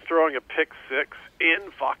Brady throwing a pick six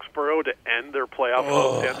in Foxborough to end their playoff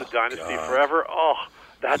hopes and the dynasty forever. Oh,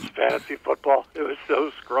 that's fantasy football. It was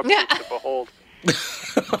so scrumptious to behold.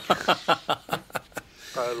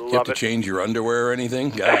 I love You have to change your underwear or anything?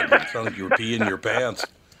 God, it sounds like you were peeing your pants.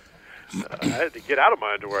 I had to get out of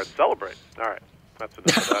my underwear and celebrate. All right. That's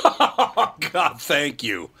enough of that. Oh, God, thank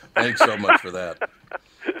you. Thanks so much for that.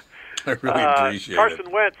 I really appreciate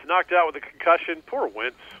Carson Wentz knocked out with a concussion. Poor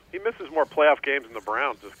Wentz. He misses more playoff games than the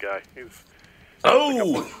Browns, this guy. He's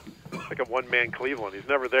like a one-man Cleveland. He's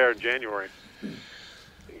never there in January.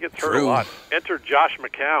 He gets hurt a lot. Enter Josh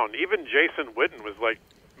McCown. Even Jason Witten was like,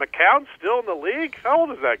 McCown's still in the league? How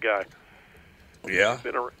old is that guy? Yeah.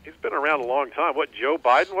 He's been around a long time. What, Joe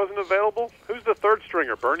Biden wasn't available? Who's the third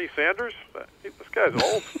stringer? Bernie Sanders? This guy's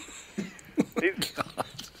old.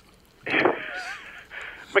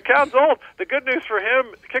 McCown's old. The good news for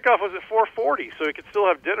him, kickoff was at 4:40, so he could still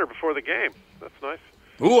have dinner before the game. That's nice.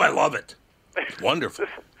 Ooh, I love it. Wonderful.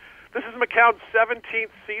 This is McCown's 17th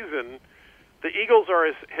season. The Eagles are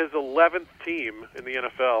his 11th team in the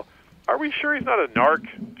NFL. Are we sure he's not a narc,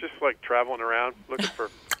 just like traveling around looking for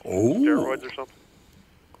steroids or something?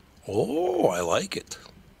 Oh, I like it.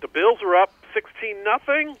 The Bills are up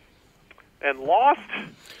 16-0 and lost.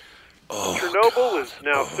 Chernobyl is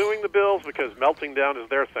now suing the Bills because melting down is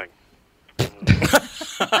their thing.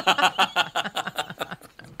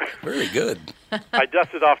 Very good. I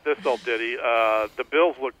dusted off this old ditty. The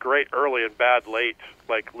Bills look great early and bad late,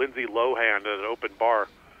 like Lindsay Lohan at an open bar.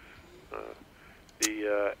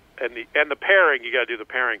 And the pairing, you got to do the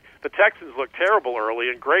pairing. The Texans look terrible early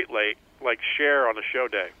and great late, like Cher on a show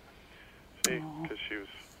day. See, because she was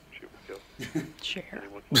killed. Cher.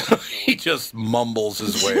 He just mumbles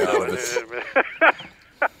his way out of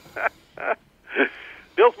it.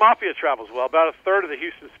 Bills Mafia travels well. About a third of the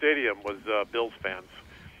Houston Stadium was Bills fans.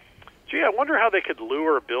 Gee, I wonder how they could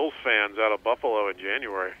lure Bills fans out of Buffalo in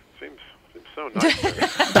January. Seems so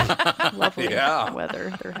nice. Lovely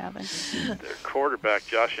weather they're having. Their quarterback,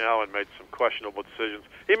 Josh Allen, made some questionable decisions.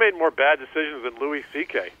 He made more bad decisions than Louis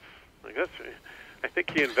C.K. I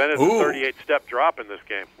think he invented the 38-step drop in this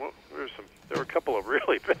game. Well, there were a couple of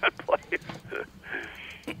really bad plays.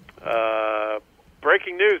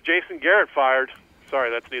 Breaking news, Jason Garrett fired. Sorry,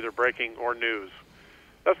 that's neither breaking or news.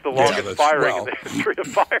 That's the longest firing in the history of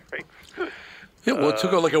firings. Yeah, well, it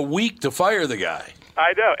took like a week to fire the guy.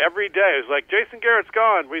 I know. Every day it was like, Jason Garrett's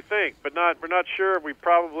gone, we think, but we're not sure. We'll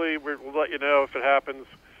let you know if it happens.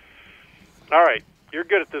 All right. You're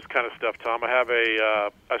good at this kind of stuff, Tom. I have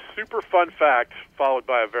a super fun fact followed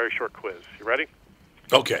by a very short quiz. You ready?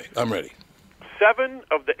 Okay, I'm ready. 7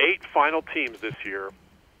 of the 8 final teams this year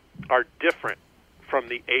are different from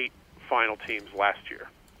the 8 final teams last year.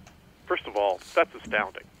 First of all, that's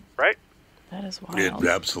astounding, right? That is wild. It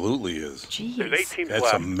absolutely is. Jeez. There's 8 teams That's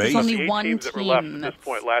left. amazing. There's only 8 one teams that were left at this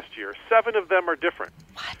point last year. 7 of them are different.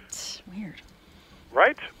 What? Weird.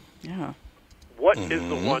 Right? Yeah. What is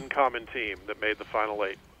the one common team that made the final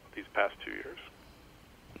 8 these past 2 years?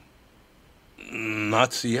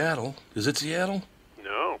 Not Seattle. Is it Seattle?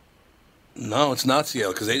 No. No, it's not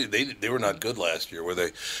Seattle because they were not good last year.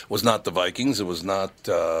 It was not the Vikings. It was not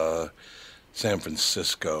San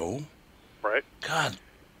Francisco. Right. God,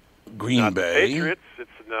 Green not Bay. The Patriots. It's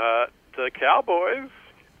not the Cowboys.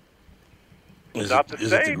 Is not it the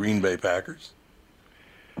Saints. the Green Bay Packers?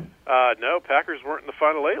 No, Packers weren't in the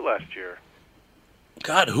final 8 last year.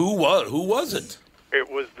 God, who was it? It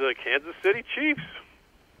was the Kansas City Chiefs.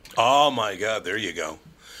 Oh my God! There you go.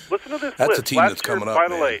 Listen to this That's list. a team last that's coming year's up,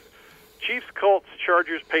 final man. 8. Chiefs, Colts,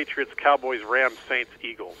 Chargers, Patriots, Cowboys, Rams, Saints,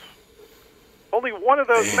 Eagles. Only one of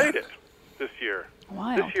those made it this year.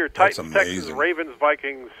 Wow. This year, That's Titans, Texans, amazing. Ravens,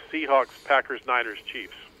 Vikings, Seahawks, Packers, Niners,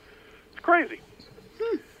 Chiefs. It's crazy.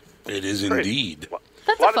 It is Crazy. indeed.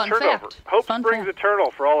 That's a lot a fun of turnover. fact. Hope Fun springs fact.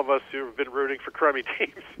 eternal for all of us who have been rooting for crummy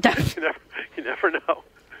teams. you never know.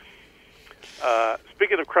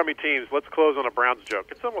 Speaking of crummy teams, let's close on a Browns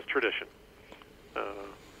joke. It's almost tradition.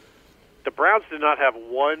 The Browns did not have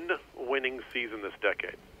one winning season this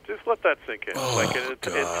decade. Just let that sink in. In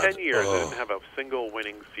 10 years, they didn't have a single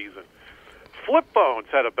winning season. Flip Bones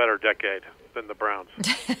had a better decade than the Browns.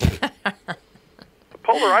 The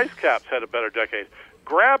Polar Ice Caps had a better decade.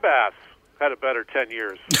 Grab Ass had a better 10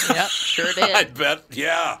 years. Yep, sure did. I bet,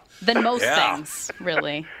 yeah. Than most things,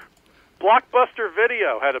 really. Blockbuster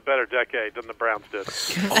Video had a better decade than the Browns did.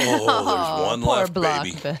 Oh, there's one poor left,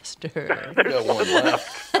 baby. Blockbuster. We got one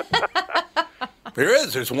left. There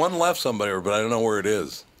is. There's one left somewhere, but I don't know where it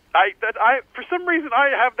is. For some reason, I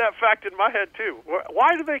have that fact in my head too.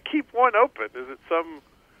 Why do they keep one open? Is it some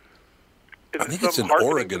I think it's in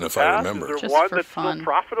Oregon, if I remember. Is there Just one for that's fun. still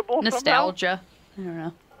profitable? Nostalgia. I don't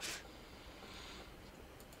know.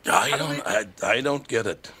 I don't get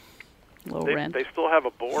it. Low They, rent. they still have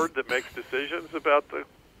a board that makes decisions about the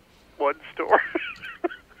one store.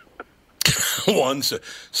 One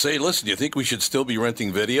say, listen, do you think we should still be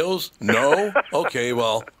renting videos? No? Okay,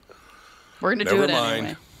 well, We're going to do never it mind.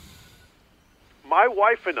 anyway. My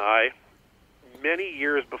wife and I, many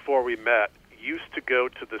years before we met, used to go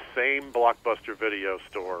to the same Blockbuster video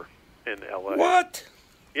store in L.A. What?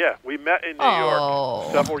 Yeah, we met in New Oh.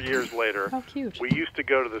 York several years later. How cute. We used to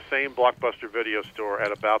go to the same Blockbuster video store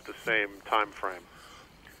at about the same time frame.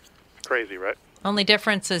 It's crazy, right? Only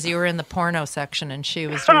difference is you were in the porno section and she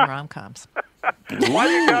was doing rom-coms. Why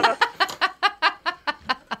do you gotta...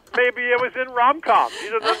 Maybe it was in rom-com. You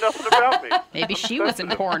don't know nothing about me. Maybe she was in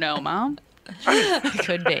porno, Mom.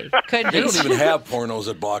 Could be. Could They be. don't even have pornos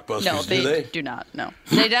at Blockbusters, No, do they? do not. No.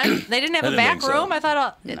 They didn't have I a didn't back think so. room. I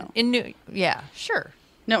thought No. in New. Yeah, sure.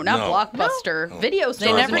 No, not No. Blockbuster. No. Video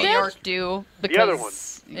stores never in New did? York do. Because, The other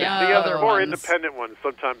ones. Yeah, The other more ones. independent ones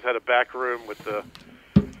sometimes had a back room with the...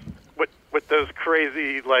 With those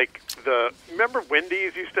crazy, remember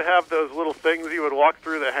Wendy's used to have those little things you would walk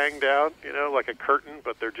through that hang down, like a curtain,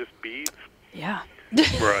 but they're just beads? Yeah.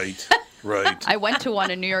 Right. I went to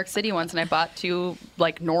one in New York City once, and I bought 2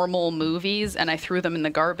 normal movies, and I threw them in the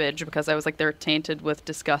garbage because I was like, they're tainted with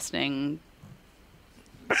disgusting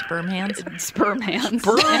Sperm hands. sperm hands.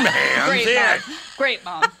 Sperm hands, Great, yeah. Mom. Great,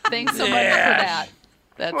 Mom. Thanks so much for Yeah.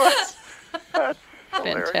 that. That's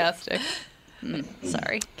fantastic.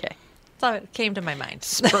 Sorry. Okay. So it came to my mind.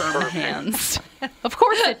 Sperm hands. Of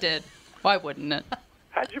course it did. Why wouldn't it?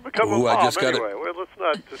 How'd you become a Ooh, I mom just got anyway? Well, let's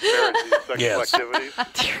not disparage these sexual Yes. activities.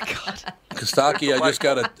 Dear God. Kostaki,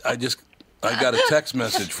 I got a text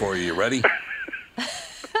message for you. You ready?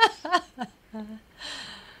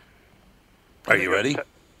 Are you ready?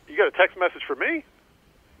 You got a text message for me?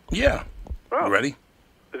 Yeah. Oh. You ready?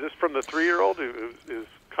 Is this from the 3-year-old who is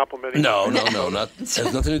complimenting No, you? not. It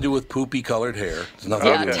has nothing to do with poopy colored hair. It's nothing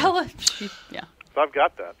Yeah, to do. tell her. Yeah. I've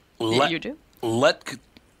got that. Let, You do? Let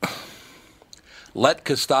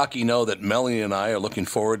Kostaki know that Melanie and I are looking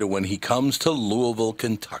forward to when he comes to Louisville,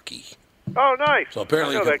 Kentucky. Oh, nice. So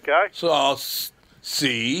apparently, I know that guy. So I'll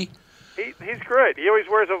see. He's great. He always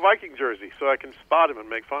wears a Viking jersey, so I can spot him and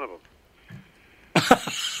make fun of him.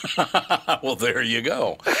 Well, there you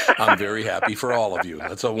go. I'm very happy for all of you.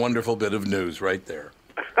 That's a wonderful bit of news right there.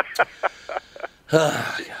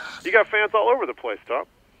 You got fans all over the place, Tom.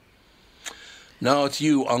 No, it's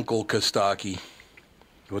you, Uncle Kostaki,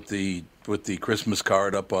 with the Christmas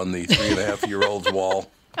card up on the 3.5-year-old's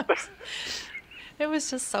wall. It was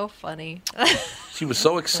just so funny. She was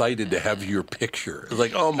so excited to have your picture. It was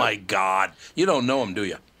like, oh my God, you don't know him, do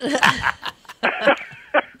you?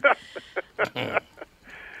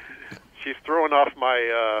 She's throwing off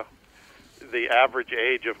my the average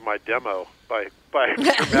age of my demo by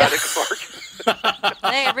dramatic margin.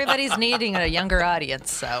 Hey, everybody's needing a younger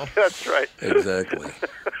audience, so. That's right. Exactly.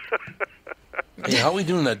 Hey, how are we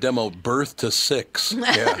doing that demo? Birth to 6.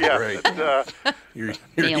 Yeah, right. You're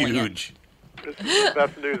Nailing it. huge. This is the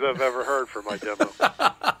best news I've ever heard for my demo.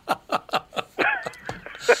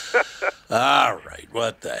 All right,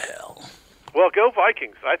 what the hell? Well, go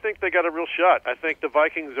Vikings. I think they got a real shot. I think the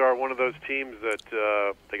Vikings are one of those teams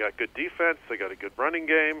that they got good defense, they got a good running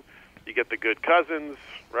game. You get the good Cousins,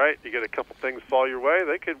 right? You get a couple things fall your way,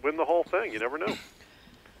 they could win the whole thing. You never know.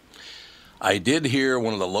 I did hear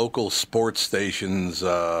one of the local sports stations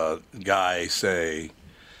guy say,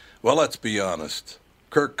 well, let's be honest.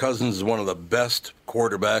 Kirk Cousins is one of the best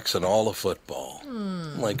quarterbacks in all of football.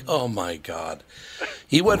 I'm like, oh, my God.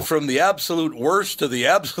 He went from the absolute worst to the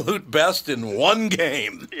absolute best in one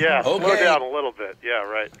game. Yeah, Okay. slow down a little bit. Yeah,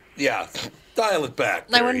 right. Yeah, dial it back.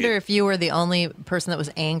 I wonder if you were the only person that was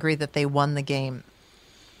angry that they won the game.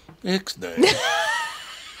 Ixnay.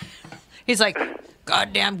 He's like,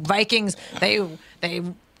 goddamn Vikings, they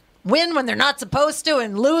win when they're not supposed to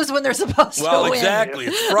and lose when they're supposed to Well, win. exactly.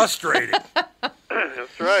 It's frustrating.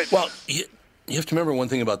 That's right. Well, you have to remember one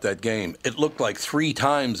thing about that game. It looked like 3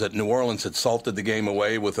 times that New Orleans had salted the game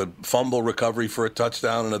away with a fumble recovery for a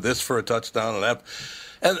touchdown and a this for a touchdown and that.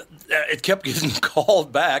 And it kept getting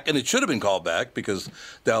called back, and it should have been called back because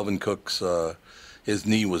Dalvin Cook's his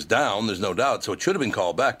knee was down, there's no doubt, so it should have been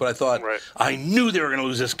called back. But I thought, Right. I knew they were going to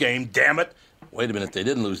lose this game, damn it. Wait a minute, they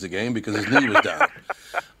didn't lose the game because his knee was down.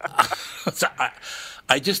 So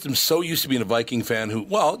I just am so used to being a Viking fan who,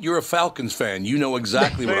 well, you're a Falcons fan. You know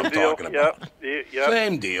exactly what I'm talking about. Yep.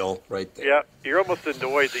 Same deal right there. Yeah, you're almost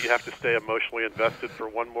annoyed that you have to stay emotionally invested for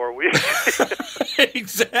one more week.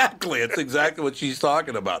 Exactly. It's exactly what she's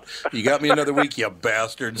talking about. You got me another week, you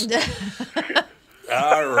bastards.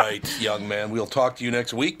 All right, young man. We'll talk to you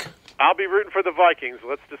next week. I'll be rooting for the Vikings.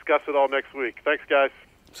 Let's discuss it all next week. Thanks, guys.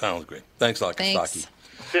 Sounds great. Thanks a lot, Thanks.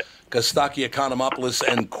 Kostaki. Kostaki Economopoulos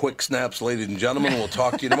and Quick Snaps, ladies and gentlemen. We'll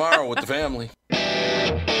talk to you tomorrow with the family.